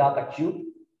also a data cube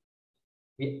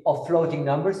of floating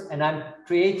numbers, and I'm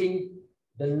creating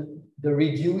the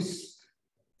reduce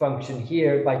function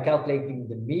here by calculating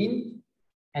the mean,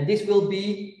 and this will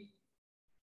be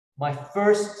my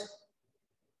first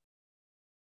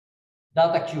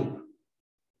data cube.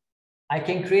 I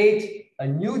can create a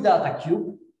new data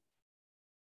cube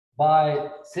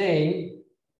by saying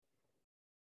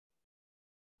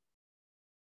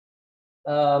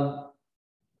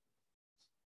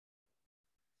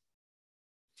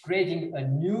creating a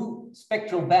new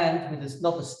spectral band with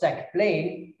not a stacked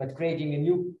plane, but creating a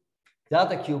new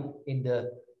data cube in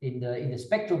the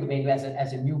spectral domain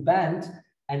as a new band.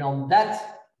 And on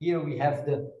that, here we have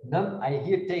the I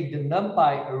here take the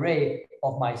NumPy array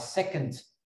of my second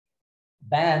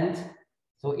band.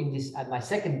 So in this, at my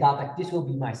second data, this will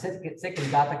be my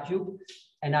second data cube,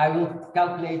 and I will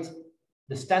calculate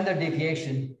the standard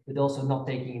deviation, but also not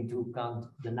taking into account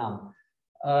the num.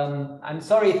 I'm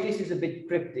sorry if this is a bit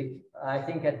cryptic. I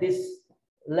think at this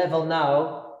level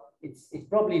now, it's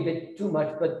probably a bit too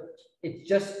much, but it's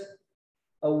just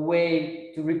a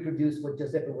way to reproduce what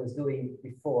Giuseppe was doing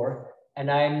before. And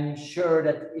I'm sure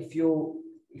that if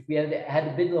we had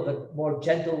a bit of a more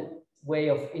gentle way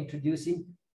of introducing,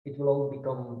 it will all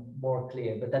become more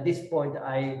clear. But at this point,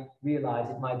 I realize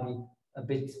it might be a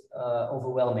bit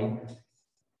overwhelming.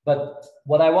 But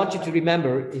what I want you to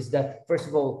remember is that, first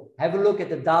of all, have a look at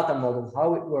the data model,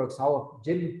 how it works, how a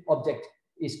GIM object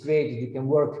is created. You can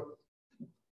work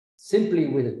simply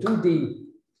with a 2D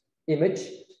image,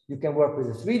 you can work with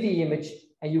a 3D image,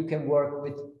 and you can work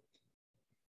with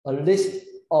a list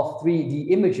of 3D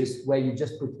images where you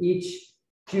just put each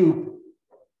cube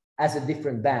as a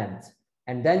different band.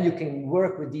 And then you can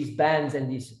work with these bands and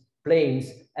these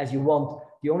planes as you want.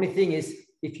 The only thing is,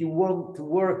 if you want to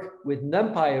work with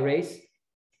NumPy arrays,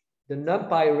 the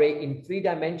NumPy array in 3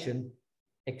 dimensions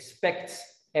expects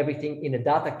everything in a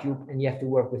data cube, and you have to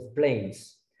work with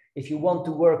planes. If you want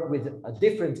to work with a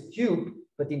different cube,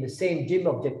 but in the same GIM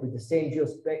object with the same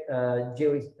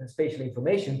geospatial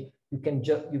information, you can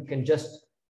just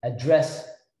address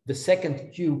the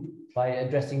second cube by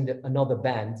addressing another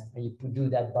band, and you could do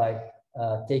that by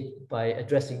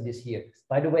addressing this here.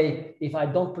 By the way, if I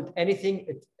don't put anything,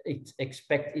 it's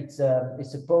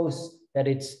supposed that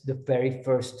it's the very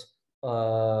first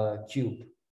cube.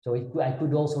 So I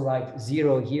could also write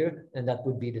 0 here, and that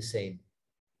would be the same.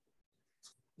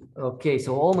 Okay,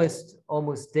 so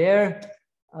almost there.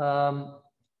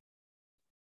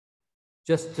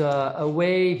 Just a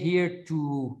way here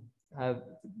to a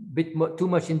bit too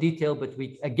much in detail, but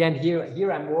again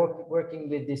here I'm working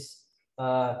with this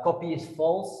copy is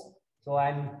false. So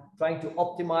I'm trying to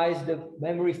optimize the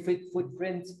memory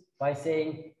footprint by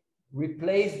saying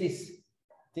replace this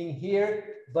thing here,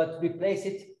 but replace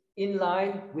it in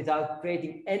line without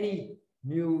creating any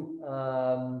new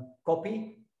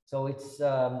copy. So it's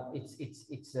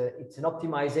an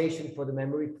optimization for the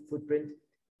memory footprint.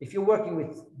 If you're working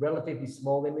with relatively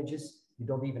small images, you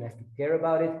don't even have to care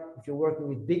about it. If you're working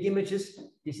with big images,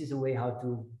 this is a way how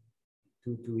to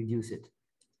reduce it.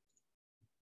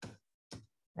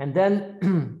 And then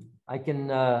I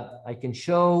can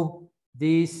show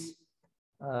these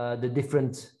the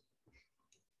different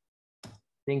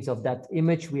things of that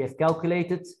image we have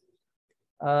calculated.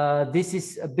 This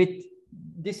is a bit.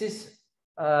 This is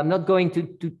I'm not going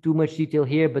to too much detail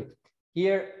here, but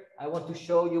here I want to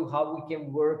show you how we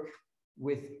can work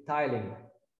with tiling.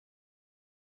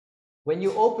 When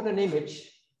you open an image,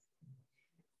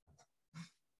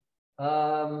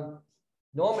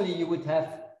 normally you would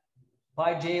have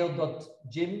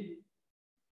pyjeo.gim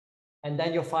and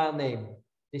then your file name.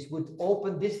 This would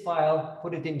open this file,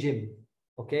 put it in GIM,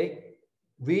 okay?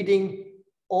 Reading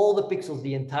all the pixels,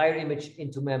 the entire image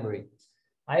into memory.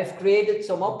 I have created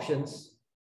some options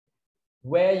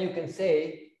where you can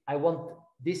say, I want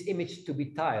this image to be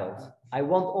tiled. I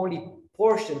want only a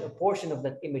portion of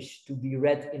that image to be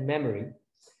read in memory.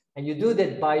 And you do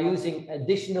that by using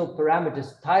additional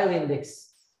parameters. Tile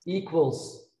index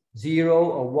equals 0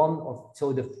 or 1, or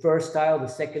so the first tile, the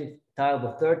second tile,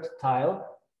 the third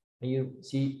tile. And you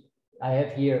see, I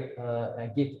have here, I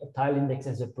give a tile index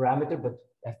as a parameter, but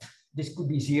this could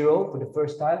be 0 for the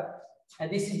first tile.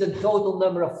 And this is the total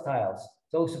number of tiles.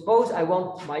 So suppose I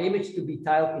want my image to be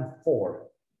tiled in 4.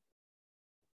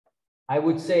 I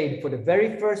would say for the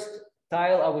very first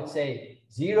tile, I would say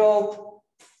 0,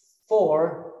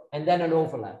 4, and then an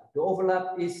overlap. The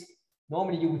overlap is,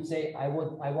 normally you would say, I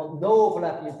want no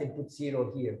overlap, you can put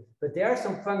 0 here. But there are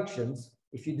some functions,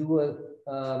 if you do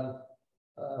a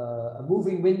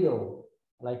moving window,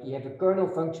 like you have a kernel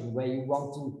function where you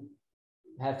want to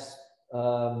have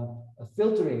a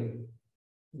filtering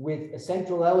with a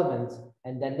central element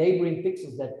and then neighboring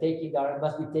pixels that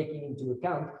must be taken into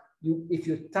account. If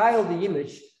you tile the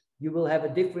image, you will have a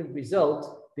different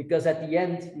result, because at the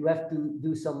end you have to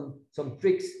do some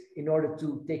tricks in order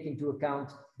to take into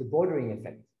account the bordering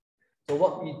effect. So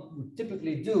what we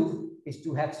typically do is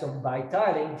to have some, by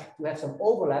tiling, to have some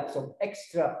overlap, some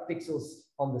extra pixels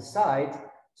on the side,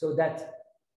 so that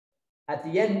at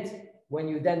the end, when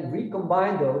you then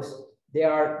recombine those, they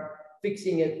are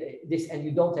fixing this, and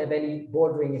you don't have any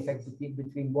bordering effect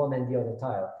between one and the other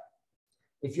tile.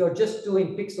 If you're just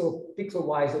doing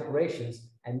pixel-wise operations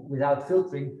and without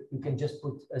filtering, you can just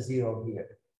put a 0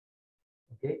 here.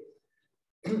 Okay.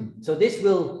 So this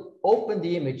will open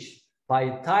the image by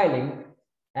tiling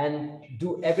and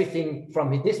do everything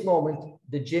from this moment.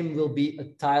 The gym will be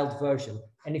a tiled version.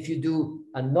 And if you do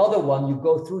another one, you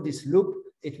go through this loop,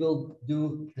 it will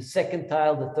do the second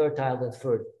tile, the third tile, the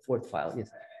fourth tile.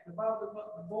 Yes. About the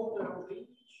border image,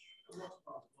 what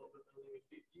about the border image?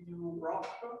 Did you rock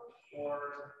or?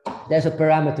 There's a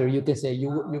parameter you can say.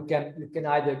 You can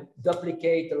either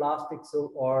duplicate the last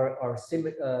pixel or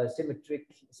symmetric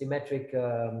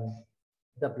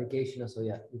duplication. So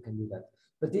yeah, you can do that.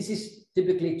 But this is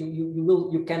typically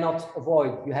you cannot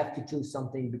avoid. You have to choose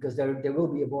something because there will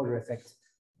be a border effect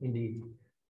indeed.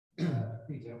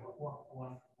 Peter,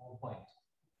 one point.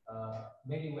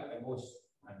 Maybe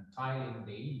I'm tiling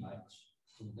the image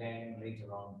to then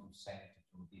later on to send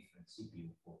to a different CPU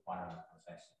for parallel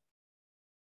processing.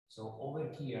 So over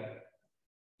here,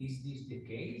 is this the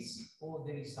case, or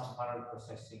there is some parallel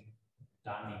processing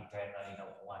done internally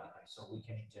automatically, so we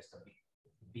can just a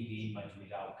big image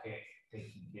without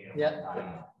taking care of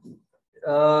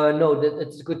tiling? No,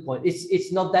 that's a good point.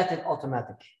 It's not that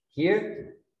automatic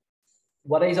here.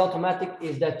 What is automatic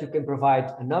is that you can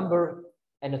provide a number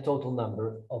and a total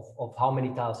number of how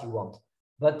many tiles you want.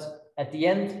 But at the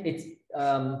end, it's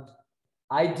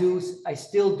I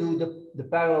still do the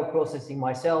parallel processing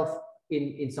myself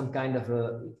in some kind of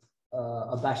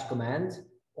a bash command,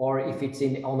 or if it's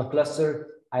on a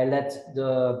cluster, I let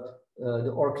the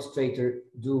orchestrator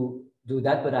do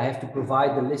that, but I have to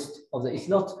provide the list of the. It's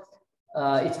not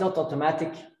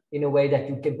automatic in a way that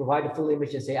you can provide a full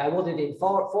image and say I want it in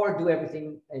four, do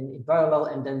everything in parallel,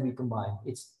 and then we combine.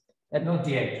 It's not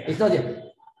yet. It's not yet.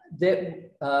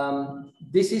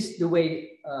 This is the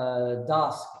way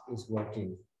Dask is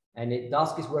working, and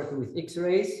Dask is working with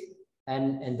X-rays,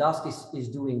 and Dask is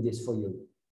doing this for you.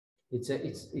 It's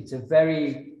a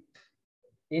very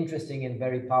interesting and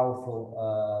very powerful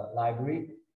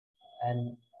library,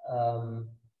 and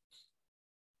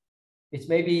it's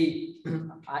maybe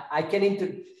I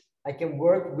can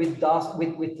work with Dask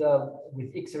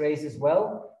with X-rays as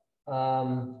well.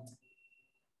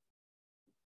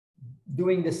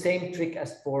 Doing the same trick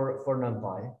as for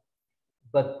NumPy,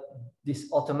 but this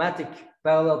automatic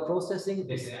parallel processing.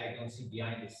 I don't see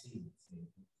behind the scenes.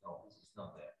 No, this is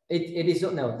not there. It is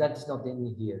no, that's not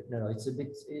in here. No, it's a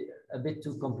bit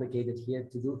too complicated here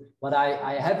to do. But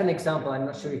I have an example. I'm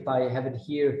not sure if I have it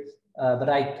here, but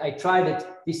I tried it.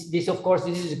 This of course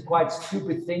this is a quite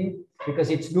stupid thing because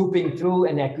it's looping through,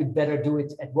 and I could better do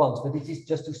it at once. But this is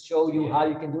just to show you how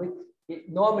you can do it.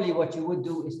 Normally, what you would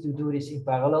do is to do this in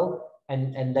parallel.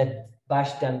 And let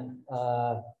Bash then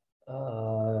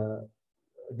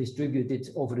distribute it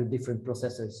over the different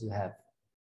processors you have.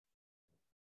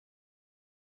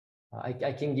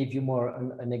 I can give you more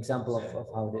an example of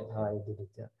how I did it.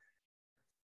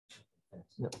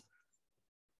 Yeah.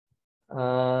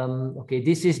 Okay,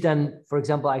 this is then, for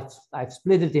example, I've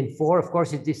split it in 4. Of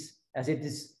course, it is as it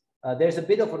is. There's a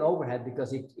bit of an overhead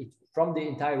because it from the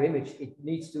entire image it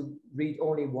needs to read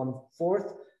only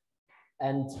 1/4.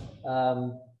 And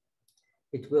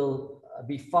it will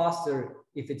be faster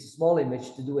if it's a small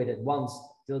image to do it at once.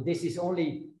 So this is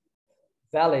only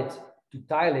valid to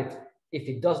tile it if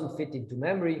it doesn't fit into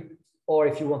memory, or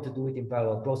if you want to do it in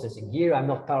parallel processing. Here, I'm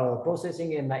not parallel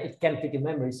processing, and it can fit in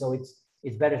memory, so it's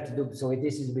better to do. So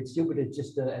this is a bit stupid. It's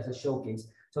just as a showcase.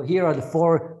 So here are the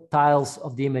 4 tiles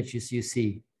of the images you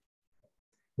see,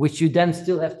 which you then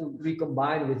still have to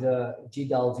recombine with a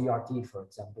GDAL VRT, for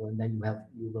example, and then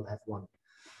you will have one.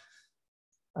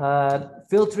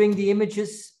 Filtering the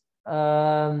images.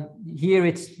 Here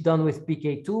it's done with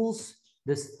PK tools.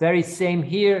 This very same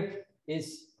here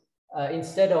is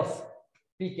instead of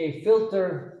PK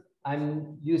filter,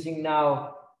 I'm using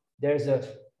now. There's a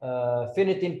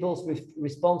finite impulse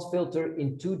response filter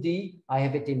in 2D. I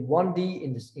have it in 1D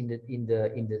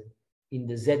in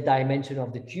the Z dimension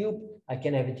of the cube. I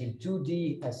can have it in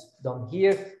 2D as done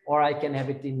here, or I can have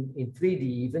it in 3D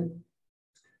even.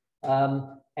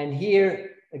 And here,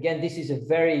 again, this is a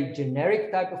very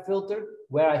generic type of filter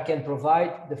where I can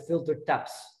provide the filter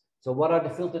tabs. So what are the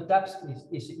filter tabs?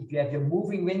 Is if you have your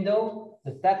moving window,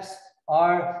 the tabs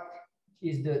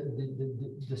is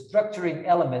the structuring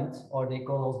element, or they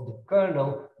call it the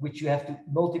kernel, which you have to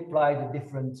multiply the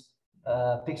different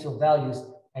pixel values,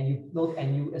 and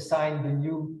you assign the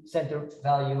new center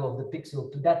value of the pixel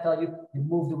to that value. You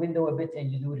move the window a bit, and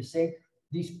you do the same.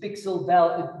 These pixel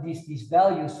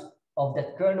values of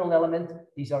that kernel element,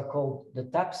 these are called the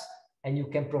tabs, and you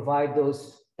can provide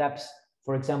those tabs,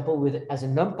 for example, with as a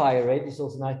NumPy array. This is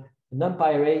also nice. The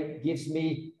NumPy array gives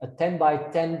me a 10 by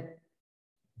 10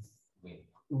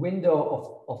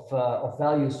 window of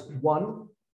values 1,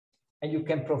 and you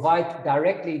can provide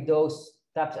directly those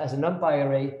tabs as a NumPy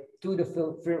array to the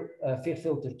fit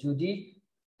filter 2D,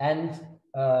 and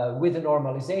with a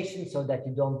normalization so that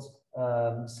you don't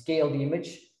scale the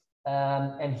image.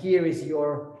 And here is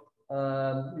your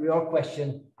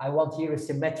question. I want here a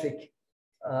symmetric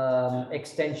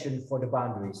extension for the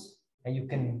boundaries, and you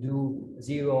can do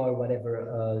 0 or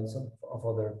whatever some of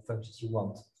other functions you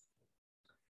want.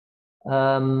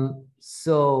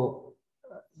 So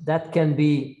that can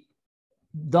be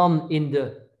done in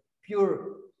the pure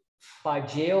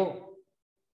pyjeo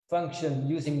function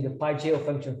using the pyjeo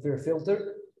function for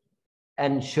filter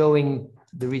and showing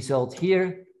the result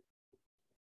here.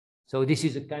 So this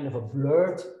is a kind of a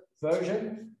blurred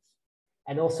version.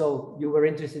 And also you were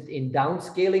interested in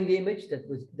downscaling the image.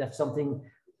 That's something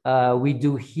we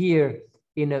do here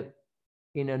in a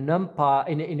NumPy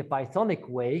in a Pythonic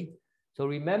way. So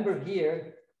remember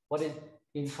here what is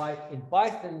in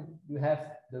Python you have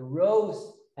the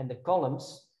rows and the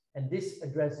columns, and this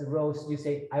addresses the rows. You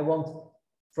say I want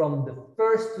from the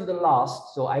first to the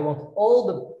last, so I want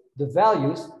all the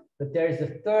values, but there is a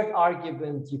third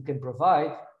argument you can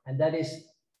provide, and that is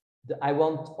I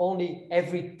want only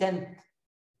every 10th,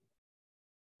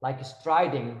 like a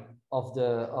striding of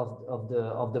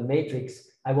the matrix.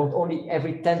 I want only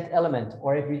every 10th element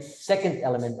or every 2nd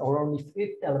element or only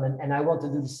 5th element, and I want to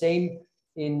do the same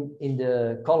in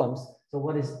the columns. So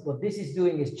what this is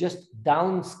doing is just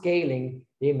downscaling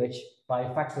the image by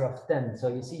a factor of 10. So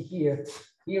you see here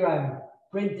I'm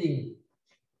printing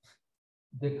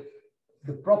the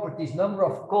properties number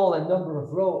of col and number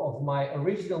of row of my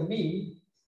original mean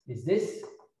is this.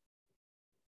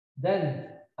 Then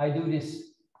I do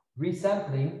this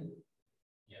resampling,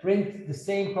 print the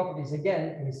same properties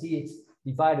again, and you see it's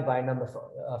divided by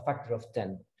a factor of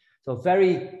 10. So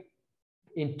very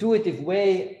intuitive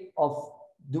way of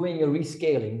doing a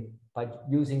rescaling by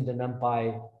using the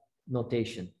NumPy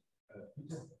notation.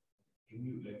 Can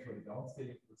you, like, for the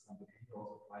downscaling, for example, can you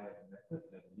also apply a method,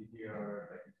 like linear,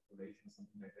 like interpolation,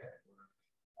 something like that?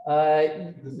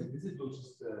 Or, because like, this will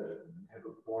just have a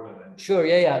border. Sure,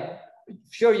 yeah.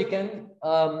 Sure, you can.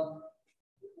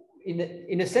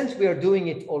 In a sense, we are doing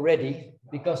it already,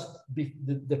 because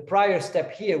the prior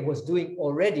step here was doing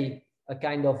already a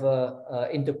kind of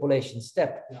interpolation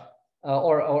step,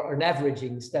 or an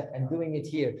averaging step, and doing it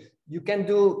here. You can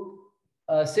do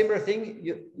a similar thing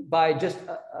by just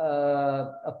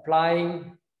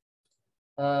applying.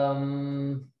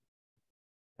 I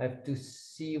have to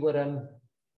see what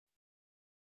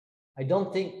I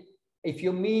don't think, if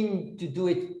you mean to do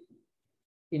it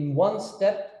in one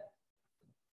step,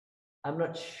 I'm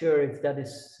not sure if that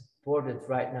is supported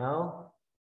right now.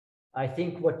 I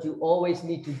think what you always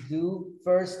need to do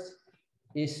first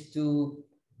is to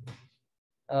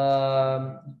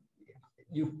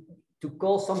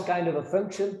call some kind of a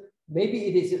function. Maybe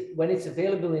it is when it's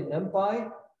available in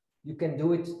NumPy, you can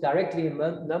do it directly in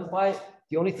NumPy.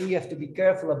 The only thing you have to be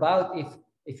careful about,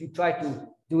 if you try to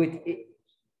do it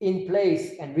in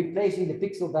place and replacing the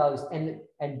pixel values,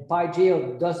 and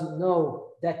pyjeo doesn't know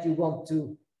that you want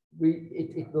to,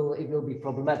 it will be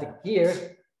problematic.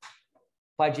 Here,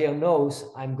 pyjeo knows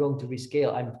I'm going to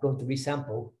rescale, I'm going to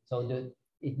resample, so that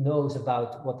it knows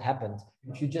about what happened.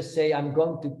 If you just say I'm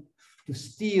going to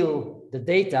steal the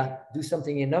data, do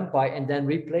something in NumPy, and then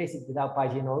replace it without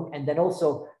pyjeo knowing, and then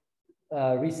also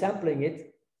resampling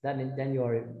it, then you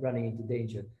are running into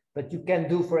danger. But you can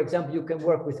do, for example, you can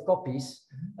work with copies,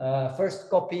 first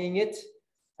copying it,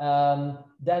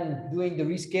 then doing the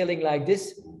rescaling like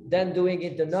this, then doing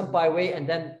it the NumPy way, and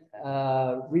then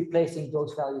replacing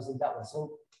those values in that one.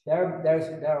 So there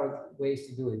are ways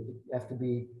to do it, but you have to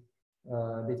be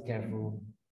a bit careful.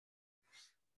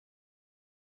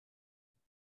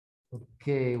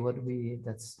 Okay,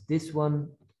 that's this one.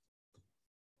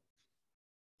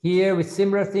 Here with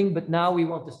similar thing, but now we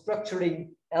want the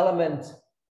structuring element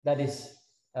that is,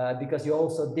 because you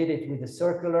also did it with a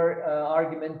circular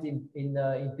argument in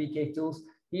PK tools.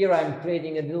 Here I'm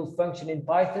creating a little function in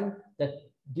Python that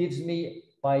gives me,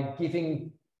 by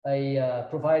giving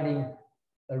providing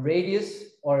a radius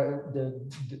or the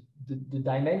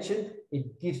dimension,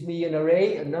 it gives me an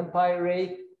array, a NumPy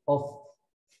array of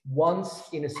ones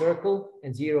in a circle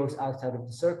and zeros outside of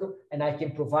the circle, and I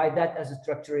can provide that as a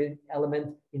structuring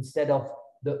element instead of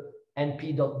the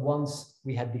np.ones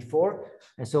we had before.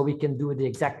 And so we can do the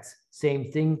exact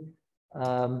same thing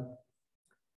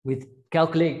with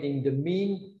calculating the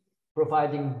mean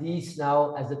providing these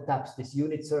now as the tabs, this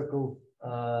unit circle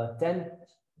 10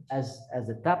 as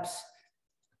the tabs.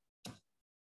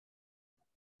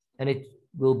 And it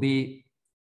will be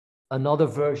another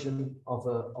version of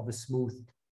a smooth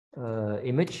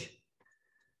image.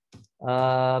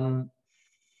 And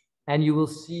you will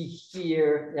see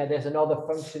here, yeah, there's another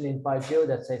function in pyjeo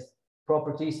that says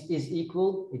properties is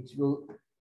equal. It will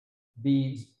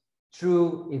be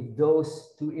true if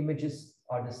those two images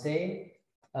are the same,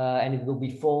 and it will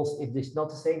be false if this is not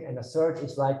the same. And assert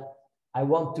is like, I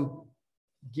want to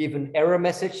give an error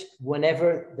message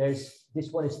whenever this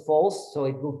one is false. So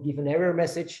it will give an error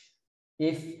message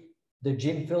if the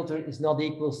gym filter is not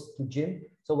equals to gym.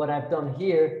 So what I've done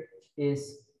here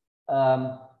is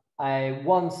I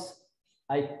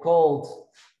called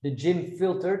the gym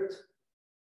filtered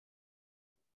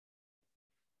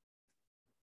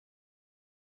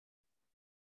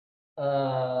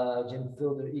gym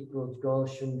filter equals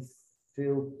Gaussian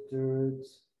filtered.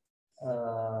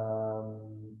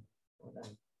 What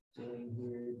I'm doing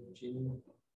here, gym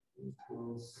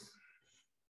equals.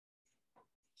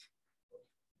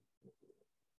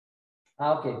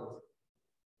 Okay.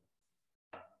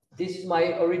 This is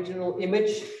my original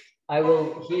image. I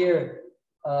will here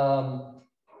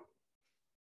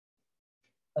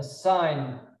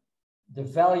assign the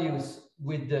values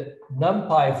with the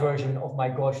NumPy version of my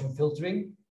Gaussian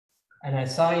filtering, and I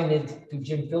assign it to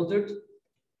gym filtered.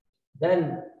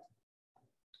 Then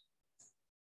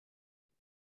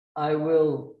I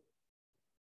will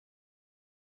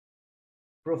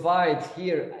provide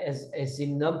here, as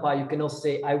in NumPy, you can also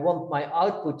say, I want my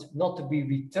output not to be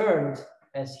returned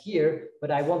as here,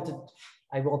 but I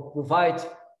will provide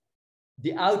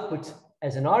the output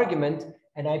as an argument,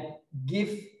 and I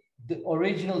give the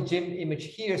original gym image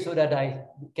here so that I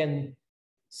can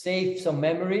save some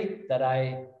memory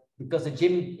because the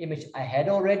gym image I had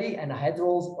already, and I had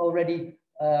already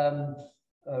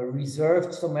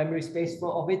reserved some memory space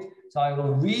of it. So I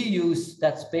will reuse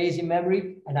that space in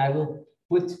memory, and I will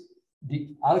put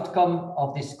the outcome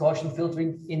of this Gaussian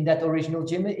filtering in that original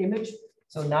gym image.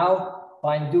 So now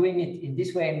by doing it in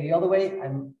this way and the other way,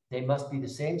 they must be the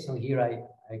same. So here I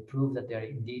prove that they're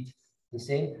indeed the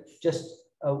same. Just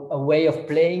a way of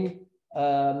playing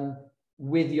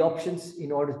with the options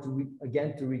in order to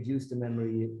again to reduce the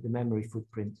memory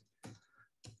footprint.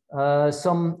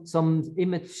 Some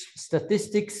image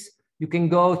statistics, you can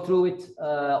go through it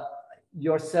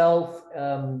yourself,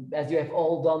 as you have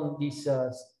all done these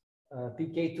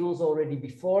PK tools already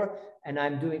before, and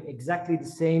I'm doing exactly the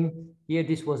same here.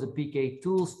 This was a PK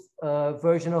tools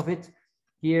version of it.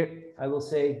 Here I will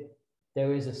say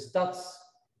there is a stats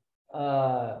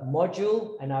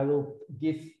module, and I will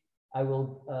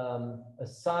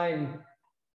assign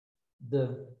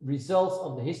the results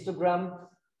of the histogram,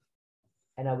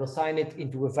 and I will assign it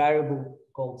into a variable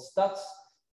called stats,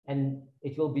 and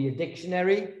it will be a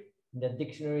dictionary. The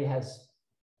dictionary has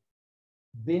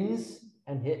bins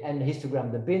and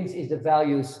histogram. The bins is the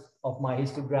values of my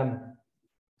histogram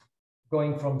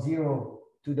going from 0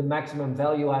 to the maximum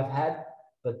value I've had,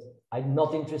 but I'm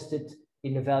not interested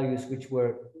in the values which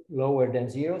were lower than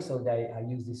 0. So I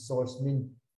use this source min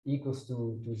equals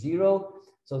to 0.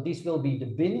 So this will be the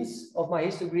bins of my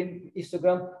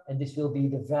histogram, and this will be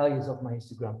the values of my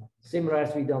histogram. Similar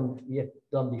as we have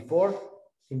done before.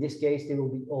 In this case, they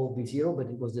will all be 0, but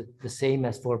it was the same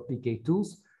as for PK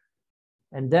tools.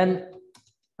 And then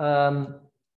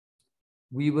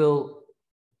we will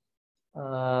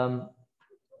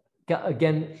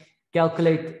again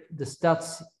calculate the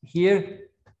stats here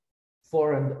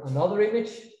for another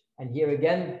image. And here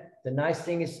again, the nice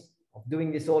thing is of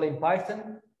doing this all in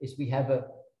Python is we have a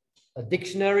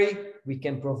dictionary we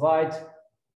can provide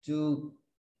to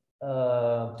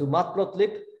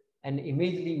Matplotlib. And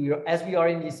immediately, as we are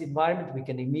in this environment, we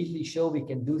can immediately show, we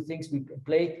can do things, we can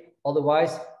play.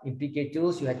 Otherwise, in PK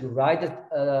tools, you have to write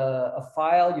a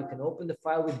file. You can open the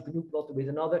file with GNU Plot with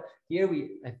another. Here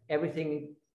we have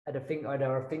everything at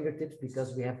our fingertips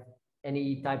because we have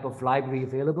any type of library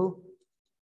available.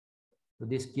 So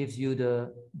this gives you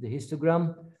the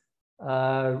histogram.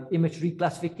 Image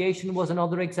reclassification was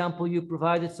another example you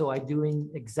provided. So I'm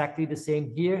doing exactly the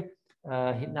same here.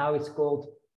 Now it's called.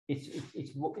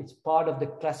 It's part of the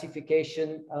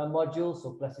classification module.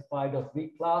 So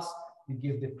classify.reclass, you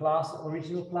give the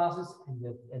original classes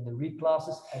and the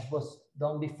reclasses as was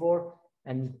done before.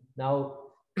 And now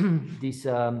this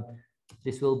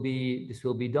will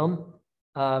be done.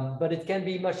 But it can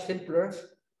be much simpler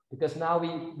because now we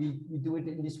do it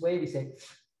in this way. We say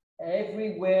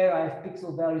everywhere I have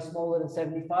pixel value smaller than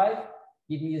 75,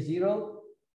 give me a 0.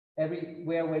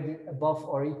 Everywhere where above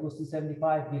or equals to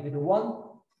 75, give it a 1.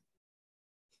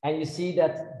 And you see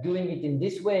that doing it in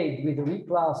this way with a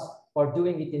reclass or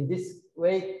doing it in this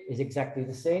way is exactly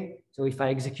the same. So if I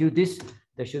execute this,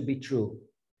 there should be true.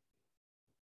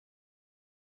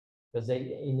 Because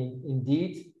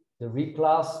indeed, the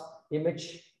reclass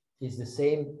image is the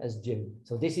same as Jim.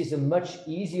 So this is a much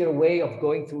easier way of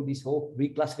going through this whole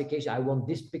reclassification. I want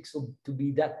this pixel to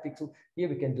be that pixel. Here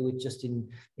we can do it just in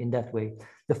that way.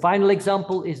 The final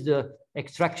example is the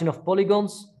extraction of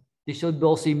polygons. This should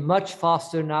also be much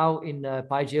faster now in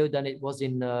pyjeo than it was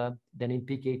in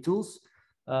PK tools.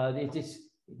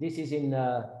 This is in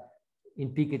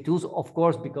PK tools, of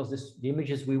course, because the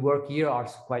images we work here are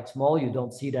quite small. You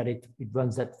don't see that it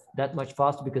runs that much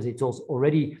faster because it's also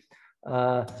already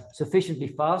sufficiently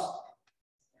fast.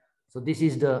 So this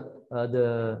is the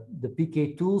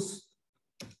PK tools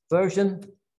version,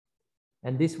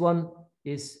 and this one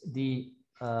is the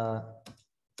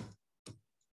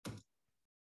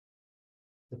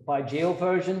pyjeo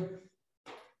version.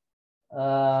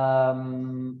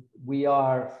 We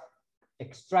are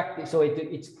extracting, so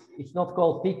it's not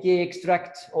called PK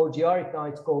extract OGR, now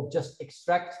it's called just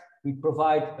extract. We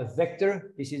provide a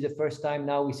vector. This is the first time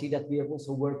now we see that we have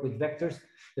also worked with vectors.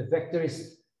 The vector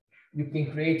is, you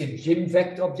can create a Jim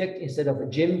vector object instead of a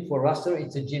Jim for raster.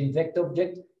 It's a Jim vector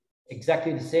object,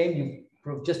 exactly the same. You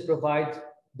just provide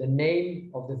the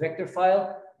name of the vector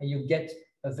file and you get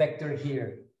a vector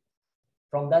here.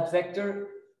 From that vector,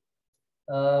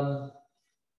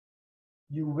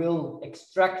 you will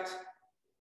extract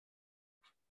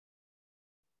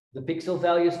the pixel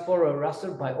values for a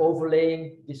raster by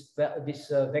overlaying this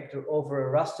vector over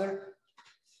a raster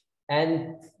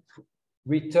and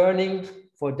returning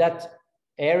for that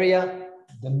area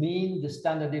the mean, the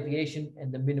standard deviation,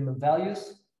 and the minimum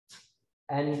values.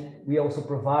 And we also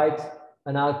provide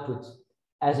an output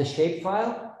as a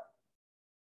shapefile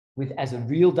as a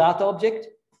real data object,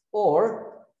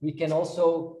 or we can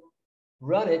also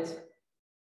run it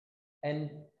and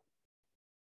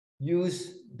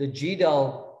use the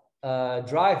GDAL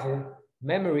driver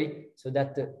memory so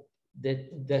that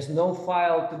there's no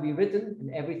file to be written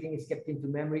and everything is kept into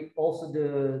memory. Also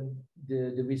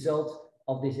the result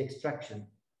of this extraction.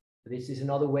 This is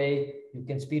another way you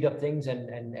can speed up things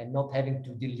and not having to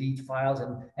delete files,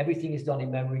 and everything is done in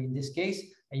memory in this case.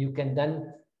 And you can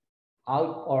then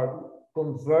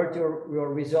convert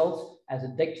your results as a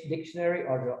dictionary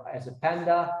or as a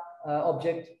panda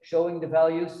object showing the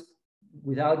values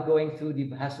without going through the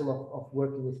hassle of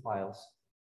working with files.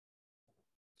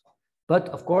 But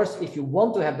of course, if you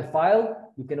want to have the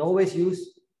file, you can always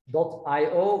use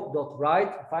 .io,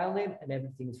 .write file name, and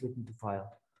everything is written to file.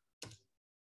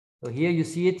 So here you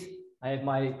see it. I have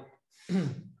my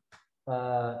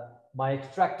my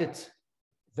extracted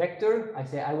vector. I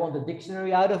say I want a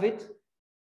dictionary out of it,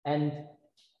 and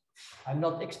I'm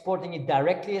not exporting it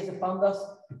directly as a pandas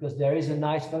because there is a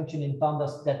nice function in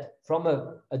pandas that from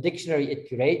a dictionary it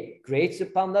creates a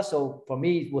pandas. So for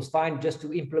me, it was fine just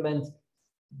to implement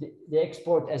the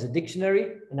export as a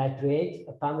dictionary, and I create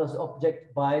a pandas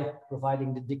object by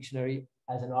providing the dictionary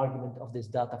as an argument of this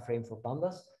data frame for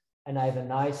pandas. And I have a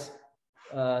nice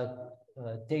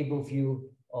table view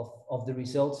of the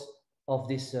results of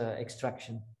this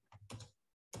extraction.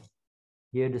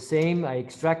 Here the same, I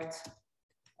extract,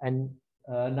 and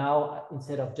now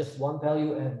instead of just one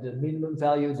value, I have the minimum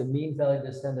value, the mean value,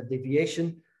 the standard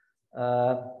deviation.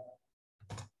 I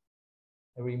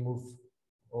remove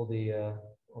all the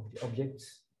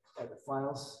objects, the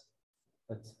files,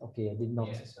 but okay, I did not,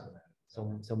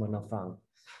 someone not found.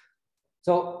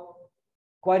 So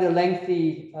quite a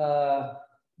lengthy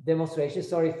demonstration.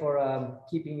 Sorry for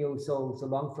keeping you so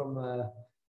long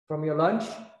from your lunch,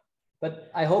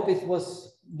 but I hope it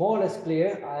was more or less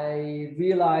clear. I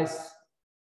realize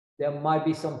there might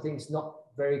be some things not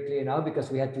very clear now because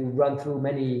we had to run through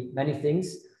many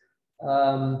things.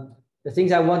 The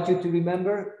things I want you to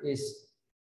remember is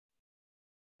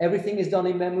everything is done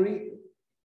in memory.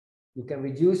 You can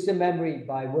reduce the memory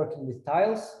by working with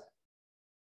tiles.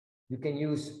 You can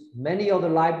use many other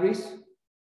libraries,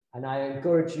 and I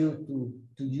encourage you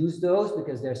to use those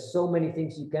because there's so many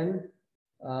things you can.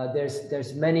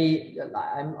 There's many.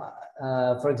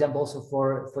 For example, also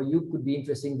for you could be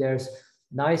interesting. There's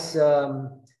nice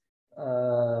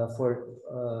for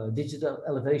digital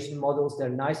elevation models. There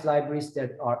are nice libraries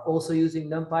that are also using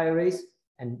NumPy arrays.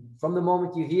 And from the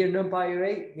moment you hear NumPy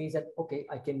array, it means that okay,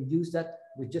 I can use that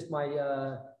with just my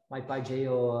my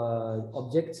pyjeo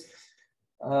objects.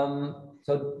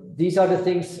 So these are the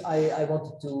things I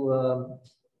wanted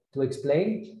to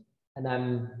explain,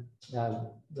 and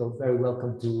you're very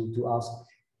welcome to ask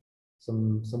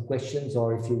some questions,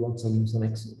 or if you want some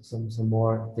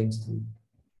more things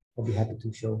I'll be happy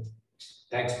to show.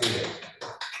 Thanks, Peter.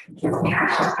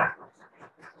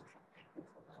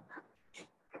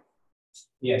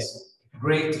 Yes,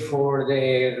 great for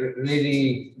the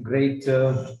really great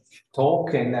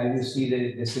talk, and you see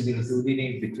the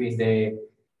similitude between the.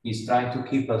 He's trying to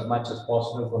keep as much as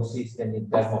possible consistent in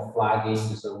terms of flagging,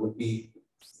 so it would be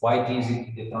quite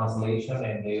easy the translation,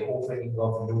 and the opening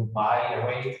of NumPy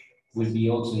array will be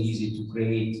also easy to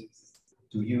create,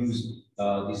 to use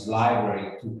this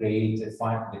library to create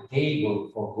the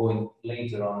table for going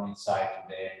later on inside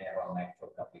the neural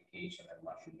network application and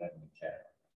machine learning in general.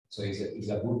 So it's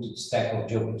a good step of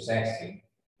geoprocessing,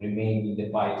 remain in the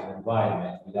Python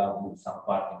environment without doing some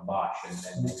part in bash and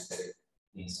then enter it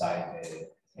inside the,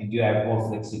 and you have more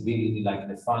flexibility, like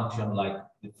the function, like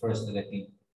the first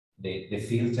the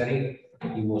filtering,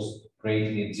 it was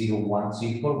created 0-1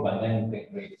 simple, but then you can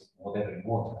create whatever you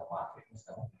want in the market.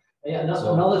 So, yeah,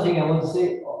 another thing I want to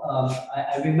say,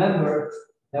 I remember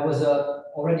there was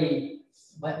already,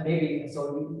 maybe,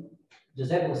 so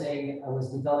Joseph was saying I was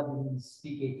developing these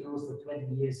PK tools for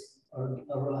 20 years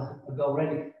ago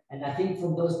already. And I think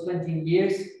from those 20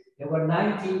 years, there were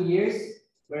 19 years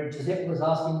where Joseph was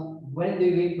asking, when do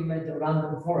you implement a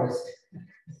random forest?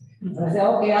 And I said,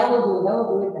 okay, I will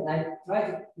do it. And I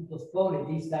tried to postpone it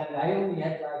this time. I only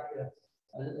had like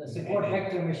a support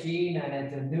vector machine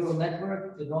and a neural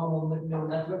network, the normal neural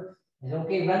network. I said,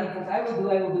 okay, random forest, I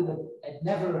will do, but it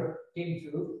never came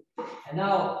through. And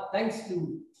now, thanks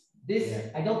to this,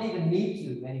 I don't even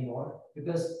need to anymore,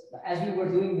 because as we were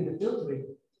doing with the filtering,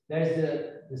 there's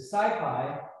the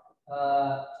SciPy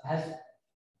has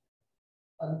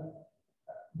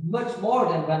much more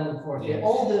than random forest. Yes.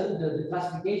 All the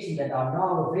classifications that are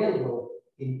now available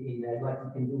in what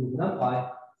you can do with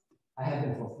NumPy, I have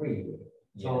them for free.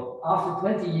 Yeah. So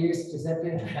after 20 years,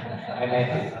 Giuseppe,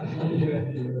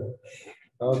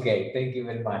 okay, thank you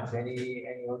very much.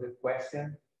 Any other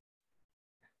question?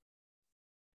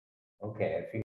 Okay, I think